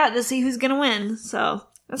duking it out to see who's going to win. So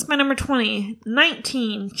that's my number 20.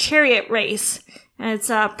 19, Chariot Race.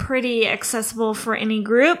 It's pretty accessible for any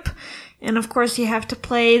group. And of course you have to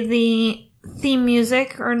play the theme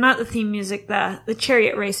music, or not the theme music, the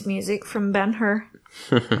Chariot Race music from Ben-Hur.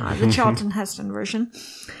 The Charlton Heston version.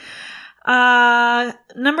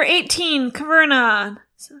 Number 18, Caverna.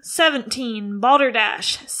 17,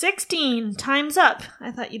 Balderdash. 16, Time's Up.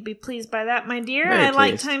 I thought you'd be pleased by that, my dear. Very I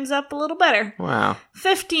like pleased. Time's Up a little better. Wow.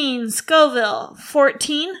 15, Scoville.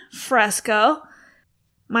 14, Fresco.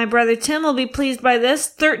 My brother Tim will be pleased by this.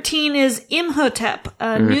 13 is Imhotep,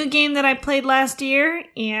 a new game that I played last year.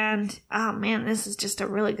 And, oh man, this is just a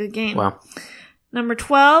really good game. Wow. Number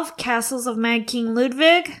 12, Castles of Mad King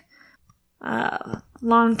Ludwig.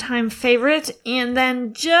 Longtime favorite. And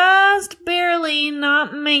then just barely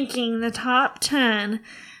not making the top 10.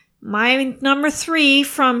 My number 3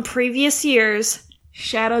 from previous years,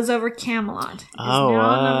 Shadows over Camelot. Is now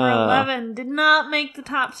number 11. Did not make the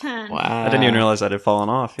top 10. Wow. I didn't even realize that had fallen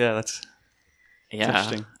off. Yeah, that's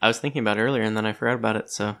interesting. I was thinking about it earlier and then I forgot about it,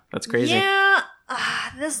 so that's crazy. Yeah,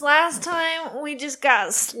 this last time we just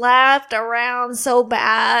got slapped around so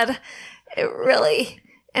bad. It really...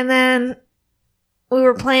 And then we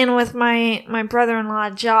were playing with my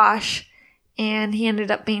brother-in-law, Josh, and he ended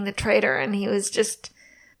up being the traitor, and he was just...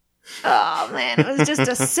 Oh, man, it was just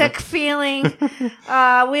a sick feeling.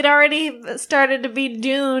 We'd already started to be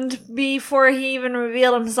doomed before he even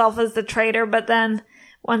revealed himself as the traitor, but then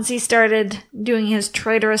once he started doing his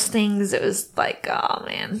traitorous things, it was like, oh,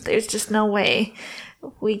 man, there's just no way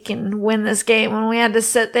we can win this game. And we had to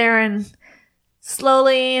sit there and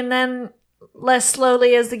slowly, and then less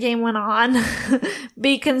slowly as the game went on,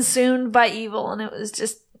 be consumed by evil. And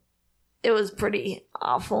it was pretty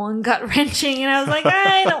awful and gut-wrenching, and I was like,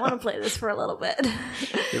 I don't want to play this for a little bit.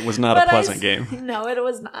 It was not a pleasant game. No, it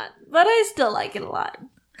was not. But I still like it a lot.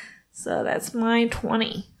 So that's my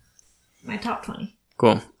 20. My top 20.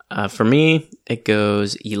 Cool. For me, it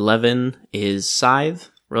goes 11 is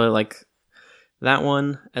Scythe. Really like that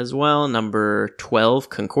one as well. Number 12,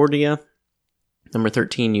 Concordia. Number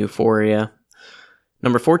 13, Euphoria.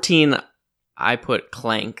 Number 14, I put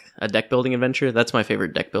Clank, a deck building adventure. That's my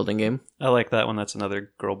favorite deck building game. I like that one. That's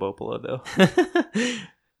another girl Bopolo, though.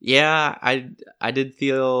 Yeah, I did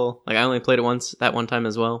feel like I only played it once that one time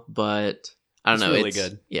as well, but I don't know. Really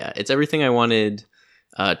good. Yeah, it's everything I wanted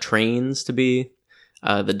trains to be.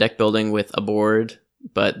 The deck building with a board,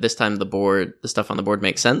 but this time the stuff on the board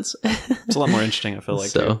makes sense. It's a lot more interesting, I feel like.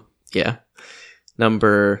 So, too. yeah.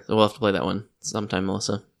 We'll have to play that one sometime,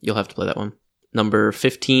 Melissa. You'll have to play that one. Number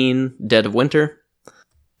 15, Dead of Winter.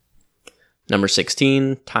 Number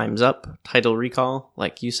 16, Time's Up, Title Recall,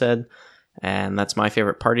 like you said. And that's my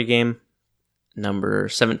favorite party game. Number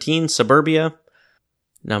 17, Suburbia.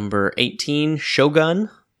 Number 18, Shogun,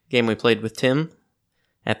 game we played with Tim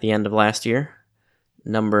at the end of last year.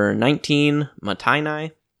 Number 19,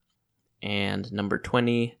 Matainai. And number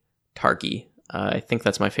 20, Targi. I think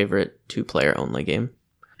that's my favorite 2-player only game.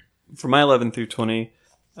 For my 11 through 20,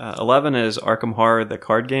 11 is Arkham Horror, the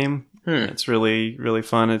card game. It's really, really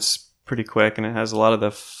fun. It's pretty quick, and it has a lot of the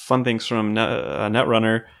fun things from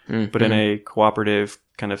Netrunner, but in a cooperative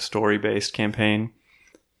kind of story-based campaign.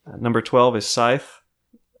 Number 12 is Scythe.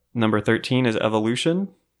 Number 13 is Evolution.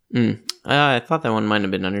 I thought that one might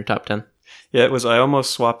have been on your top 10. Yeah, it was. I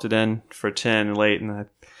almost swapped it in for 10 late, and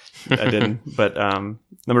I didn't. But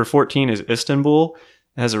number 14 is Istanbul.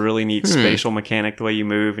 It has a really neat spatial mechanic, the way you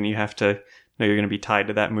move, and you have to know you're going to be tied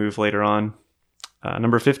to that move later on.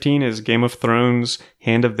 Number 15 is Game of Thrones,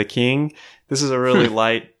 Hand of the King. This is a really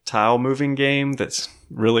light tile moving game that's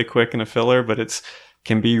really quick and a filler, but it's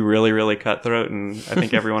can be really, really cutthroat, and I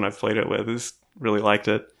think everyone I've played it with has really liked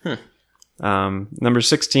it. Number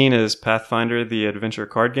 16 is Pathfinder, the adventure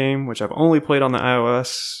card game, which I've only played on the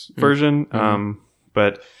iOS version.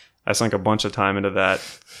 But I sunk a bunch of time into that,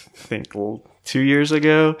 I think 2 years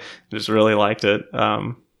ago. Just really liked it.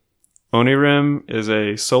 Onirim is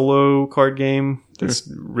a solo card game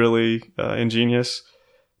that's really ingenious.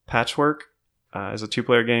 Patchwork is a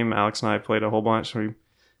 2-player game. Alex and I played a whole bunch. We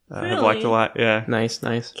have liked a lot. Yeah. Nice.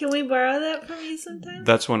 Can we borrow that from you sometime?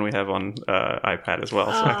 That's one we have on iPad as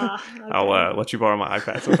well. So okay. I'll let you borrow my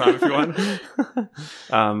iPad sometime if you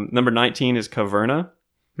want. Number 19 is Caverna.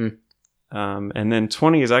 And then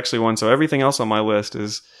 20 is actually one. So everything else on my list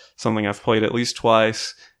is something I've played at least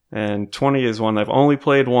twice. And 20 is one I've only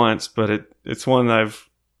played once, but it's one I've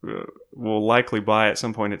will likely buy at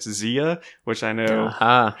some point. It's Zia, which I know.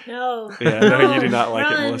 No. Yeah, no, you do not like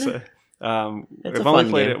Run. it, Melissa. It's I've a only fun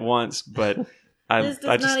played game. it once, but This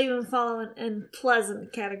does not even fall in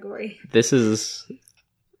pleasant category. This is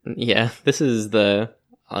the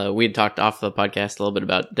we had talked off the podcast a little bit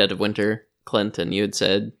about Dead of Winter, Clint, and you had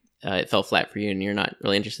said it fell flat for you and you're not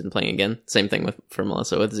really interested in playing again. Same thing for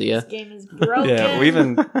Melissa with Zia. This game is broken. yeah,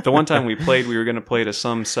 the one time we played, we were going to play to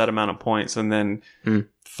some set amount of points, and then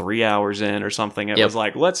 3 hours in or something, it was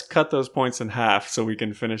like, let's cut those points in half so we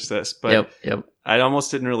can finish this. But Yep. I almost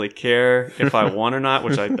didn't really care if I won or not,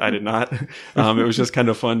 which I did not. It was just kind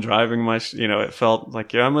of fun driving my, it felt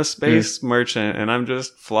like, I'm a space merchant and I'm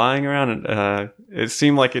just flying around. And it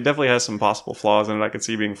seemed like it definitely has some possible flaws in it. I could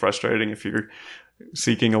see being frustrating if you're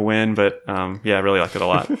seeking a win, but I really liked it a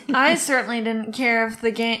lot. I certainly didn't care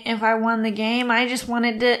if I won the game. I just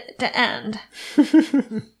wanted it to end.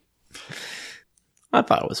 I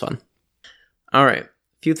thought it was fun. All right. A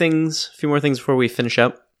few more things before we finish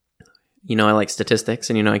up. I like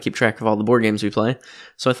statistics, and I keep track of all the board games we play.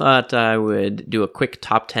 So I thought I would do a quick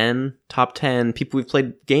top 10 people we've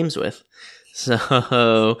played games with.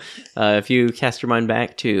 So if you cast your mind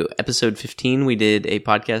back to episode 15, we did a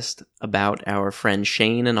podcast about our friend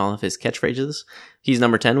Shane and all of his catchphrases. He's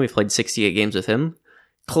number 10. We've played 68 games with him.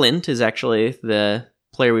 Clint is actually the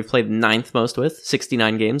player we've played 9th most with,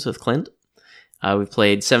 69 games with Clint. We've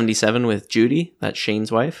played 77 with Judy, that's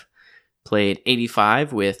Shane's wife. Played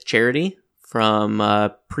 85 with Charity from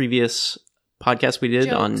previous podcast we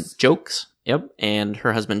did on Jokes. Yep. And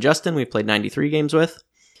her husband Justin, we played 93 games with.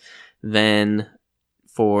 Then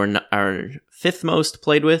for our 5th most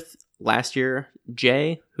played with last year,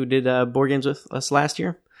 Jay, who did board games with us last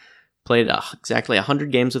year. Played exactly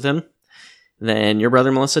 100 games with him. Then your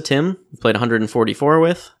brother Melissa, Tim, we played 144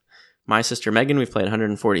 with. My sister Megan, we've played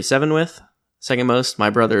 147 with. Second most,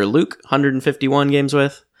 my brother Luke, 151 games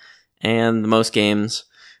with. And the most games,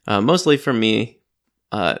 mostly from me,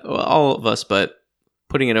 all of us, but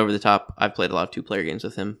putting it over the top, I've played a lot of 2-player games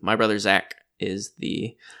with him. My brother Zach is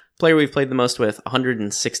the player we've played the most with,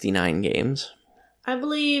 169 games. I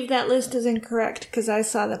believe that list is incorrect because I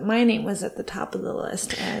saw that my name was at the top of the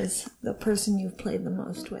list as the person you've played the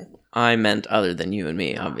most with. I meant other than you and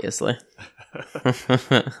me, obviously.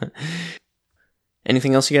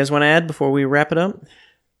 Anything else you guys want to add before we wrap it up?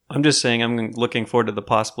 I'm just saying I'm looking forward to the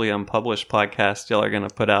possibly unpublished podcast y'all are going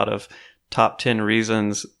to put out of top 10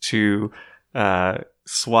 reasons to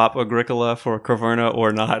swap Agricola for Caverna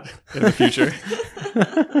or not in the future.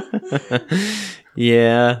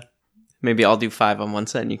 Yeah. Maybe I'll do 5 on one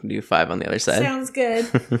side and you can do 5 on the other side. Sounds good.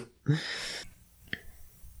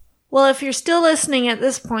 Well, if you're still listening at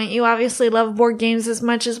this point, you obviously love board games as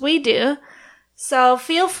much as we do. So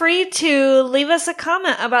feel free to leave us a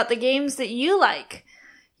comment about the games that you like.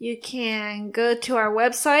 You can go to our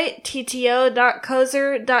website,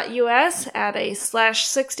 tto.cozer.us, add a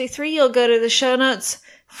 /63. You'll go to the show notes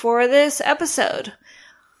for this episode.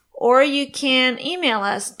 Or you can email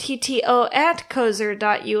us,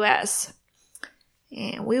 tto@cozer.us.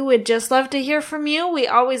 And we would just love to hear from you. We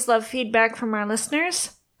always love feedback from our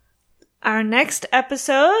listeners. Our next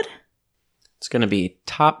episode, it's going to be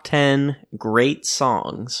top 10 great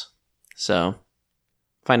songs. So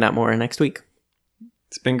find out more next week.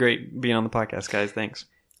 It's been great being on the podcast, guys. Thanks.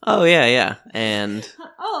 Oh, yeah. And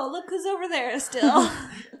oh, look who's over there still.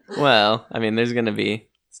 well, I mean, there's going to be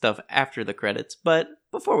stuff after the credits. But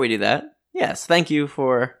before we do that, yes, thanks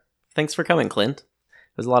for coming, Clint. It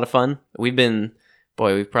was a lot of fun. We've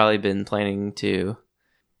probably been planning to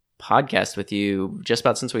podcast with you just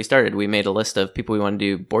about since we started. We made a list of people we want to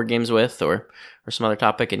do board games with or some other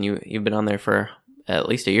topic, and you've been on there for at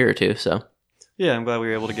least a year or two, so. Yeah, I'm glad we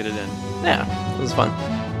were able to get it in. Yeah, it was fun.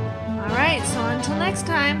 All right, so until next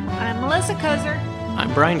time, I'm Melissa Kozer.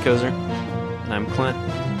 I'm Brian Kozer. And I'm Clint.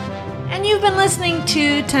 And you've been listening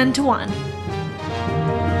to 10 to 1.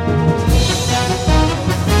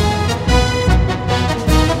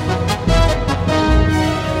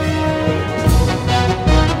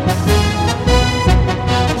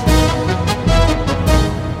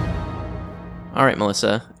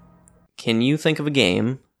 Melissa, can you think of a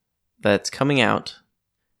game that's coming out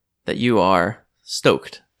that you are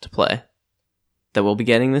stoked to play, that we'll be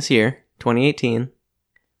getting this year, 2018?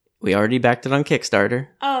 We already backed it on Kickstarter.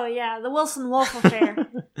 Oh, yeah, the Wilson Wolf Affair.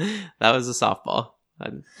 That was a softball.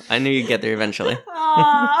 I knew you'd get there eventually.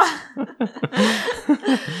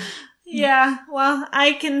 Yeah, well,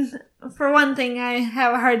 for one thing, I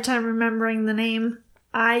have a hard time remembering the name.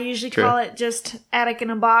 I usually call it just Attic in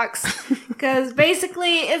a Box, because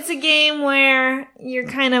basically it's a game where you're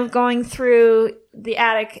kind of going through the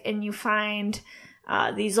attic and you find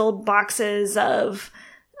these old boxes of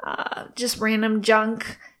just random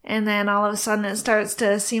junk, and then all of a sudden it starts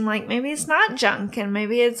to seem like maybe it's not junk, and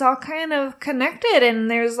maybe it's all kind of connected,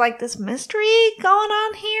 and there's like this mystery going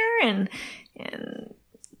on here, and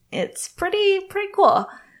it's pretty cool.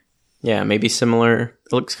 Yeah, maybe similar.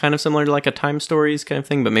 It looks kind of similar to like a Time Stories kind of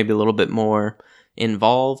thing, but maybe a little bit more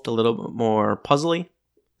involved, a little bit more puzzly.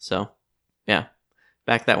 So, yeah.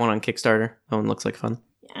 Back that one on Kickstarter. That one looks like fun.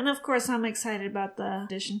 Yeah, and of course, I'm excited about the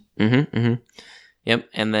edition. Yep,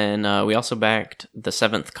 and then we also backed The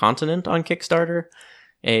Seventh Continent on Kickstarter,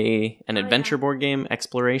 an adventure board game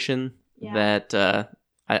exploration that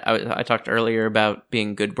I talked earlier about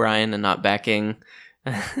being good, Brian, and not backing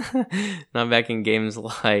games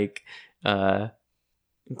like Gloomhaven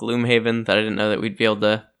that I didn't know that we'd be able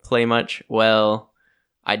to play much. Well,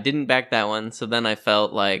 I didn't back that one, so then I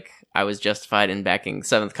felt like I was justified in backing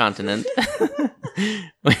Seventh Continent,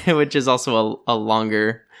 which is also a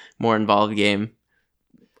longer, more involved game.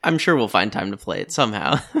 I'm sure we'll find time to play it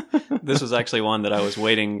somehow. This was actually one that I was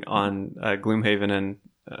waiting on Gloomhaven and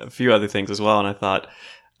a few other things as well, and I thought,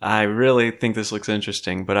 I really think this looks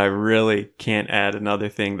interesting, but I really can't add another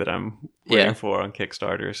thing that I'm waiting for on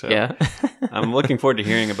Kickstarter. So I'm looking forward to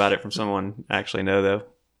hearing about it from someone I actually know, though.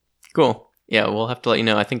 Cool. Yeah, we'll have to let you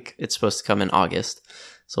know. I think it's supposed to come in August,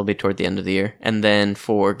 so it'll be toward the end of the year. And then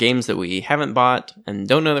for games that we haven't bought and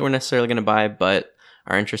don't know that we're necessarily going to buy, but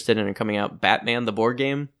are interested in coming out, Batman the board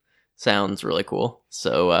game sounds really cool.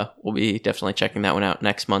 So we'll be definitely checking that one out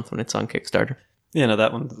next month when it's on Kickstarter. Yeah, no,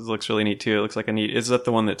 that one looks really neat too. It looks like a neat. Is that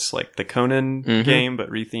the one that's like the Conan game but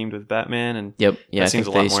rethemed with Batman? And yep, yeah, I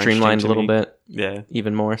think they streamlined a little bit. Yeah,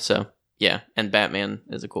 even more. So yeah, and Batman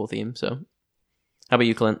is a cool theme. So, how about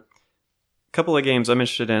you, Clint? A couple of games I'm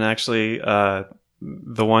interested in, actually.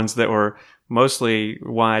 The ones that were mostly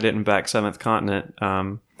why I didn't back Seventh Continent.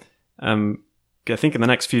 I think in the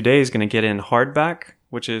next few days going to get in hardback,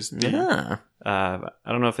 which is I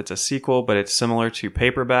don't know if it's a sequel, but it's similar to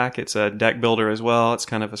Paperback. It's a deck builder as well. It's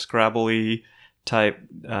kind of a Scrabble-y type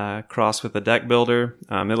cross with a deck builder.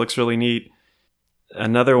 It looks really neat.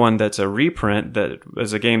 Another one that's a reprint that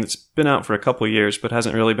is a game that's been out for a couple of years but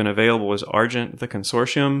hasn't really been available was Argent the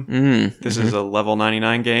Consortium. This is a level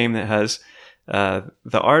 99 game that has the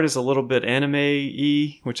art is a little bit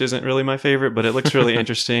anime-y, which isn't really my favorite, but it looks really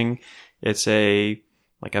interesting. It's a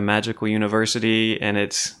magical university, and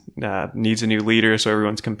it's needs a new leader, so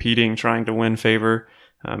everyone's competing, trying to win favor.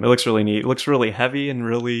 It looks really neat. It looks really heavy and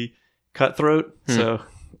really cutthroat, so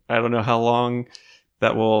I don't know how long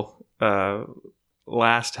that will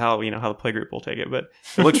last, how the playgroup will take it, but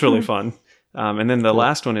it looks really fun. And then the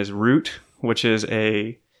last one is Root, which is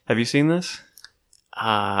have you seen this?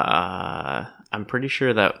 I'm pretty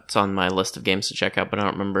sure that's on my list of games to check out, but I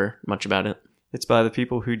don't remember much about it. It's by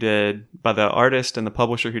the artist and the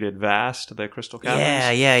publisher who did Vast, the Crystal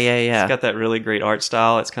Caverns. Yeah. It's got that really great art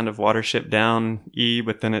style. It's kind of Watership Down-y,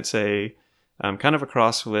 but then it's a kind of a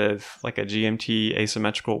cross with like a GMT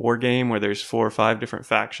asymmetrical war game where there's 4 or 5 different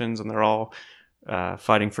factions and they're all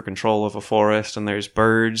fighting for control of a forest, and there's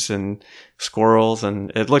birds and squirrels,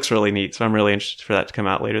 and it looks really neat. So I'm really interested for that to come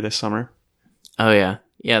out later this summer. Oh yeah.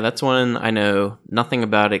 Yeah, that's one I know nothing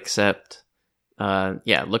about except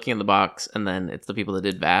looking at the box, and then it's the people that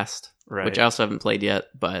did Vast, right, which I also haven't played yet,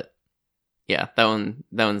 but yeah, that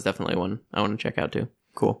one's definitely one I want to check out too.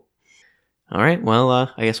 Cool. All right, well,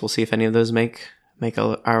 I guess we'll see if any of those make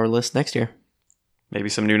our list next year. Maybe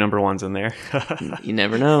some new number ones in there. You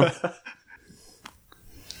never know.